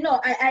 you know,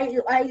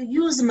 I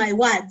use my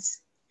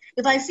words.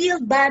 If I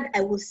feel bad,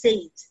 I will say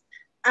it.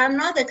 I'm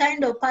not the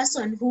kind of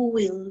person who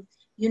will,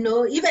 you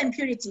know, even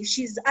Purity, if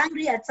she's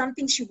angry at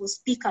something, she will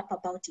speak up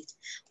about it.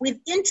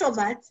 With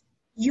introverts,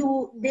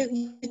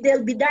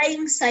 they'll be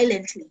dying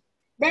silently.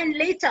 Then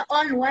later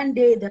on, one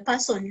day, the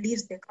person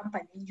leaves the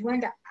company. You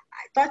wonder,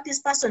 I thought this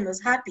person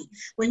was happy.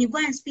 When you go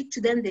and speak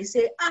to them, they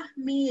say, I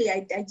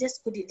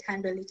just couldn't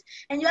handle it.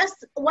 And you ask,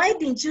 why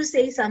didn't you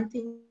say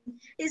something?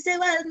 They say,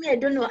 well, I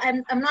don't know.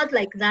 I'm not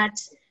like that.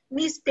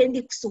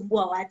 Spendi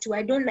kusumbua watu.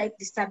 I don't like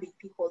disturbing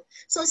people.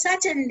 So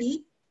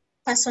certainly,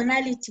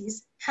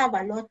 personalities have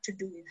a lot to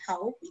do with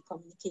how we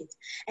communicate.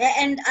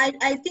 And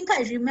I think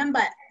I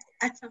remember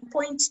at some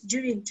point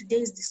during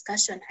today's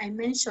discussion, I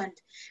mentioned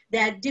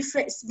there are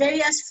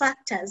various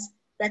factors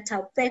that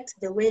affect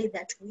the way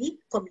that we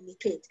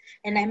communicate.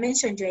 And I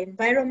mentioned your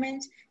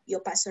environment, your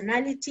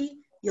personality,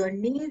 your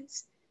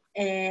needs,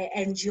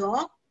 and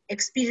your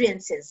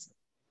experiences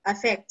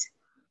affect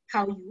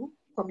how you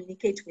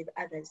communicate with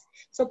others.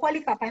 So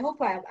Polycarp, I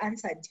hope I have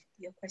answered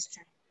your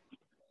question.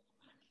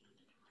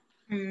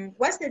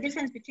 What's the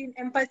difference between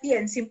empathy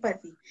and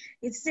sympathy?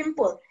 It's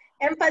simple.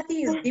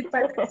 Empathy is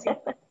deeper than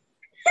sympathy.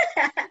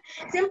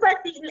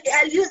 Sympathy,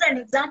 I'll use an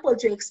example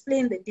to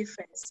explain the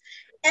difference.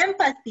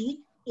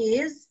 Empathy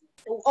is,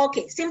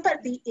 okay,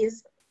 sympathy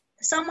is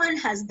someone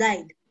has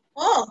died.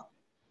 Oh,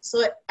 so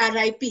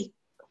RIP.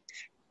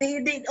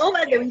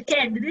 Over the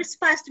weekend, this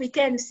past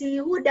weekend, see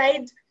who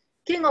died?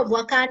 King of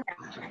Wakanda.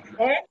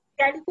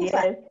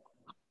 Yes.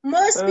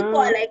 Most people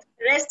are like,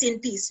 rest in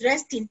peace,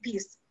 rest in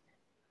peace.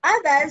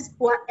 Others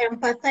were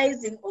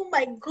empathizing. Oh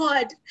my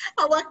God,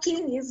 our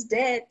king is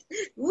dead.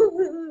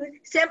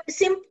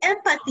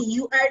 Empathy,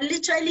 you are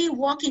literally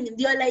walking.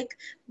 You're like,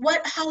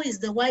 what? How is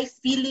the wife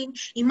feeling?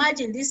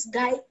 Imagine this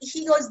guy.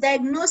 He was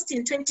diagnosed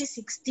in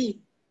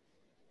 2016.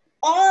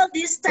 All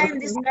this time,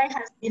 this guy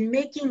has been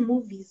making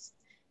movies,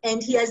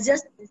 and he has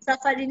just been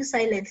suffering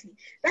silently.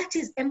 That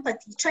is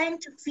empathy, trying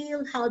to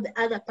feel how the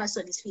other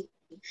person is feeling.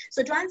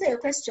 So to answer your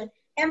question,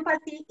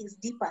 Empathy is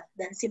deeper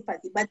than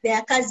sympathy, but they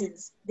are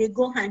cousins. They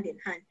go hand in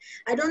hand.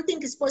 I don't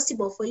think it's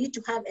possible for you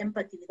to have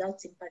empathy without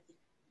sympathy.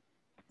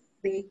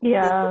 They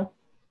go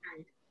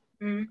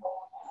hand.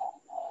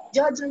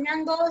 George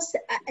Onyango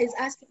is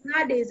asking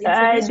nowadays.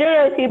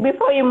 Dorothy,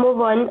 before you move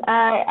on,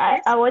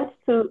 I want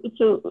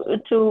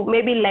to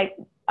maybe like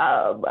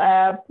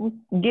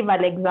give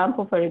an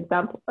example. For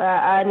example,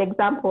 an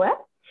example.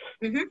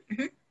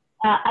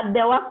 At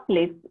the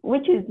workplace,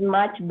 which is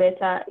much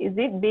better? Is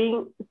it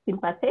being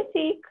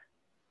sympathetic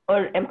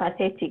or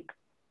empathetic?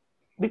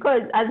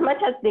 Because as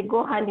much as they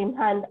go hand in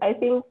hand, I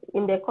think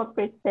in the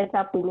corporate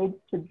setup, we need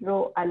to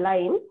draw a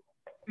line.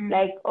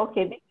 Like,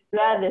 okay, this is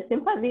where the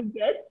sympathy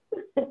gets.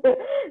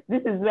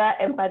 This is where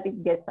empathy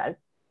gets us.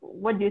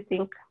 What do you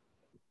think?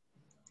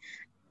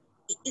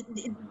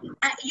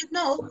 You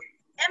know,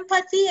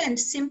 empathy and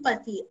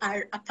sympathy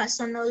are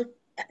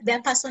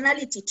they're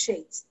personality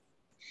traits.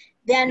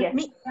 They're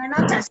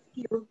not a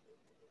skill.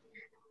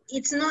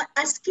 It's not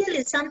a skill,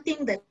 is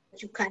something that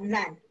you can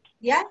learn.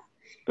 Yeah?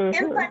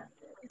 Empathy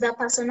is a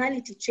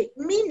personality trait,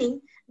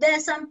 meaning there are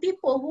some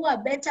people who are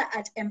better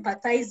at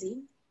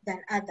empathizing than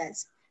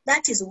others.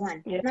 That is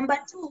one. Yeah. Number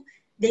two,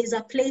 there is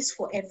a place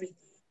for everything.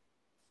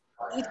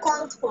 It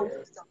calls for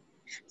wisdom.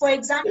 For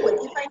example,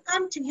 if I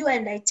come to you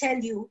and I tell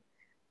you,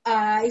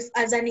 if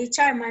as an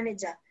HR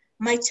manager,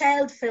 my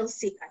child fell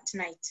sick at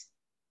night.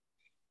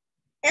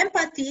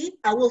 Empathy,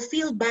 I will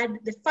feel bad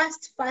the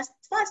first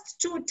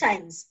 2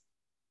 times,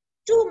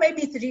 2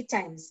 maybe 3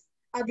 times.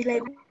 I'll be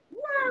like,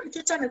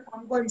 mtoto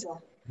amekuwa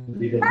mgonjwa.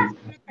 3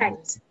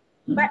 times.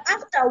 But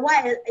after a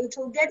while, it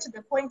will get to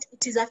the point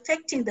it is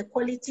affecting the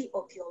quality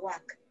of your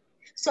work.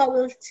 So I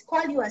will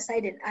call you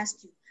aside and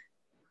ask you,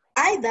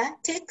 either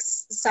take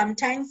some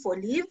time for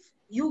leave,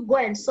 you go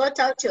and sort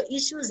out your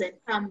issues and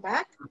come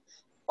back,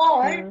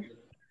 or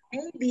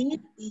maybe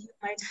you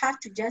might have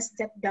to just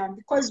step down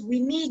because we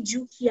need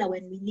you here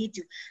when we need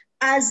you.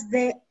 As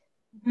the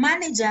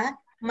manager,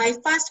 my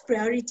first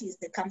priority is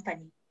the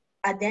company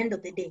at the end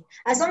of the day.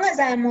 As long as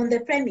I am on the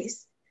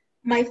premise,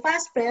 my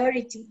first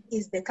priority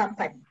is the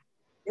company,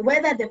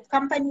 whether the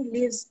company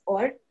lives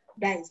or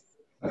dies.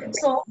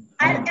 So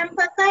I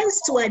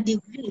empathize to a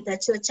degree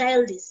that your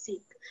child is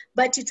sick,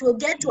 but it will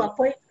get to a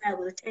point where I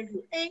will tell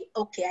you, hey,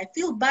 okay, I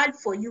feel bad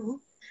for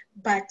you,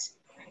 but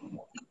we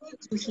need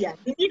you here.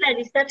 We need a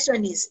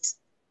receptionist.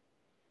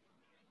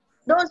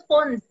 Those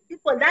phones,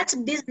 people, that's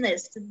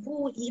business.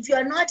 If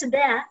you're not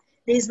there,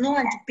 there's no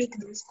one to pick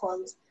those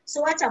calls.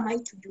 So what am I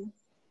to do?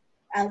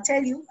 I'll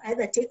tell you,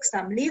 either take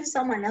some leave,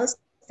 someone else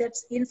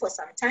steps in for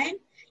some time.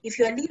 If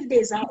your leave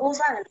days are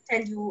over, I'll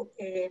tell you,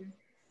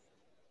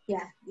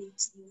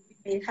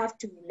 they have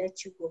to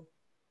let you go.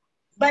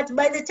 But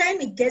by the time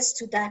it gets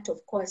to that,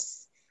 of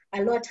course,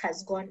 a lot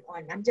has gone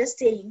on. I'm just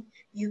saying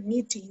you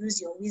need to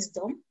use your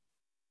wisdom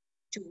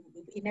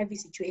in every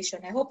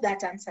situation. I hope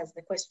that answers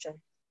the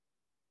question.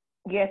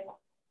 Yes.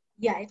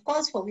 Yeah, it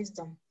calls for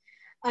wisdom.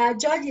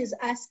 George is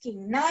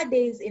asking,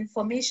 nowadays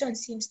information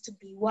seems to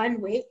be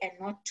one way and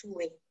not two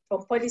way,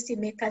 from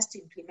policymakers to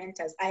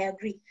implementers. I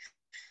agree.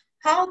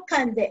 How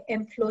can the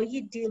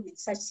employee deal with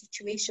such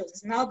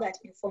situations now that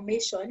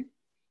information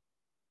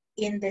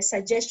in the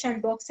suggestion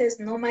boxes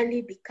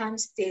normally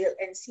becomes stale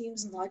and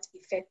seems not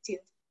effective?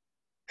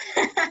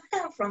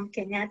 From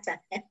Kenyatta.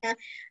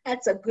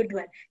 That's a good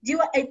one.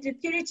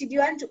 Purity, do you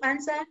want to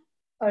answer?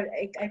 Or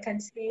I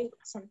can say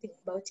something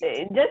about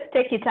it. Just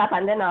take it up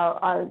and then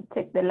I'll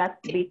take the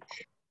last bit.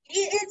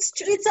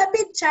 It's a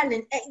big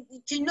challenge.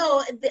 You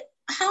know,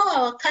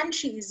 how our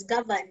country is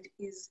governed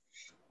is,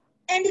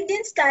 and it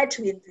didn't start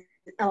with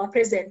our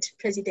present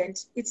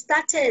president. It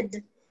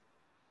started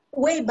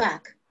way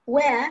back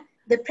where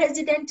the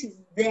president is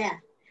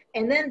there.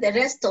 And then the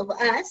rest of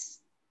us,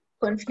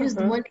 confused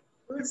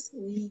molecules,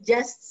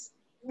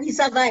 we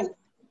survive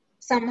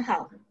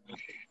somehow.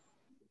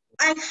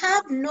 I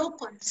have no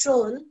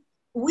control,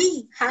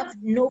 we have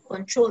no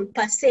control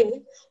per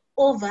se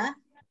over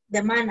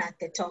the man at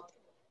the top.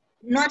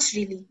 Not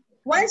really.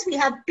 Once we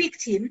have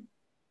picked him,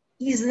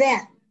 he's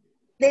there.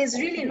 There's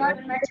really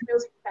not much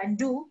else we can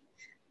do,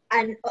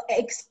 and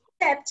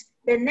except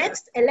the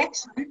next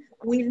election,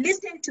 we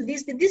listen to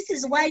this. This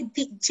is why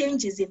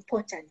change is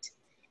important.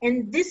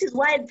 And this is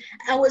why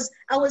I was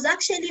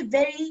actually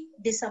very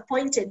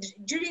disappointed.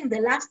 During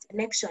the last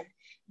election,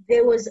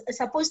 there was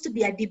supposed to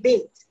be a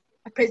debate,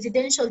 a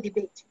presidential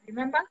debate,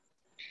 remember?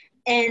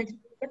 And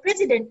the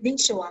president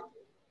didn't show up.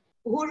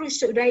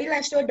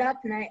 Raila showed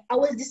up, and I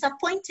was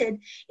disappointed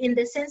in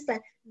the sense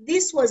that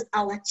this was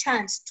our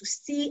chance to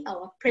see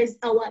our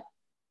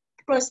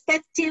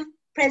prospective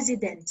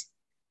president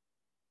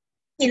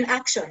in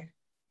action.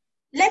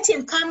 Let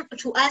him come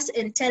to us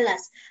and tell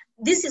us,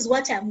 this is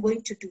what I'm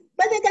going to do.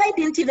 But the guy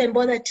didn't even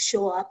bother to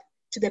show up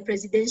to the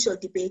presidential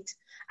debate.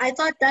 I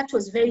thought that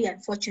was very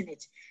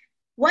unfortunate.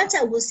 What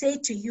I will say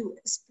to you,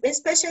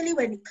 especially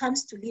when it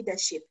comes to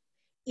leadership,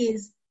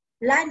 is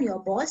learn your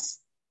boss.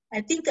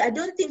 I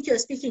don't think you're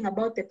speaking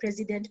about the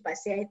president per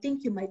se. I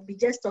think you might be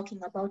just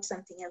talking about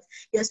something else.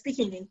 You're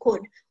speaking in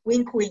code,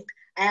 wink, wink.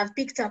 I have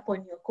picked up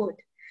on your code.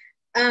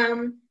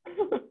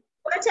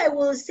 What I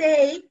will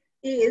say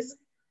is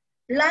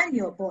learn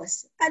your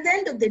boss. At the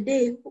end of the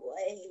day,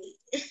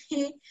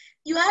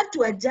 you have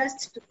to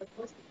adjust to the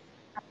boss.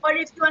 Or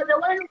if you are the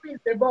one who is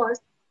the boss,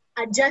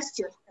 adjust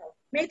yourself.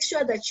 Make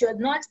sure that you're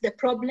not the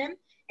problem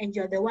and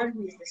you're the one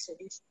who is the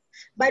solution.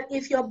 But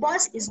if your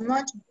boss is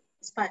not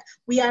this part,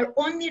 we are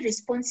only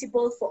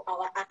responsible for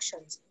our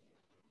actions.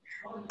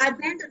 At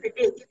the end of the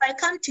day, if I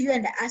come to you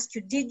and I ask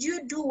you, did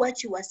you do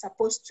what you were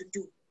supposed to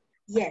do?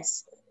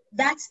 Yes,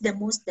 that's the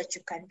most that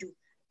you can do.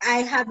 I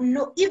have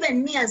no,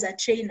 even me as a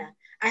trainer,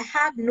 I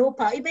have no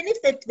power. Even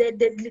if the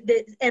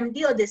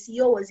MD or the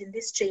CEO was in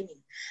this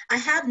training, I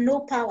have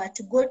no power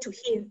to go to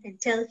him and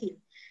tell him,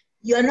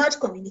 you're not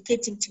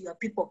communicating to your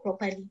people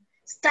properly.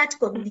 Start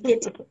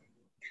communicating.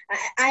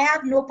 I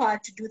have no power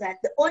to do that.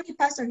 The only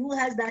person who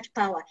has that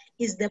power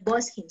is the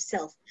boss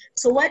himself.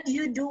 So what do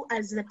you do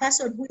as the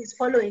person who is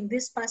following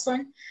this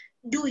person?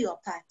 Do your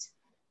part.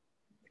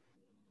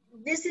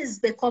 This is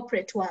the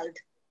corporate world.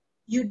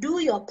 You do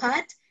your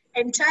part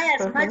and try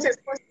as much as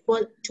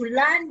possible to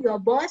learn your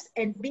boss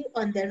and be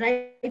on the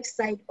right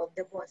side of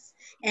the boss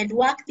and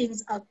work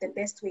things out the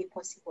best way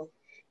possible.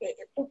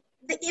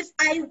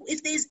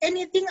 If there's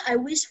anything I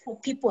wish for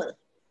people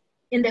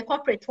in the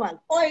corporate world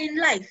or in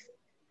life,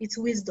 it's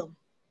wisdom.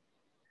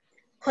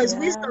 Because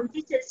wisdom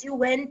teaches you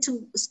when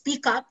to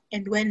speak up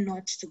and when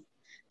not to,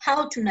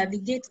 how to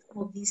navigate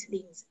all of these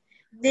things.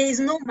 There is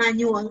no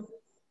manual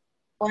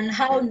on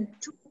how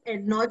to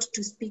and not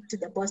to speak to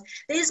the boss.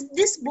 There's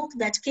this book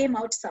that came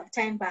out some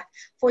time back,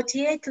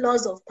 48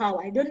 Laws of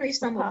Power. I don't know if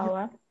some of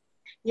you.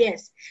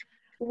 Yes.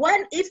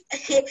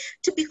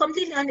 To be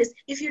completely honest,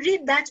 if you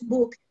read that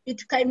book,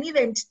 it can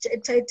even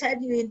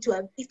turn you into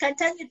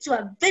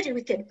a very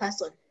wicked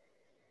person.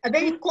 A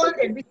very cold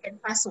and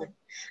wicked person.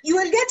 You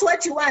will get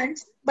what you want,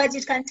 but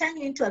it can turn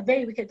you into a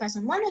very wicked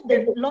person. One of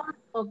the laws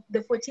of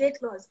the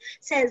 48 laws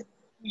says,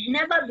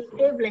 never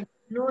behave like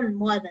known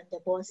more than the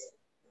boss.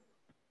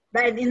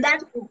 But in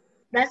that book,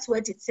 that's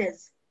what it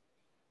says.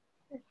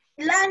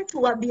 Learn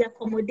to be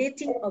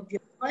accommodating of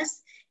your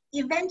boss.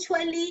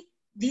 Eventually,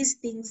 these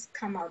things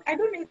come out. I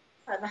don't know if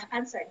I've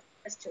answered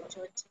the question,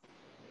 George.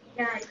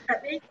 Yeah, it's a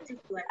very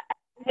difficult one.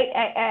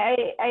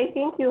 I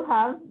think you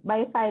have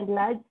by far and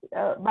large,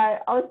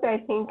 but also I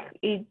think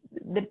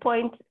the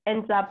point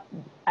ends up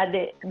at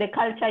the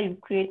culture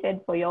you've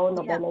created for your own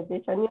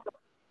organization.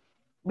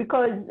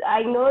 Because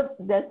I know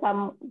there's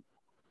some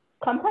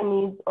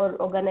companies or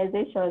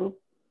organizations,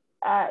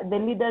 the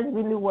leaders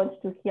really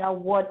want to hear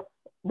what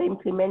the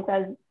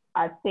implementers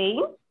are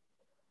saying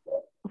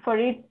for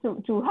it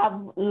to have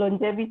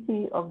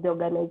longevity of the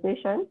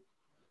organization.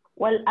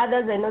 While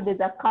others, I know there's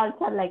a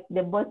culture like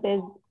the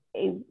bosses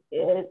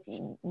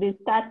they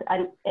start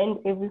and end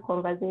every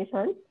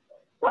conversation.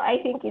 So I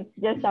think it's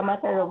just a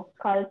matter of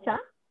culture.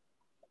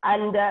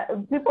 And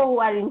people who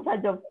are in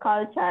charge of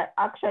culture,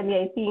 actually,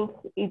 I think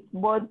it's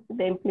both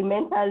the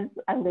implementers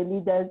and the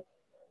leaders.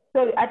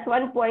 So at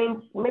one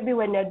point, maybe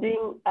when you're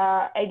doing,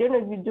 I don't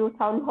know if you do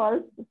town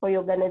halls for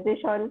your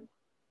organization,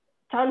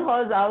 town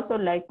halls are also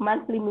like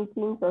monthly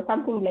meetings or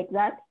something like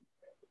that,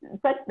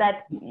 such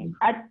that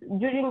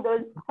during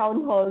those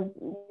town halls,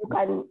 you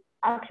can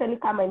actually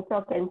come and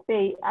talk and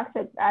say,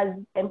 actually, as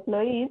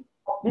employees,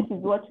 this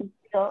is what you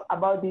feel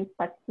about this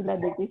particular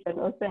decision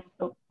also.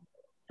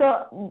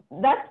 So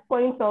that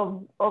point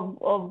of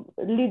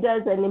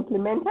leaders and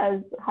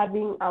implementers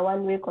having a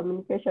one-way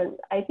communication,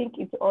 I think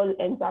it all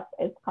ends up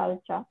as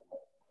culture.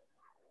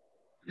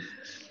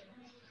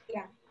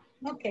 Yeah,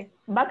 okay.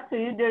 Back to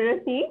you,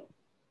 Dorothy.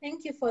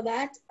 Thank you for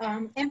that.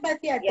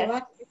 Empathy at the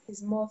workplace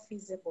is more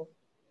feasible.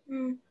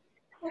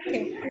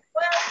 Okay,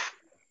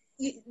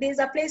 well, there's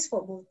a place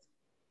for both.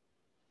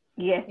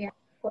 Yes. Yeah,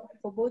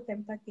 for both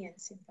empathy and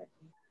sympathy.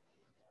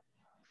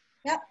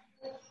 Yeah.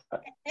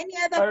 Any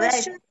other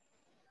questions?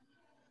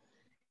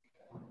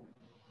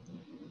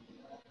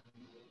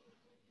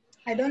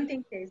 I don't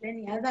think there's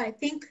any other. I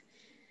think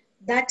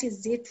that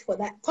is it for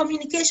that.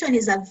 Communication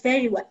is a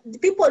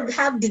people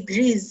have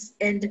degrees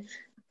and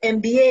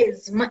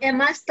MBAs, a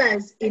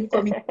master's in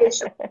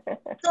communication.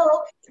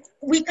 So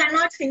we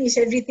cannot finish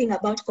everything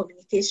about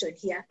communication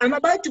here. I'm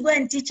about to go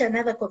and teach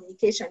another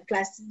communication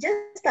class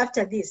just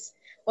after this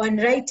on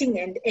writing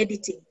and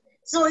editing.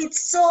 So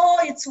it's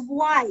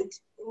wide.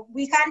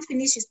 We can't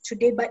finish it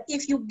today, but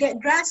if you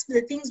grasp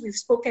the things we've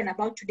spoken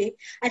about today,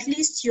 at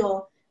least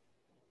your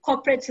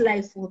corporate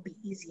life will be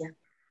easier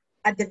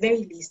at the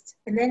very least.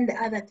 And then the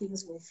other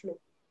things will flow.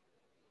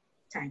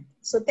 Time.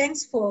 So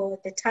thanks for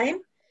the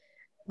time.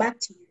 Back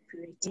to you,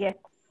 Purity. Yes.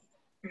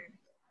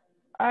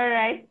 All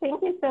right.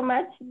 Thank you so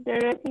much,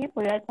 Dorothy,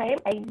 for your time.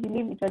 I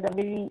believe it was a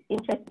very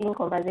interesting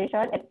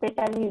conversation,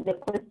 especially the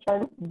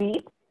questions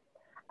bit.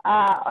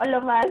 All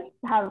of us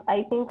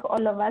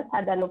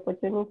had an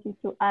opportunity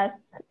to ask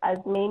as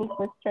many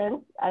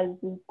questions as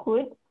we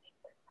could.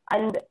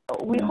 And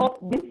we hope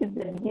this is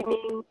the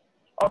beginning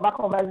of a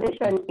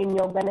conversation in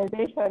your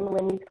organization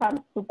when it comes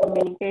to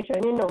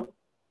communication,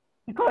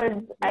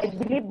 because I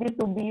believe this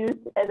will be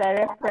used as a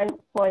reference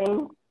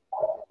point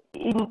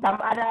in some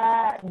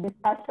other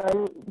discussion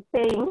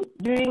saying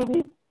during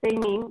this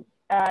training,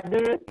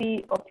 Dorothy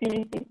or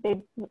Purity said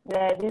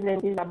this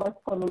and this about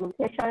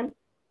communication.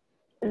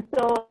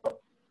 So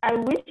I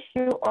wish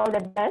you all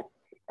the best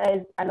as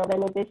an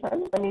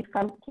organization when it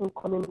comes to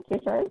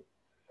communication.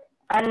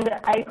 And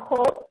I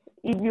hope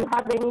if you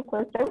have any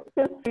questions,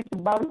 feel free to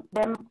bounce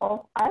them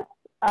off us.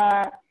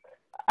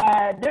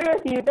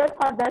 Dorothy, you don't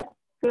have that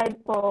slide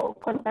for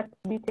contact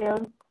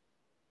details.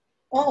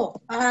 Oh,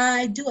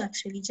 I do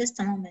actually. Just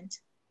a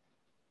moment.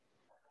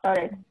 All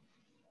right.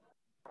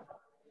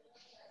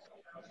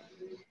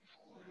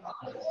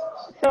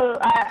 So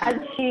as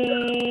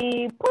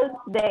she puts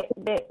the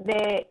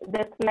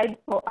slide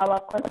for our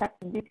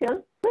contact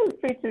details, feel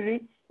free to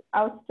reach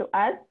out to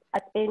us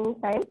at any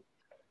time.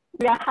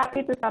 We are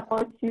happy to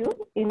support you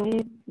in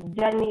this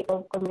journey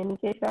of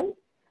communication.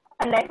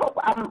 And I hope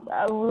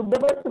we'll be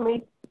able to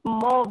meet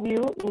more of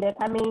you in the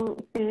coming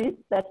series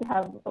that we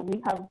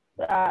have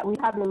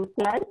in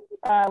plan,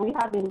 we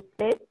have in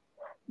place.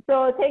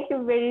 So thank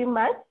you very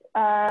much.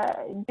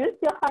 Do you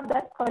still have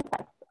that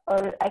contact,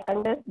 or I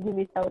can just give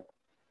it out?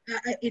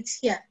 It's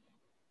here.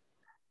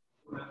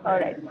 All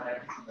right.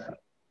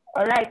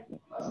 All right.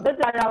 Those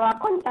are our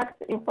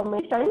contact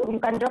information. You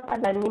can drop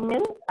us an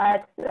email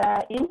at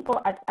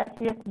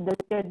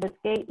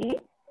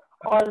info@atrex.co.ke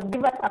or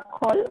give us a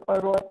call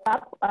or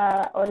WhatsApp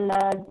on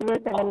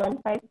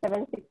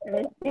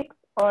 07157676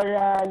 or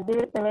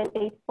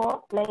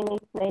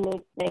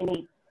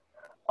 0784989898.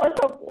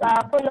 Also,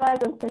 follow us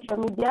on social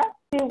media,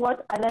 see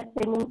what other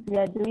trainings we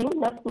are doing,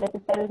 not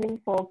necessarily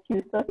for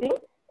Q sourcing,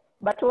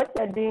 but what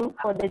we're doing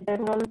for the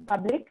general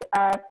public.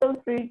 Feel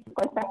free to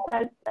contact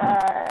us.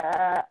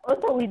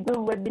 Also, we do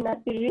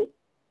webinar series.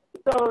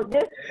 So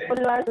just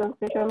follow us on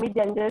social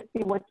media and just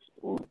see what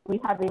we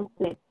have in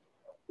place.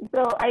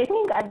 So I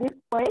think at this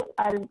point,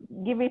 I'll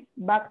give it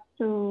back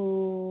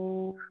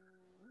to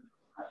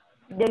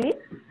Delhi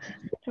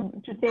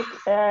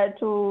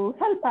to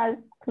help us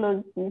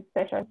close this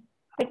session.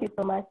 Thank you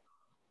so much.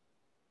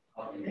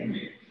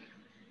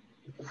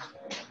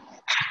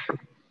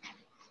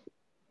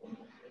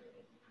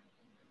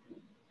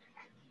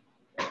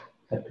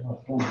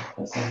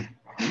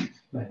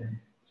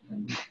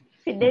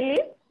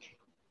 Fidelis?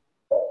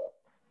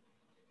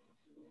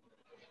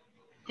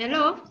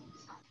 Hello.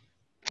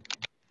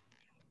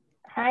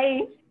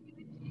 Hi.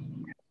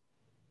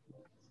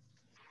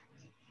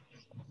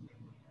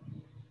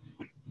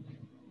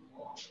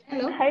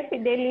 Hello. Hi,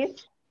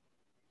 Fidelis.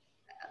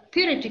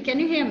 Purity, can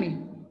you hear me?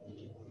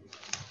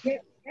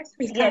 Yes,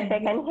 we can. Yes, I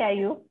can hear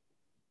you.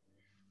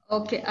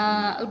 Okay,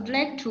 I would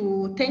like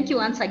to thank you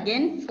once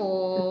again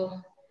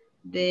for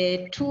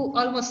the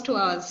almost 2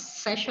 hours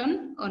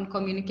session on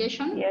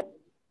communication. Yes.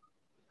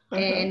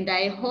 And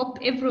I hope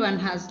everyone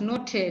has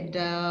noted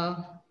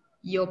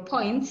your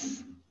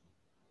points,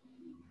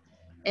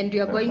 and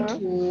you are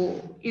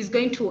is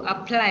going to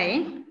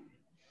apply,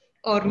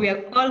 or we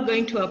are all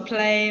going to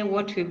apply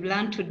what we've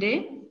learned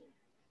today.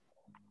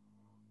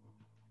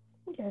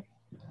 Yes.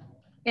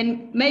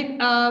 And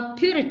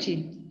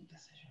Purity,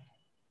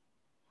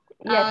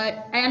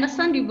 yes. I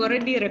understand you've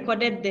already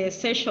recorded the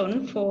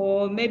session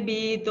for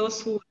maybe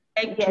those who would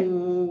like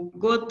to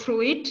go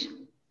through it.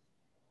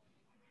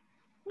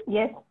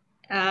 Yes.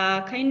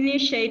 Kindly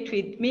share it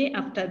with me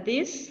after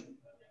this.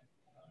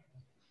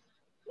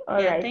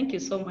 All right. Thank you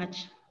so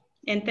much.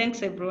 And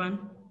thanks,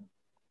 everyone.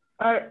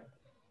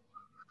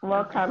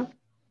 Welcome.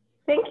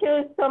 Thank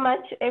you so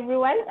much,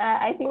 everyone.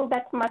 I think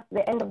that marks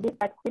the end of this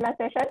particular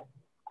session.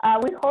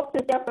 We hope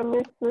to hear from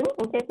you soon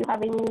in case you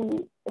have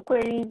any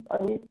queries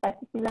on this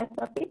particular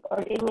topic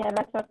or any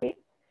other topic.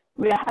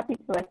 We are happy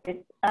to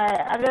assist.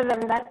 Other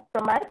than that,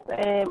 from us,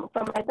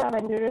 from myself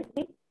and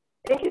Dorothy,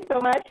 thank you so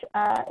much.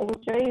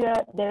 Enjoy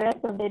the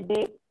rest of the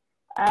day.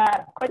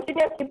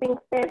 Continue keeping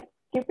safe,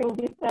 keeping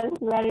distance,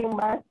 wearing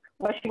masks,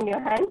 washing your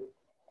hands,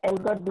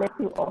 and God bless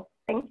you all.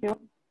 Thank you.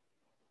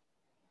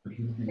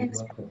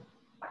 Thanks.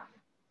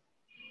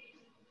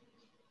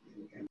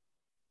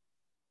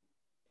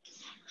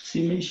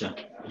 Simisha,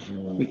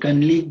 we can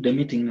leave the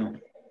meeting now.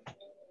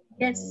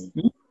 Yes.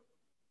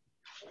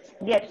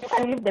 Yes, you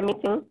can leave the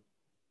meeting.